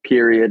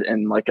 period.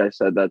 And like I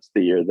said, that's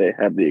the year they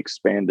have the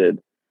expanded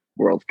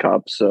World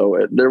Cup.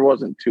 So there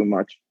wasn't too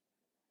much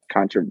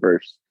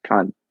controversial.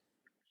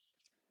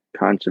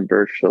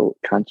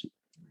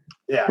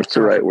 What's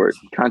the right word?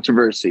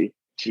 Controversy.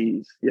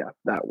 Jeez. Yeah,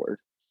 that word.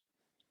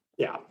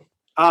 Yeah.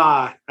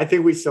 I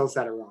think we still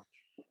said it wrong.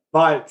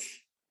 But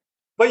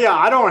yeah,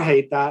 I don't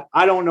hate that.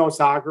 I don't know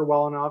soccer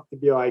well enough to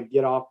be like,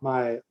 get off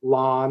my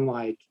lawn.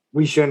 Like,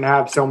 we shouldn't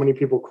have so many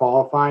people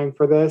qualifying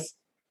for this.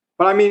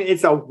 But I mean,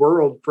 it's a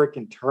world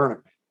freaking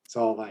tournament.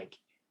 So like,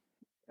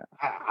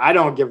 I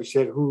don't give a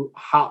shit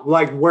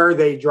where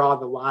they draw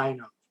the line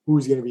of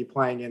who's going to be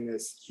playing in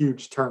this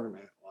huge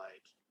tournament.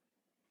 Like,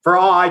 for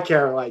all I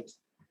care, like,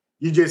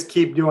 you just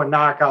keep doing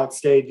knockout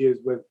stages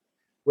with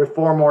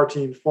four more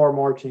teams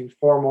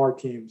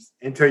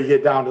until you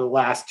get down to the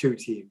last two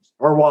teams,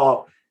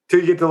 or till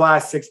you get to the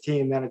last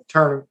 16, then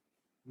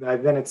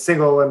it's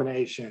single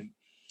elimination.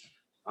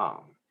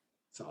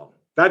 So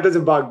that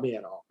doesn't bug me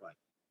at all, but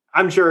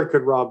I'm sure it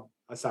could rub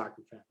a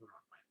soccer fan the wrong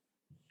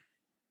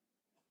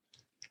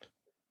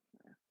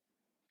way.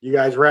 You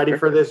guys ready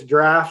for this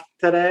draft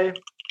today?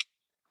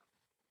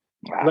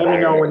 Let me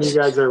know when you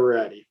guys are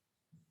ready.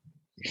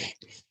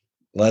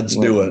 Let's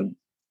do it.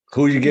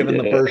 Who are you giving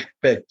the first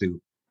pick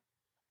to?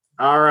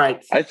 All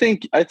right. I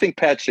think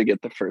Pat should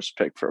get the first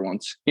pick for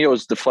once. He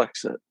always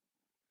deflects it.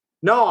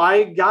 No,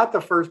 I got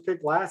the first pick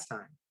last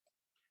time.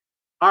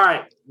 All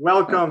right.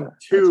 Welcome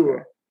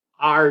to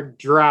our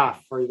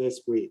draft for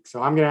this week.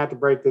 So I'm going to have to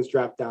break this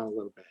draft down a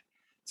little bit.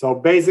 So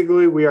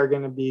basically, we are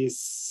going to be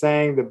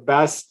saying the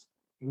best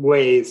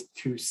ways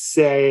to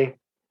say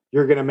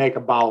you're going to make a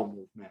bowel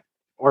movement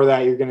or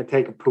that you're going to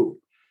take a poop.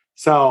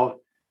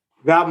 So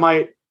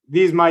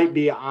these might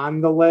be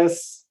on the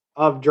list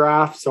of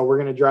drafts. So we're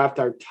going to draft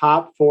our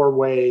top 4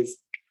 ways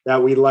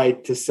that we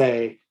like to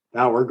say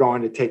that we're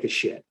going to take a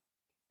shit.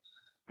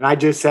 And I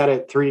just said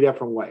it 3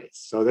 different ways.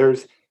 So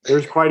there's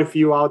quite a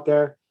few out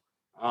there.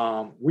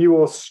 We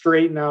will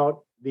straighten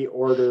out the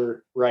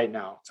order right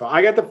now. So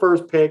I got the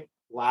first pick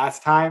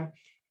last time.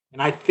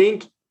 And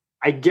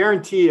I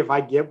guarantee if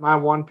I get my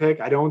 1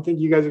 pick, I don't think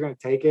you guys are going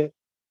to take it.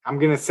 I'm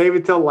going to save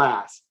it till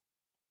last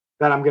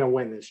that I'm going to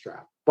win this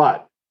draft.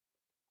 But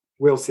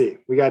we'll see.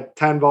 We got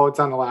 10 votes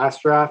on the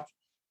last draft.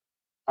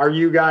 Are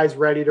you guys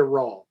ready to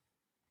roll?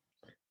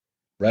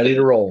 Ready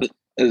to roll.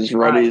 As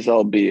ready as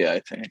I'll be,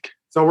 I think.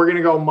 So we're going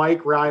to go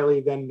Mike,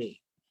 Riley, then me.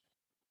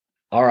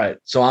 All right.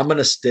 So I'm going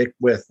to stick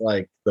with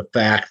like the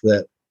fact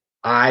that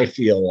I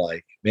feel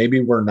like maybe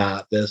we're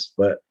not this,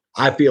 but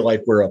I feel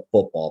like we're a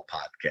football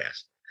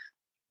podcast.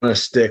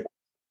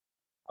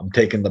 I'm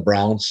taking the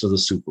Browns to the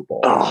Super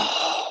Bowl.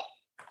 Oh,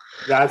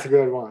 that's a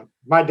good one.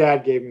 My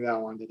dad gave me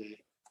that one today.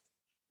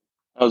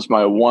 That was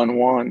my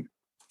 1-1.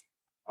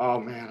 Oh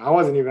man, I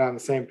wasn't even on the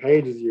same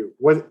page as you.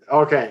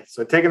 Okay,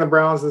 so taking the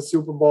Browns to the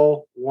Super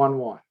Bowl,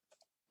 1-1.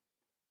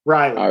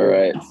 Right. All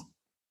right.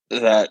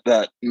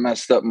 That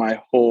messed up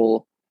my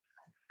whole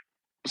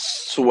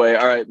sway.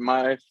 All right,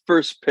 my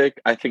first pick,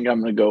 I think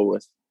I'm going to go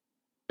with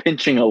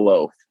pinching a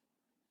loaf.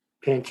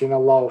 Pinching a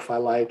loaf. I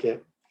like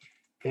it.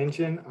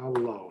 Pinching a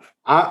loaf.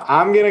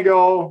 I'm going to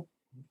go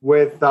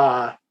with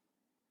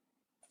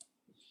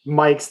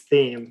Mike's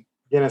theme.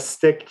 Going to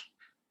stick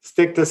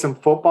to some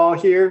football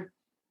here,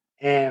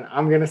 and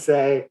I'm going to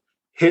say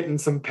hitting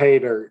some pay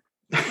dirt.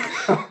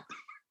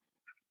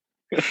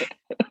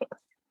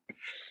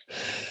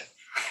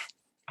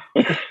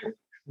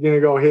 Going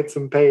to go hit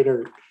some pay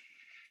dirt.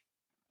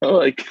 I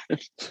like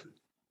it.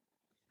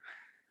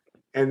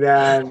 And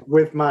then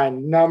with my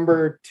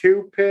number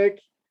 2 pick,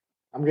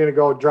 I'm going to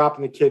go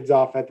dropping the kids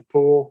off at the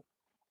pool.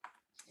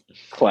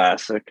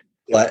 Classic.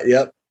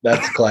 Yep,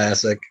 that's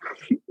classic.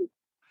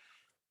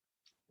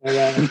 And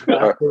then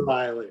back to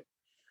Riley.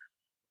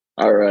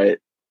 All right.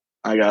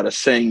 I got a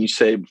saying you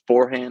say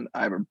beforehand.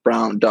 I have a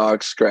brown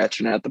dog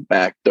scratching at the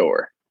back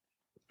door.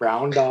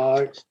 Brown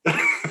dog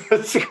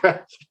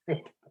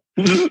scratching.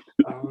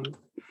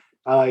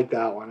 I like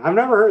that one. I've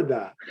never heard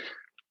that.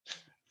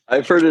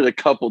 I've heard it a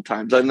couple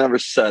times. I've never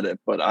said it,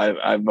 but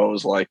I've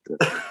always liked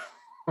it.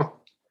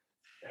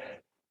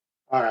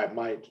 All right,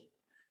 Mike.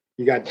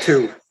 You got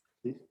 2.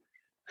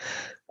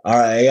 All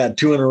right, I got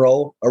 2 in a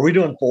row. Are we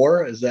doing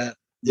 4? Is that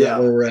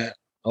where we're at?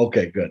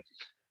 Okay, good.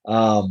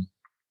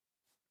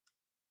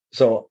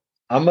 So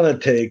I'm gonna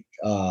take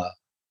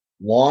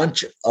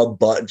launch a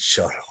butt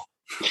shuttle.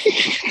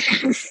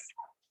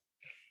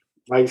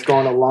 Mike's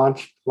going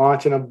to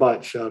launching a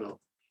butt shuttle.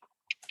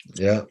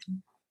 Yep.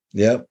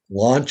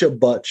 Launch a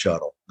butt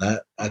shuttle.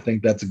 I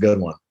think that's a good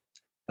one.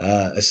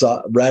 I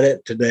read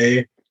it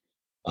today.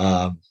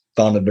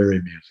 Found it very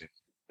amusing.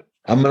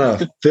 I'm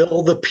gonna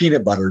fill the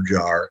peanut butter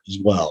jar as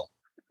well.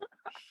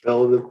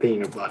 Fill the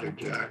peanut butter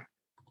jar.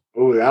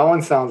 Oh, that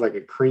one sounds like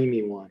a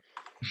creamy one.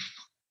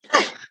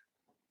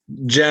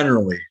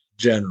 Generally.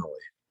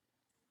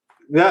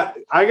 That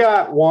I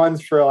got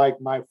ones for like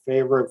my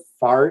favorite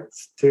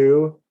farts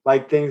too,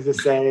 like things to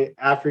say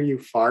after you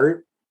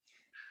fart.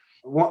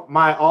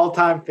 My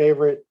all-time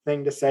favorite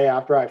thing to say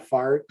after I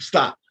fart.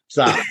 Stop.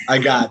 I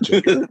got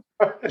you.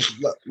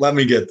 Let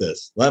me get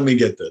this.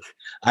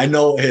 I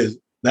know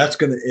that's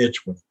going to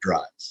itch when it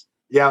dries.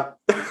 Yeah.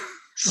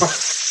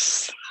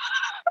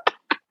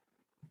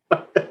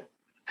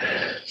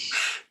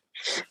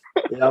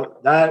 Yeah,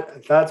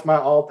 that's my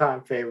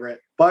all-time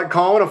favorite. But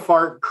calling a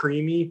fart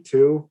creamy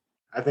too,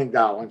 I think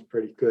that one's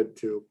pretty good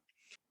too.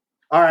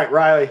 All right,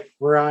 Riley,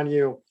 we're on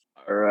you.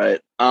 All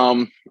right.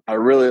 I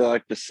really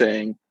like the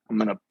saying, I'm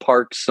gonna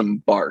park some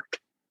bark.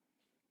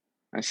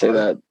 I say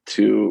that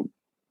to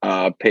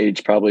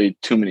Paige probably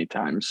too many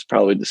times,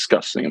 probably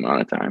disgusting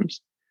amount of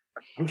times.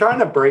 I'm trying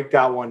to break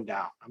that one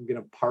down. I'm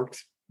gonna park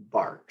some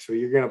bark. So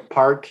you're gonna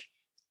park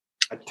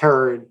a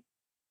turd,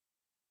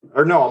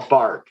 or no,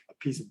 a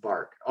piece of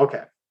bark.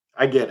 Okay,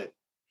 I get it.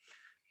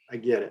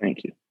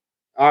 Thank you.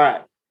 All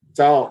right.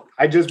 So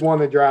I just won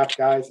the draft,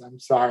 guys. I'm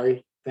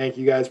sorry. Thank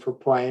you guys for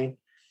playing.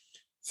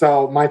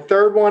 So my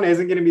third one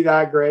isn't going to be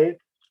that great.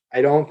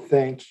 I don't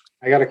think.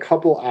 I got a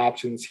couple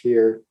options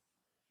here.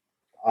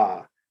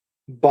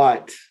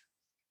 But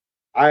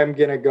I'm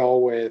going to go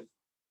with,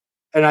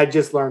 and I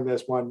just learned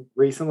this one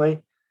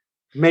recently,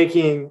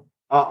 making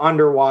an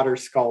underwater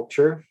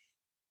sculpture.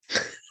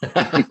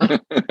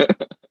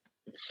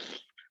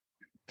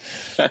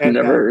 I've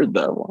never heard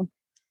that one.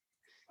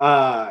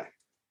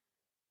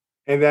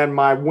 And then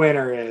my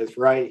winner is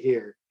right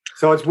here.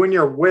 So it's when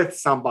you're with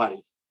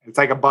somebody, it's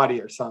like a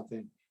buddy or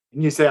something,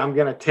 and you say, I'm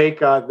going to take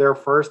their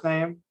first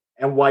name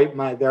and wipe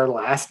their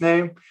last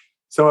name.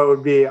 So it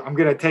would be, I'm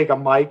going to take a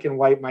Mike and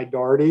wipe my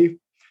Doherty,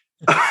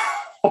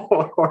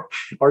 or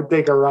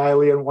take a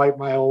Riley and wipe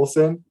my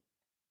Olsen.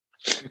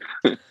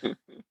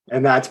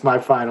 And that's my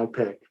final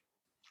pick.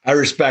 I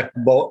respect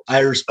both. I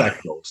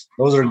respect those.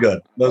 Those are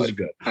good. Those are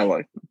good. I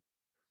like them.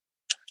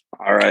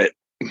 All right.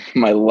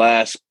 My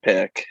last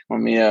pick. Let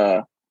me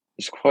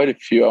there's quite a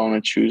few I want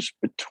to choose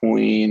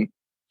between.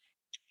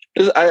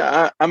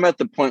 I'm at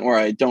the point where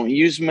I don't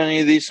use many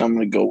of these, so I'm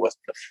going to go with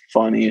the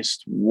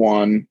funniest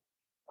one.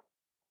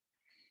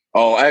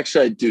 Oh,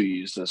 actually, I do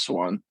use this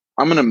one.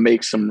 I'm going to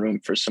make some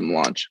room for some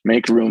lunch.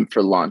 Make room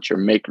for lunch, or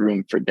make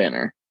room for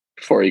dinner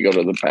before you go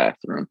to the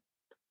bathroom.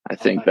 I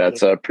think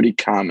that's a pretty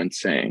common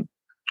saying.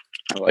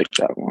 I like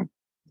that one.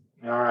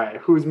 All right.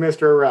 Who's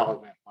Mr.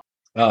 Irrelevant?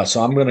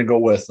 So I'm going to go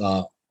with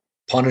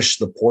Punish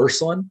the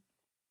Porcelain.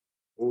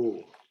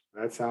 Ooh,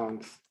 that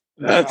sounds.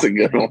 That's a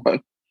good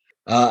one.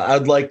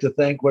 I'd like to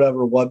thank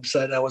whatever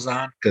website I was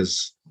on,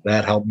 because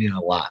that helped me a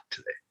lot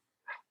today.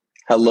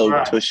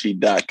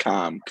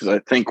 HelloTushy.com, because I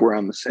think we're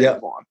on the same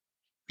one.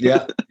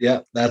 Yeah,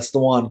 that's the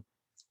one.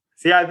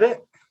 See, I think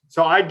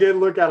so. I did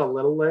look at a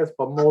little list,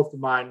 but most of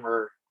mine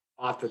were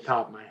off the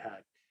top of my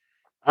head.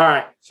 All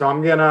right, so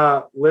I'm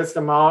gonna list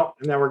them out,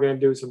 and then we're gonna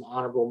do some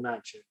honorable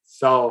mentions.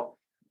 So,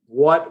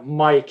 what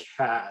Mike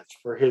has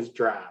for his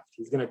draft?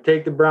 He's gonna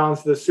take the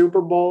Browns to the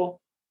Super Bowl.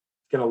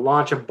 He's gonna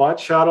launch a butt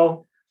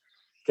shuttle.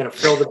 He's gonna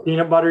fill the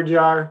peanut butter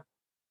jar,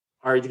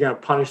 or he's gonna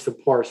punish the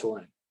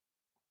porcelain.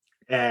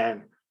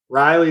 And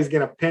Riley's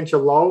gonna pinch a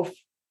loaf.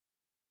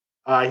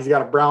 He's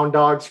got a brown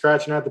dog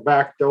scratching at the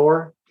back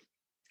door.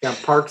 He's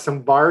gonna park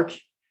some bark,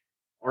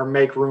 or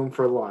make room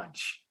for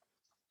lunch.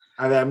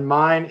 And then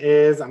mine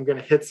is, I'm going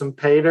to hit some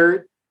pay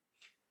dirt,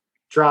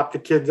 drop the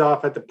kids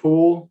off at the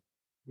pool,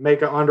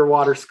 make an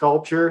underwater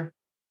sculpture,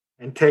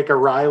 and take a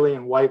Riley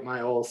and wipe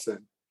my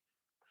Olsen.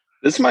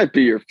 This might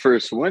be your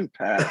first win,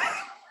 Pat.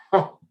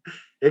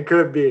 It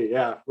could be,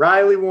 yeah.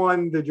 Riley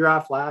won the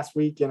draft last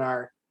week in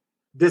our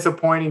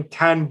disappointing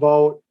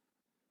 10-vote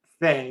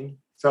thing.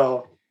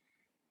 So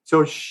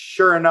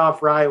sure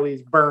enough,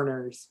 Riley's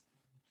burners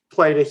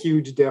played a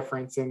huge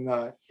difference in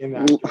that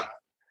draft.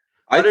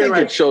 I think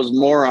it shows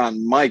more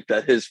on Mike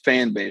that his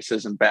fan base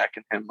isn't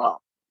backing him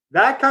up.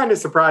 That kind of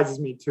surprises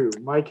me too.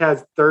 Mike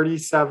has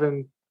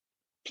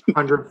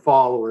 3,700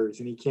 followers,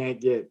 and he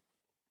can't get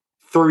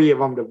 3 of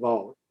them to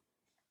vote.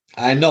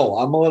 I know.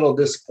 I'm a little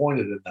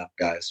disappointed in them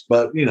guys,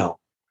 but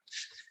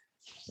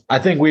I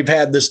think we've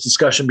had this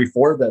discussion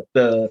before that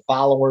the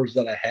followers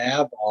that I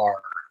have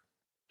are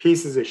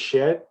pieces of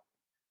shit.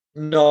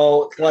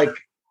 No, like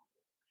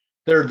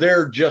they're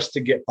there just to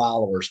get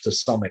followers to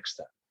some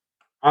extent.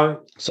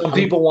 Some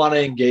people want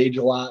to engage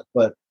a lot,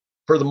 but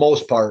for the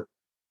most part,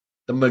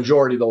 the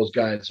majority of those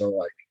guys are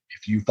like,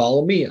 if you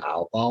follow me,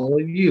 I'll follow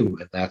you.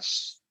 And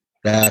that's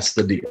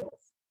the deal.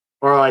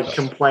 Or like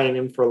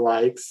complaining for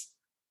likes.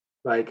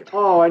 Like,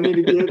 oh, I need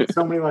to get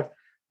so many likes.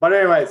 But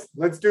anyways,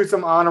 let's do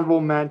some honorable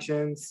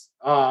mentions.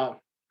 I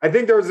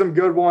think there were some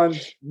good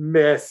ones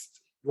missed,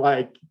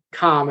 like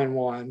common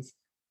ones.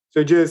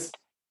 So just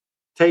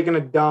taking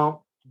a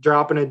dump,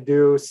 dropping a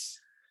deuce.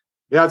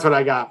 That's what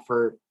I got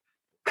for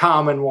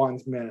common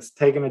ones missed.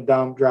 Taking a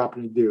dump,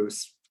 dropping a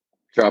deuce.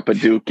 Drop a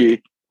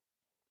dookie.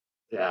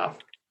 Yeah.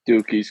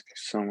 Dookie's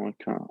somewhat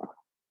common.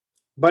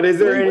 But is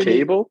there any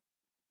cable?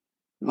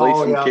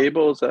 Lacing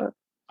cable, is that?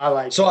 I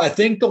like so that. I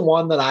think the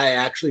one that I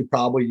actually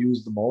probably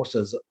use the most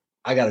is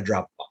I gotta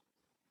drop a bomb.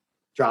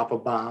 Drop a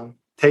bomb.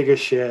 Take a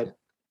shit.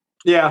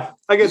 Yeah.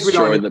 I guess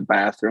Destroy we don't the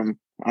bathroom,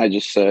 I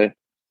just say.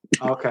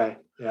 Okay.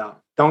 Yeah.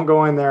 Don't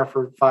go in there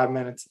for 5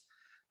 minutes.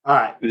 All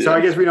right. Yeah. So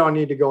I guess we don't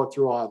need to go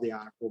through all the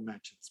honorable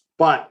mentions.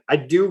 But I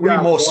do. We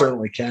most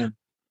certainly can.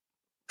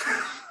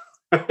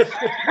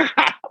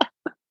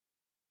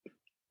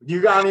 You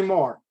got any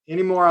more?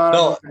 Any more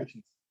honorable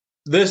mentions?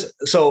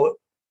 So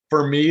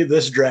for me,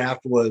 this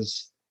draft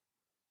was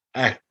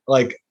I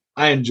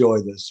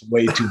enjoy this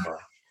way too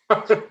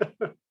much.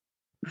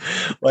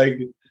 Like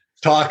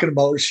talking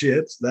about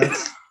shits.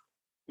 That's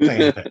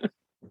fantastic.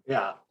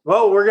 Yeah.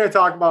 Well, we're going to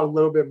talk about a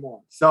little bit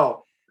more.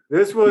 So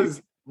this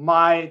was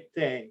my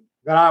thing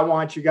that I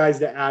want you guys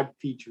to add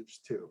features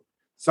to.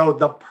 So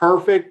the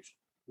perfect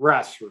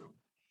restroom.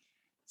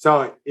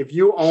 So if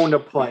you owned a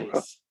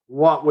place,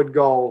 what would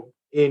go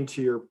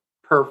into your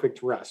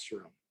perfect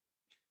restroom.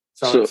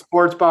 So, So- the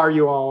sports bar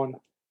you own,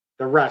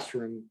 the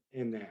restroom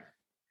in there.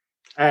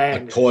 A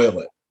And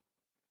toilet.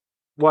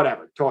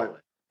 whatever,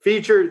 toilet.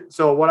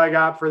 So what I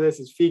got for this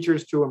is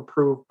features to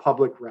improve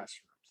public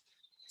restrooms.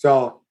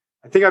 So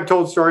I think I've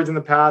told stories in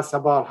the past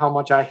about how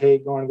much I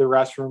hate going to the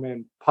restroom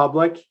in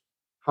public,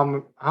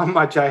 how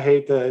much I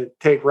hate to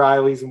take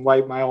Riley's and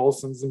wipe my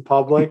Olsons in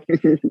public.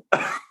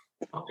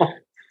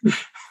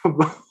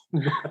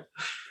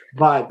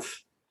 but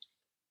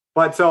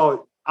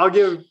so I'll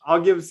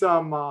give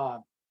some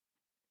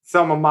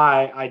of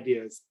my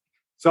ideas.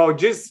 So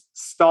just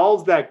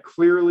stalls that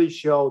clearly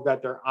show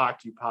that they're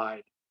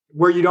occupied,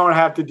 where you don't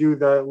have to do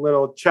the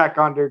little check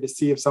under to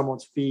see if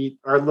someone's feet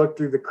or look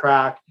through the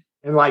crack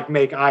and like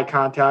make eye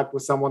contact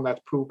with someone that's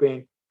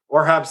pooping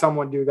or have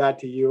someone do that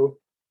to you.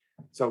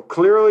 So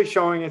clearly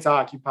showing it's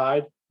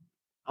occupied.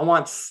 I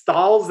want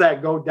stalls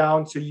that go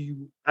down so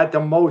you, at the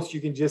most,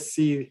 you can just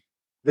see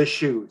the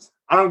shoes.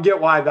 I don't get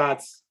why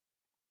that's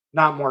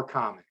not more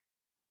common.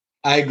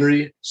 I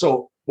agree.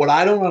 So what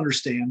I don't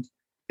understand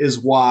is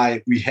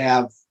why we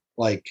have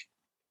like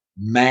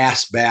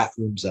mass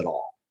bathrooms at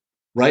all,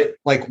 right?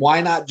 Like,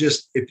 why not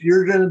just, if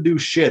you're going to do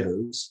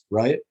shitters,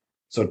 right?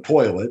 So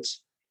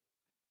toilets,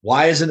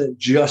 why isn't it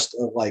just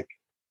like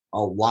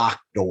a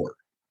locked door?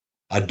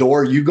 A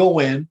door, you go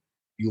in,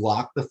 you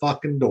lock the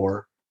fucking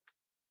door,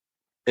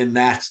 and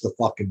that's the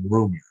fucking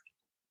room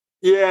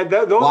you're in.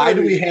 Yeah. Why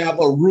do we have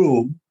a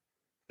room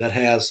that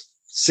has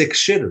 6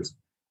 shitters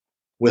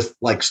with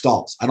like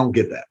stalls? I don't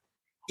get that.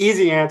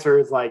 Easy answer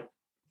is like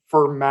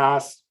for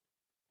mass,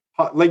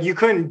 like you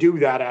couldn't do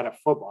that at a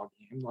football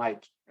game.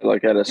 Like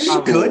at a You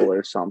school could.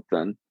 or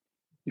something.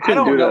 You I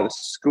couldn't don't do it know. at a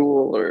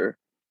school or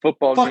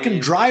football Fucking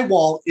game.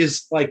 drywall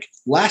is like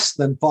less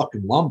than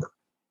fucking lumber,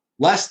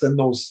 less than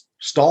those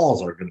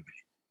stalls are going to be,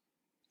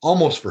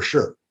 almost for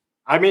sure.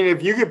 I mean,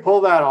 if you could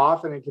pull that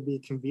off and it could be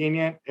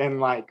convenient and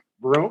like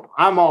room,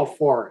 I'm all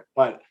for it.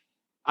 But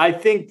I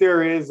think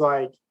there is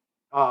like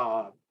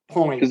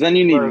point Because then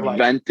you need where, like,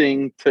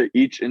 venting to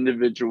each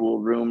individual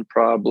room,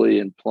 probably,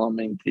 and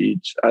plumbing to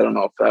each. I don't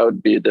know if that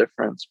would be a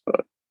difference,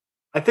 but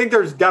I think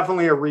there's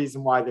definitely a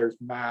reason why there's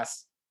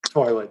mass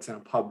toilets in a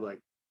public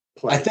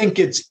place. I think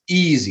it's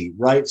easy,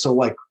 right? So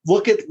like,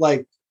 look at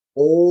like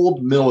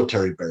old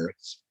military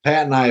barracks.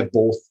 Pat and I have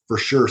both for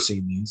sure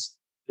seen these.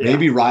 Yeah.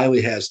 Maybe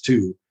Riley has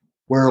too,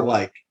 where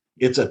like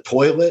it's a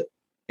toilet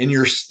and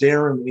you're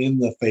staring in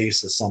the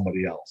face of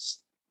somebody else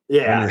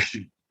when Yeah. you're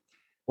shooting.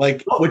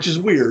 Like, which is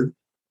weird.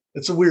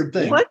 It's a weird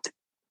thing. what?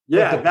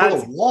 Yeah. But to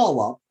put a wall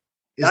up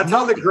is That's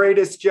how the nothing.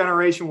 greatest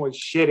generation was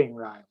shitting,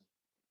 Ryan.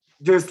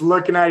 Just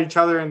looking at each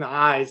other in the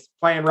eyes,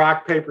 playing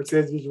rock, paper,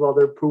 scissors while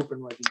they're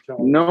pooping with each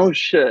other. No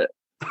shit.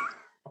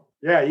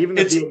 Yeah, even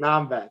the It's-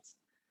 Vietnam vets.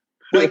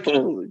 Like,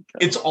 Holy cow.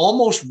 it's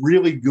almost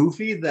really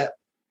goofy that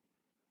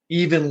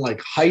even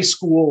like high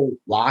school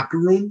locker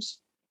rooms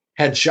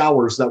had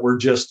showers that were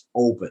just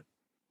open,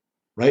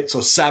 right?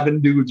 So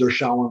 7 dudes are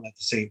showering at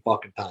the same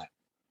fucking time.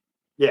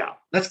 Yeah,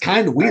 That's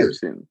kind of weird. I've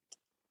seen-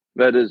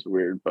 That is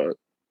weird, but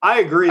I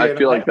agree. I and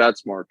feel like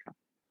that's more.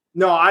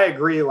 No, I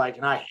agree. Like,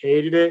 and I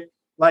hated it.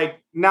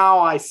 Like, now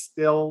I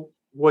still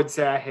would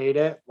say I hate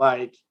it.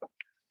 Like,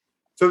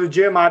 so the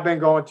gym I've been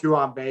going to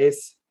on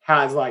base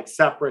has like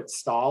separate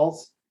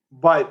stalls,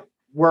 but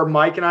where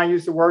Mike and I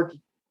used to work,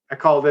 I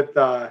called it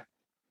the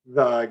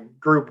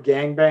group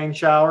gangbang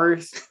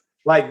showers.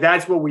 Like,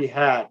 that's what we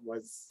had,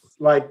 was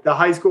like the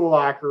high school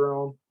locker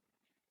room,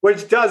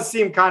 which does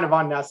seem kind of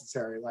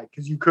unnecessary. Like,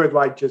 because you could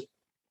like just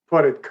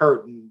put a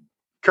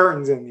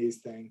curtains in these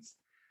things.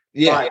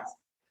 Yeah.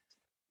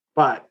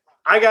 But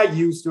I got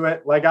used to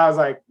it. Like, I was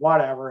like,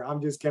 whatever,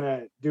 I'm just going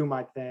to do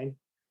my thing.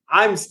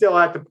 I'm still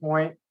at the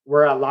point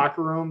where at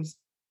locker rooms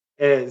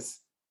is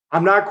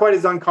I'm not quite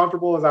as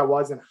uncomfortable as I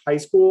was in high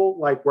school,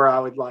 like where I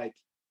would like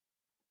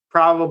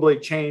probably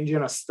change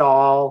in a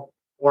stall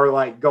or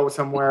like go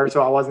somewhere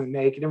so I wasn't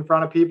naked in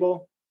front of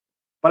people.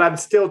 But I'm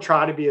still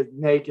trying to be as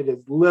naked as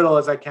little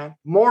as I can,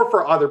 more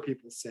for other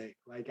people's sake.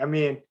 Like, I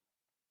mean,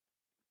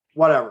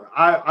 whatever.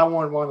 I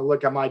wouldn't want to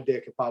look at my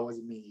dick if I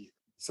wasn't me either.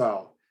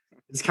 So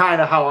it's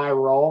kind of how I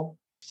roll.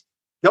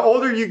 The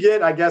older you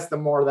get, I guess the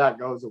more that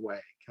goes away.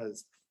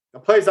 Because the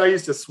place I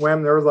used to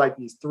swim, there was like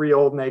these 3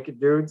 old naked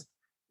dudes,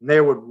 and they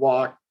would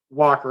walk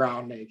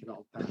around naked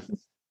all the time.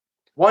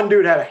 One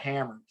dude had a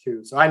hammer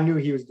too, so I knew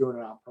he was doing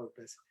it on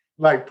purpose.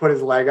 Like, put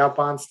his leg up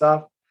on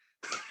stuff.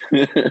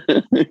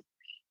 I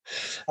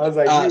was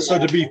like, So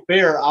to be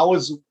fair, I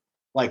was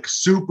like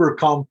super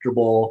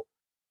comfortable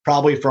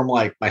probably from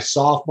like my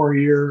sophomore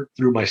year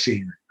through my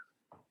senior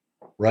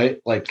year,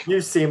 right? Like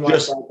you seem like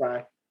just- that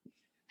guy.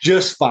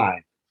 just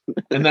fine.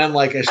 And then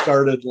like I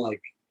started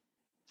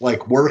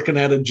like working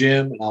at a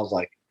gym, and I was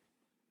like,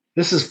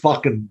 this is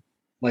fucking,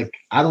 like,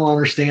 I don't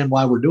understand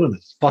why we're doing this.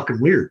 It's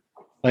fucking weird.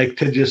 Like,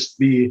 to just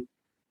be,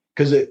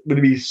 because it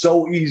would be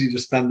so easy to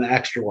spend the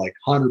extra like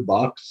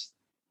 $100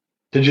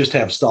 to just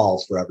have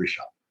stalls for every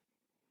shop.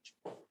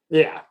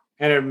 Yeah,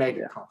 and it would make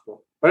it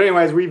comfortable. But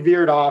anyways, we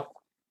veered off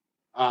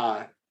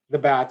the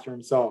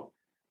bathroom. So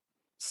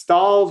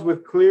stalls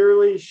with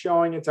clearly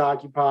showing it's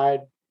occupied,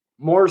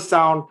 more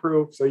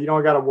soundproof, so you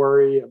don't got to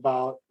worry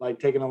about like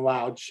taking a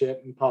loud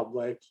shit in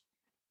public.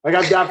 Like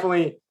I've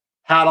definitely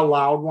had a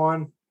loud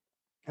one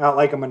at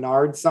like a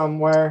Menard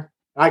somewhere.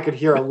 I could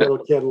hear a little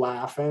kid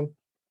laughing,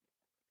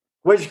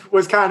 which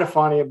was kind of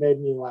funny. It made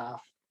me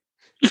laugh.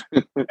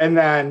 And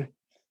then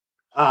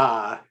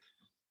I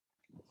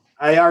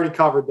already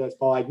covered this,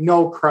 but like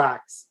no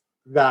cracks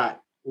that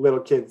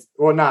little kids,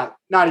 well, not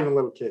even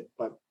little kids,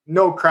 but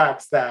no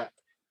cracks that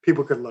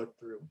people could look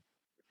through.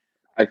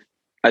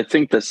 I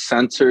think the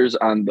sensors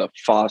on the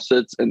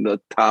faucets and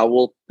the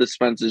towel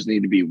dispensers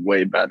need to be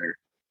way better,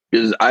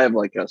 because I have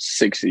like a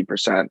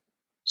 60%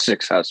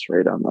 success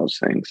rate on those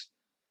things.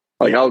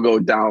 Like I'll go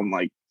down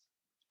like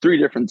 3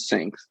 different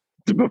sinks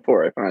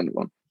before I find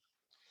one.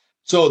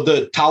 So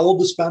the towel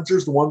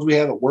dispensers, the ones we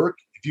have at work,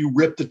 if you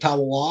rip the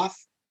towel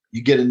off,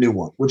 you get a new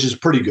one, which is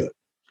pretty good.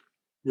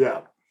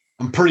 Yeah.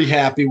 I'm pretty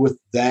happy with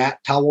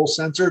that towel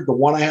sensor. The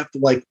one I have to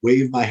like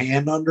wave my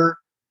hand under,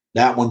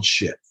 that one's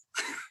shit.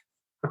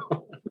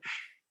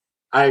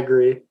 I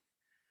agree.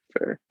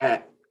 Fair.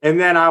 And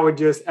then I would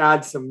just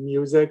add some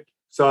music.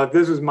 So if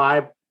this was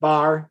my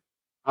bar,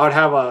 I would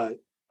have a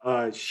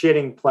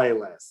shitting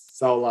playlist.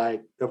 So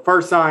like the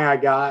first song I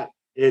got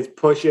is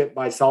Push It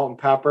by Salt and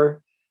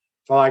Pepper.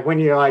 So like when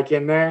you're like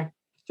in there,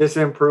 just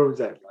improves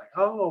it. Like,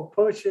 oh,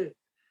 push it.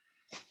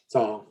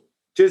 So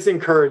just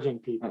encouraging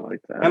people. I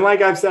like that. And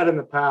like I've said in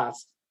the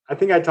past, I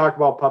think I talk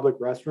about public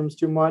restrooms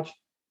too much,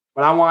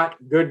 but I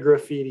want good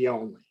graffiti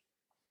only.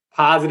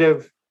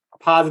 Positive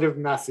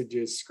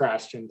messages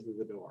scratched into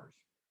the doors.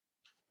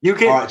 You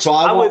can. All right, so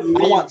I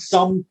want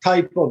some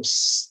type of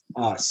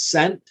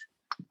scent,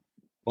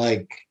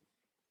 like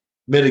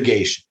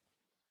mitigation.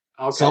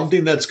 Okay.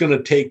 Something that's going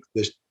to take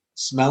the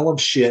smell of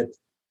shit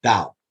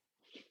down.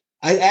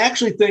 I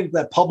actually think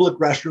that public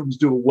restrooms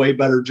do a way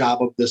better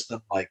job of this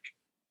than like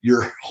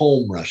your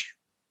home restroom,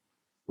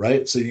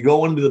 right? So you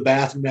go into the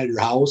bathroom at your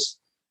house,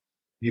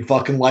 you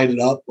fucking light it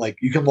up. Like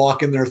you can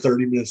walk in there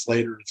 30 minutes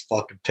later, it's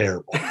fucking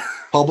terrible.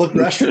 Public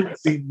restrooms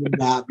seem to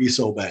not be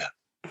so bad.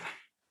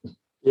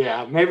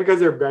 Yeah, maybe because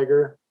they're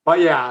bigger.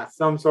 But yeah,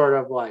 some sort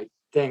of like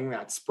thing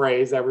that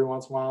sprays every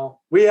once in a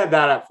while. We had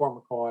that at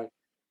Fort McCoy.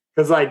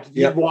 Because like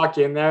you'd walk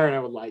in there and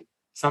it would like,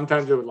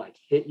 sometimes it would like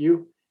hit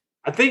you.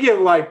 I think it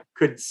like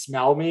could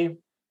smell me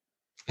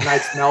and I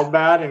smelled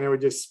bad and it would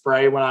just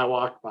spray when I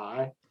walked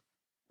by.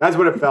 That's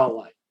what it felt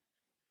like.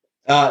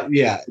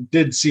 Yeah, it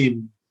did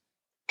seem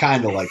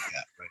kind of like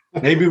that.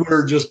 Right? Maybe we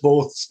were just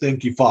both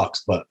stinky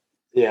fucks, but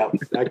yeah,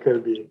 that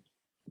could be.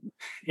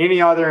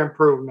 Any other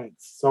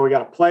improvements? So we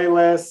got a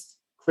playlist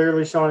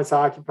clearly showing it's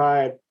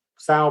occupied,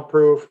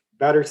 soundproof,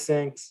 better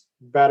sinks,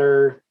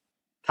 better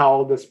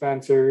towel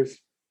dispensers,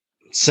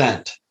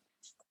 scent,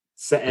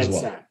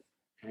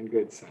 and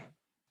good scent.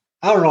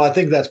 I don't know. I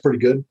think that's pretty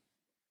good.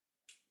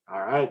 All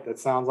right, that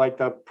sounds like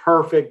the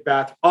perfect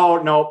bath.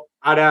 Oh no,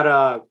 I'd add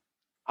a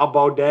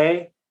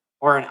bidet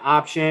or an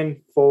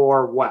option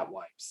for wet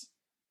wipes.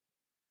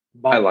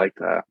 I like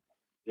that.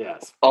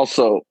 Yes.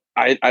 Also,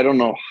 I don't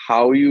know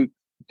how you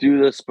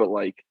do this, but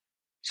like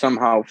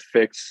somehow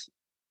fix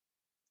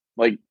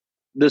like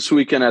this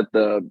weekend at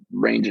the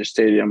Ranger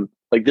Stadium,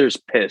 like there's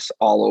piss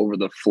all over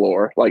the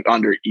floor, like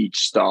under each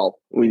stall.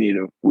 We need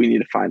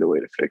to find a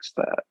way to fix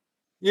that.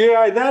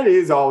 Yeah, that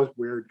is always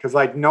weird because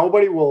like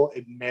nobody will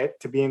admit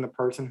to being the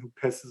person who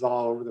pisses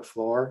all over the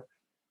floor.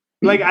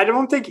 Like I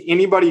don't think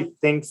anybody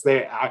thinks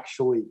they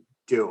actually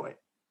do it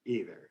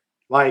either.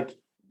 Like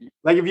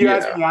if you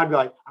ask me, I'd be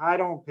like, I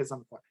don't piss on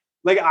the floor.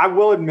 Like I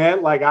will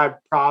admit, like I've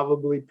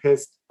probably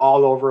pissed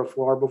all over a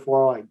floor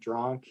before, like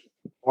drunk,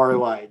 or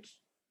like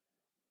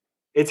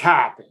it's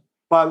happened.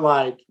 But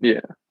like,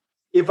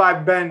 if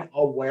I've been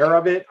aware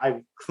of it,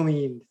 I've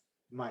cleaned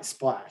my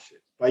splashes.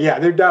 But yeah,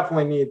 there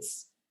definitely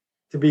needs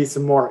to be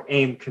some more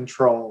aim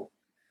control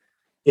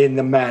in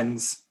the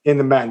men's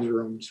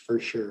rooms for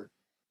sure.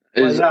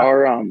 Is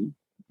our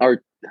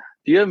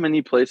do you have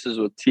many places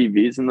with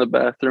TVs in the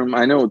bathroom?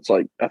 I know it's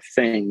like a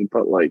thing,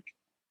 but like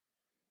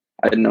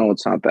I know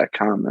it's not that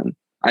common.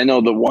 I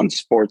know the one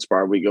sports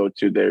bar we go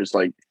to, there's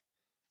like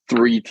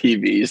 3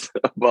 TVs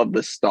above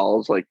the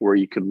stalls, like where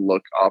you could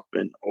look up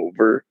and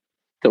over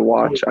to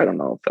watch. I don't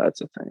know if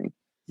that's a thing.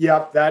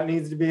 Yep, that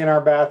needs to be in our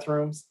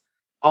bathrooms.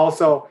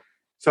 Also,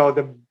 so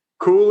the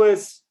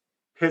coolest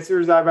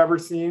pissers I've ever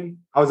seen,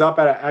 I was up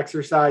at an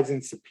exercise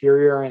in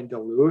Superior and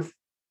Duluth.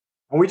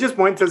 And we just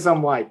went to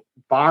some like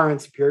bar in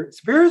Superior.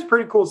 Superior is a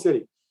pretty cool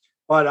city.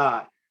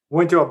 But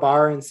went to a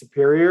bar in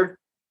Superior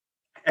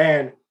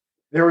and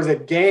there was a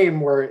game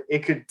where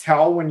it could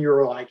tell when you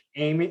were like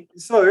aiming.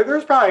 So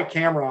there's probably a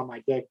camera on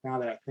my dick now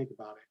that I think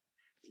about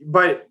it.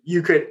 But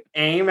you could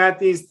aim at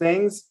these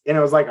things and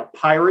it was like a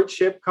pirate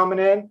ship coming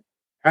in.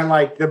 And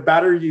like the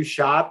better you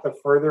shot, the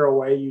further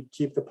away you'd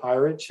keep the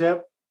pirate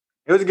ship.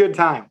 It was a good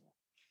time.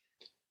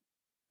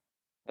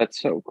 That's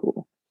so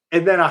cool.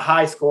 And then a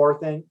high score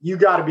thing, you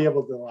got to be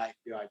able to like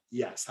be like,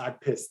 yes, I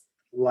pissed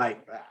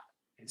like that.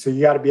 And so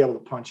you got to be able to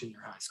punch in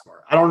your high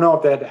score. I don't know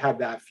if they had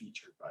that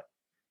feature, but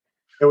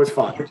it was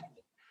fun.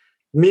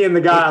 Me and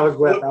the guy I was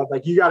with, I was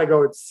like, you got to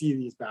go and see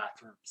these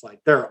bathrooms. Like,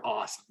 they're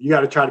awesome. You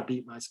got to try to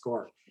beat my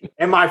score.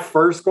 And my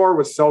first score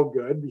was so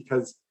good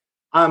because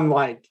I'm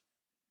like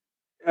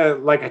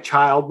a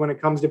child when it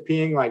comes to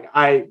peeing. Like,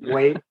 I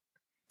wait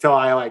till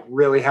I like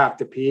really have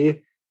to pee,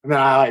 and then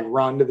I like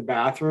run to the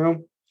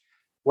bathroom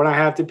when I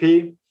have to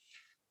pee.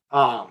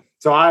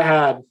 So I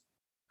had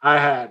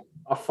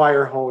a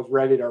fire hose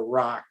ready to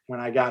rock when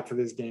I got to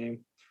this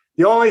game.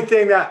 The only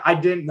thing that I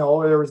didn't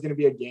know there was going to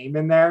be a game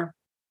in there.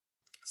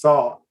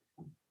 So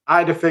I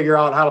had to figure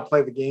out how to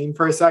play the game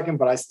for a second,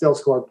 but I still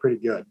scored pretty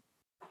good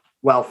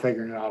while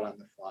figuring it out on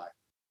the fly.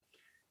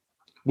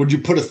 Would you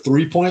put a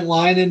 3-point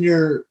line in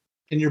your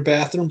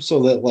bathroom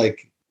so that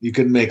like you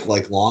could make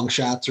like long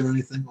shots or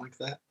anything like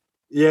that?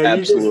 Yeah,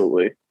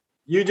 absolutely.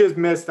 You just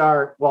missed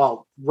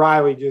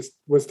Riley just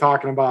was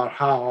talking about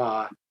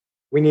how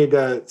we need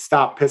to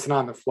stop pissing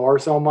on the floor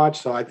so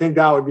much. So I think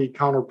that would be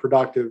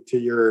counterproductive to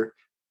your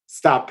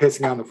stop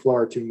pissing on the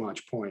floor too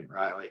much point,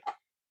 Riley.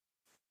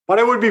 But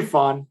it would be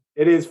fun.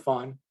 It is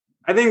fun.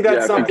 I think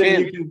that's something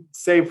you can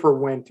save for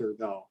winter,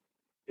 though,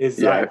 is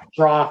like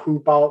draw a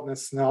hoop out in the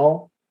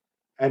snow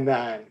and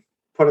then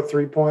put a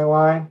 3-point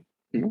line.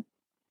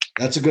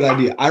 That's a good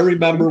idea. I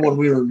remember when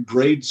we were in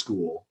grade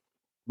school,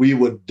 we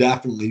would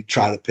definitely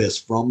try to piss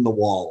from the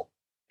wall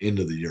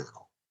into the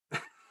urinal.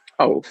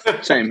 Oh,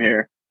 same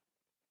here.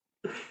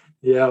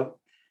 Yeah.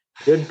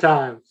 Good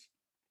times.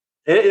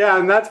 Yeah,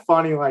 and that's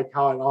funny, like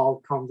how it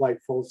all comes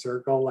like full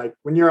circle. Like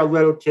when you're a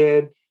little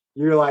kid,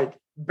 you're like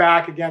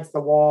back against the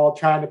wall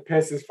trying to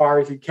piss as far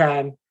as you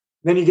can.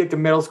 Then you get to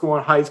middle school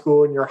and high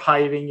school and you're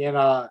hiding in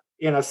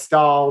a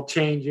stall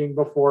changing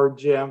before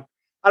gym.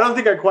 I don't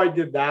think I quite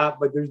did that,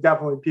 but there's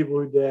definitely people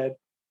who did.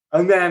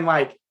 And then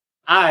like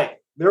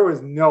there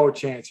was no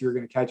chance you were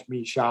going to catch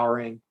me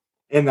showering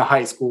in the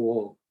high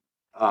school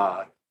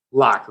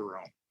locker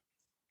room.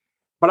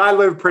 But I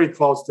lived pretty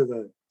close to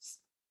the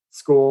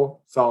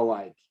school, so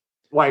like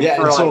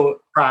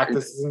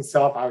practices and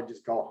stuff, I would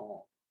just go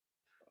home.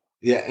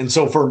 Yeah, and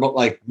so for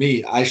like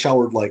me, I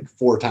showered like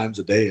 4 times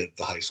a day at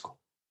the high school.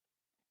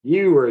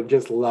 You were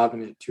just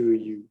loving it too,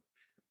 you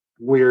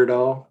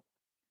weirdo.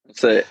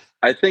 So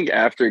I think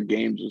after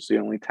games was the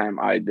only time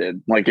I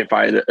did. Like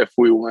if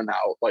we went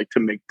out like to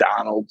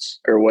McDonald's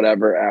or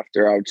whatever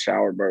after, I would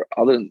shower. But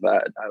other than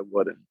that, I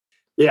wouldn't.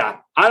 Yeah,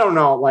 I don't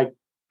know. Like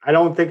I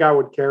don't think I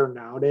would care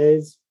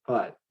nowadays,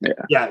 but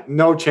yeah,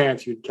 no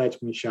chance you'd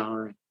catch me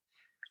showering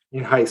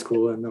in high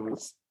school in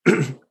those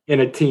in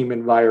a team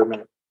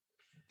environment.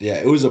 Yeah,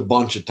 it was a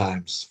bunch of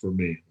times for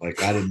me.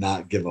 Like I did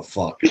not give a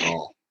fuck at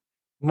all.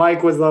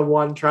 Mike was the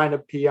one trying to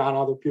pee on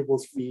other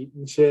people's feet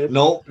and shit.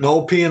 No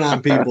peeing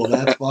on people.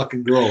 That's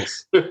fucking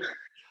gross.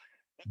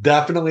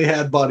 Definitely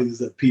had buddies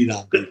that peed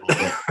on people,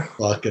 but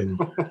fucking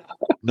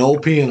no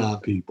peeing on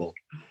people.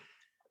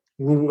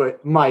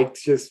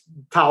 Mike's just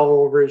towel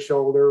over his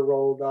shoulder,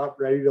 rolled up,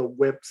 ready to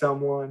whip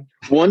someone.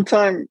 One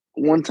time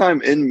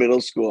in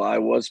middle school, I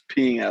was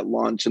peeing at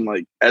lunch, and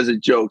like as a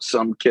joke,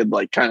 some kid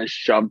like kind of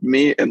shoved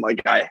me, and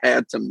like I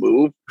had to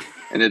move,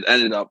 and it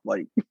ended up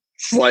like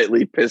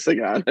slightly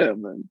pissing on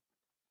him. And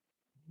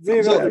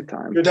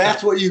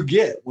that's what you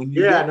get when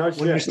you when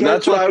you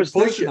start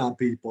pushing on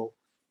people.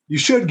 You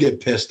should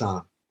get pissed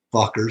on,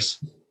 fuckers.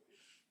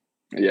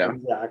 Yeah,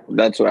 exactly.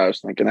 That's what I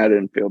was thinking. I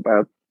didn't feel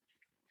bad.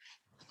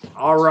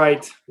 All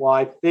right. Well,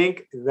 I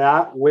think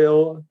that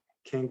will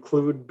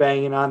conclude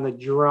banging on the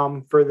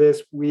drum for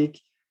this week.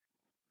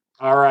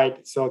 All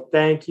right. So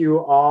thank you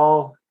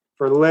all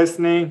for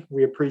listening.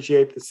 We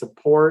appreciate the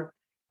support.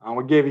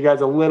 We gave you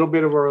guys a little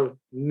bit of a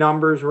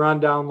numbers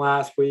rundown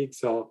last week.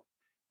 So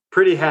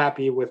pretty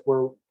happy with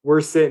where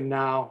we're sitting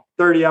now.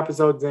 30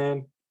 episodes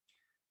in.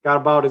 Got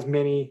about as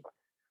many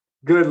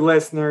good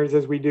listeners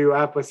as we do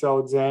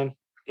episodes in.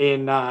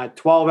 In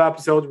 12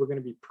 episodes, we're going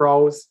to be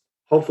pros.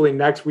 Hopefully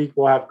next week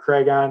we'll have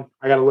Craig on.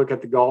 I got to look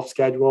at the golf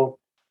schedule.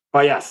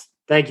 But yes,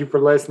 thank you for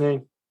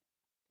listening.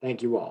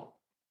 Thank you all.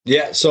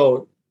 Yeah,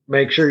 so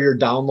make sure you're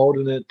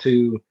downloading it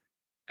to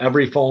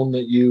every phone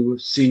that you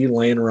see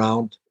laying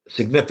around,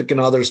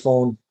 significant other's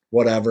phone,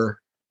 whatever.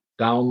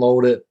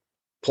 Download it,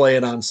 play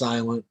it on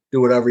silent,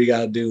 do whatever you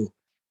got to do.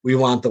 We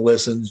want the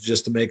listens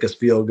just to make us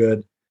feel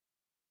good.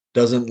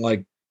 Doesn't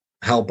like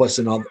help us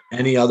in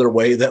any other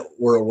way that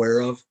we're aware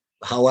of.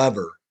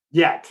 However,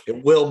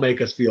 it will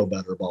make us feel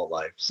better about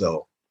life.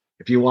 So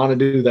if you want to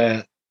do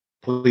that,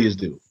 please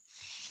do.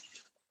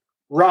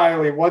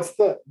 Riley,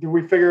 did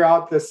we figure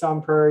out the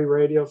Sun Prairie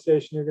radio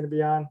station you're going to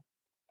be on?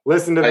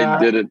 Listen to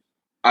that.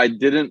 I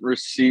didn't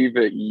receive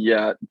it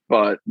yet,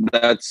 but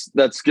that's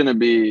going to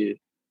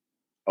be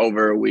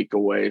over a week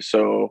away.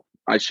 So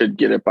I should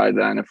get it by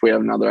then. If we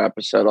have another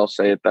episode, I'll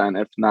say it then.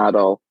 If not,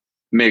 I'll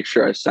make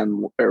sure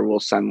we'll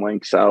send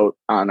links out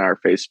on our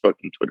Facebook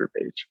and Twitter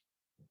page.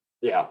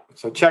 Yeah,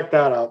 so check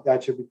that out.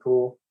 That should be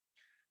cool.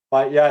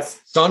 But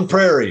yes. Sun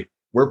Prairie.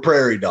 We're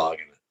prairie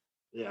dogging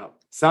it. Yeah.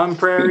 Sun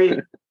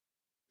Prairie.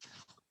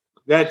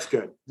 That's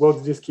good.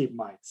 We'll just keep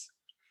Mike's.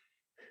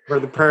 Where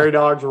the prairie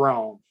dogs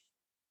roam.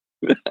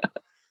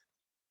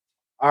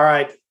 All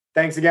right.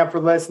 Thanks again for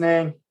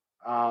listening.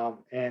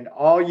 And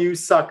all you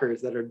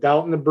suckers that are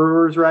doubting the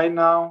Brewers right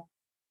now,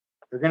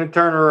 they're going to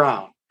turn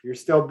around. If you're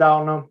still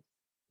doubting them,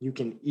 you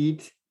can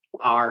eat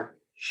our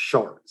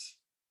shorts.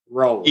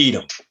 Roll. Eat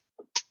them.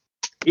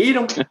 Eat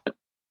them.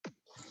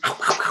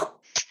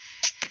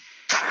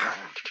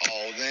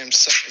 All them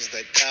suckers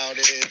that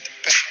doubted the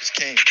Packers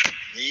can't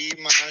eat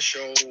my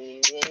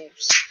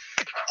shorts.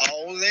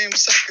 All them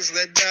suckers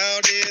that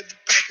doubted the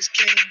Packers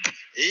can't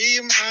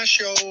eat my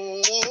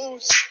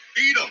shorts.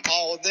 Eat them.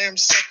 All them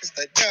suckers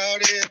that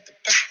doubted the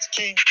Packers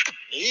can't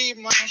eat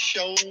my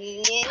shorts.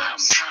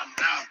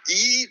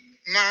 Eat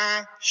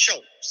my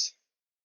shorts.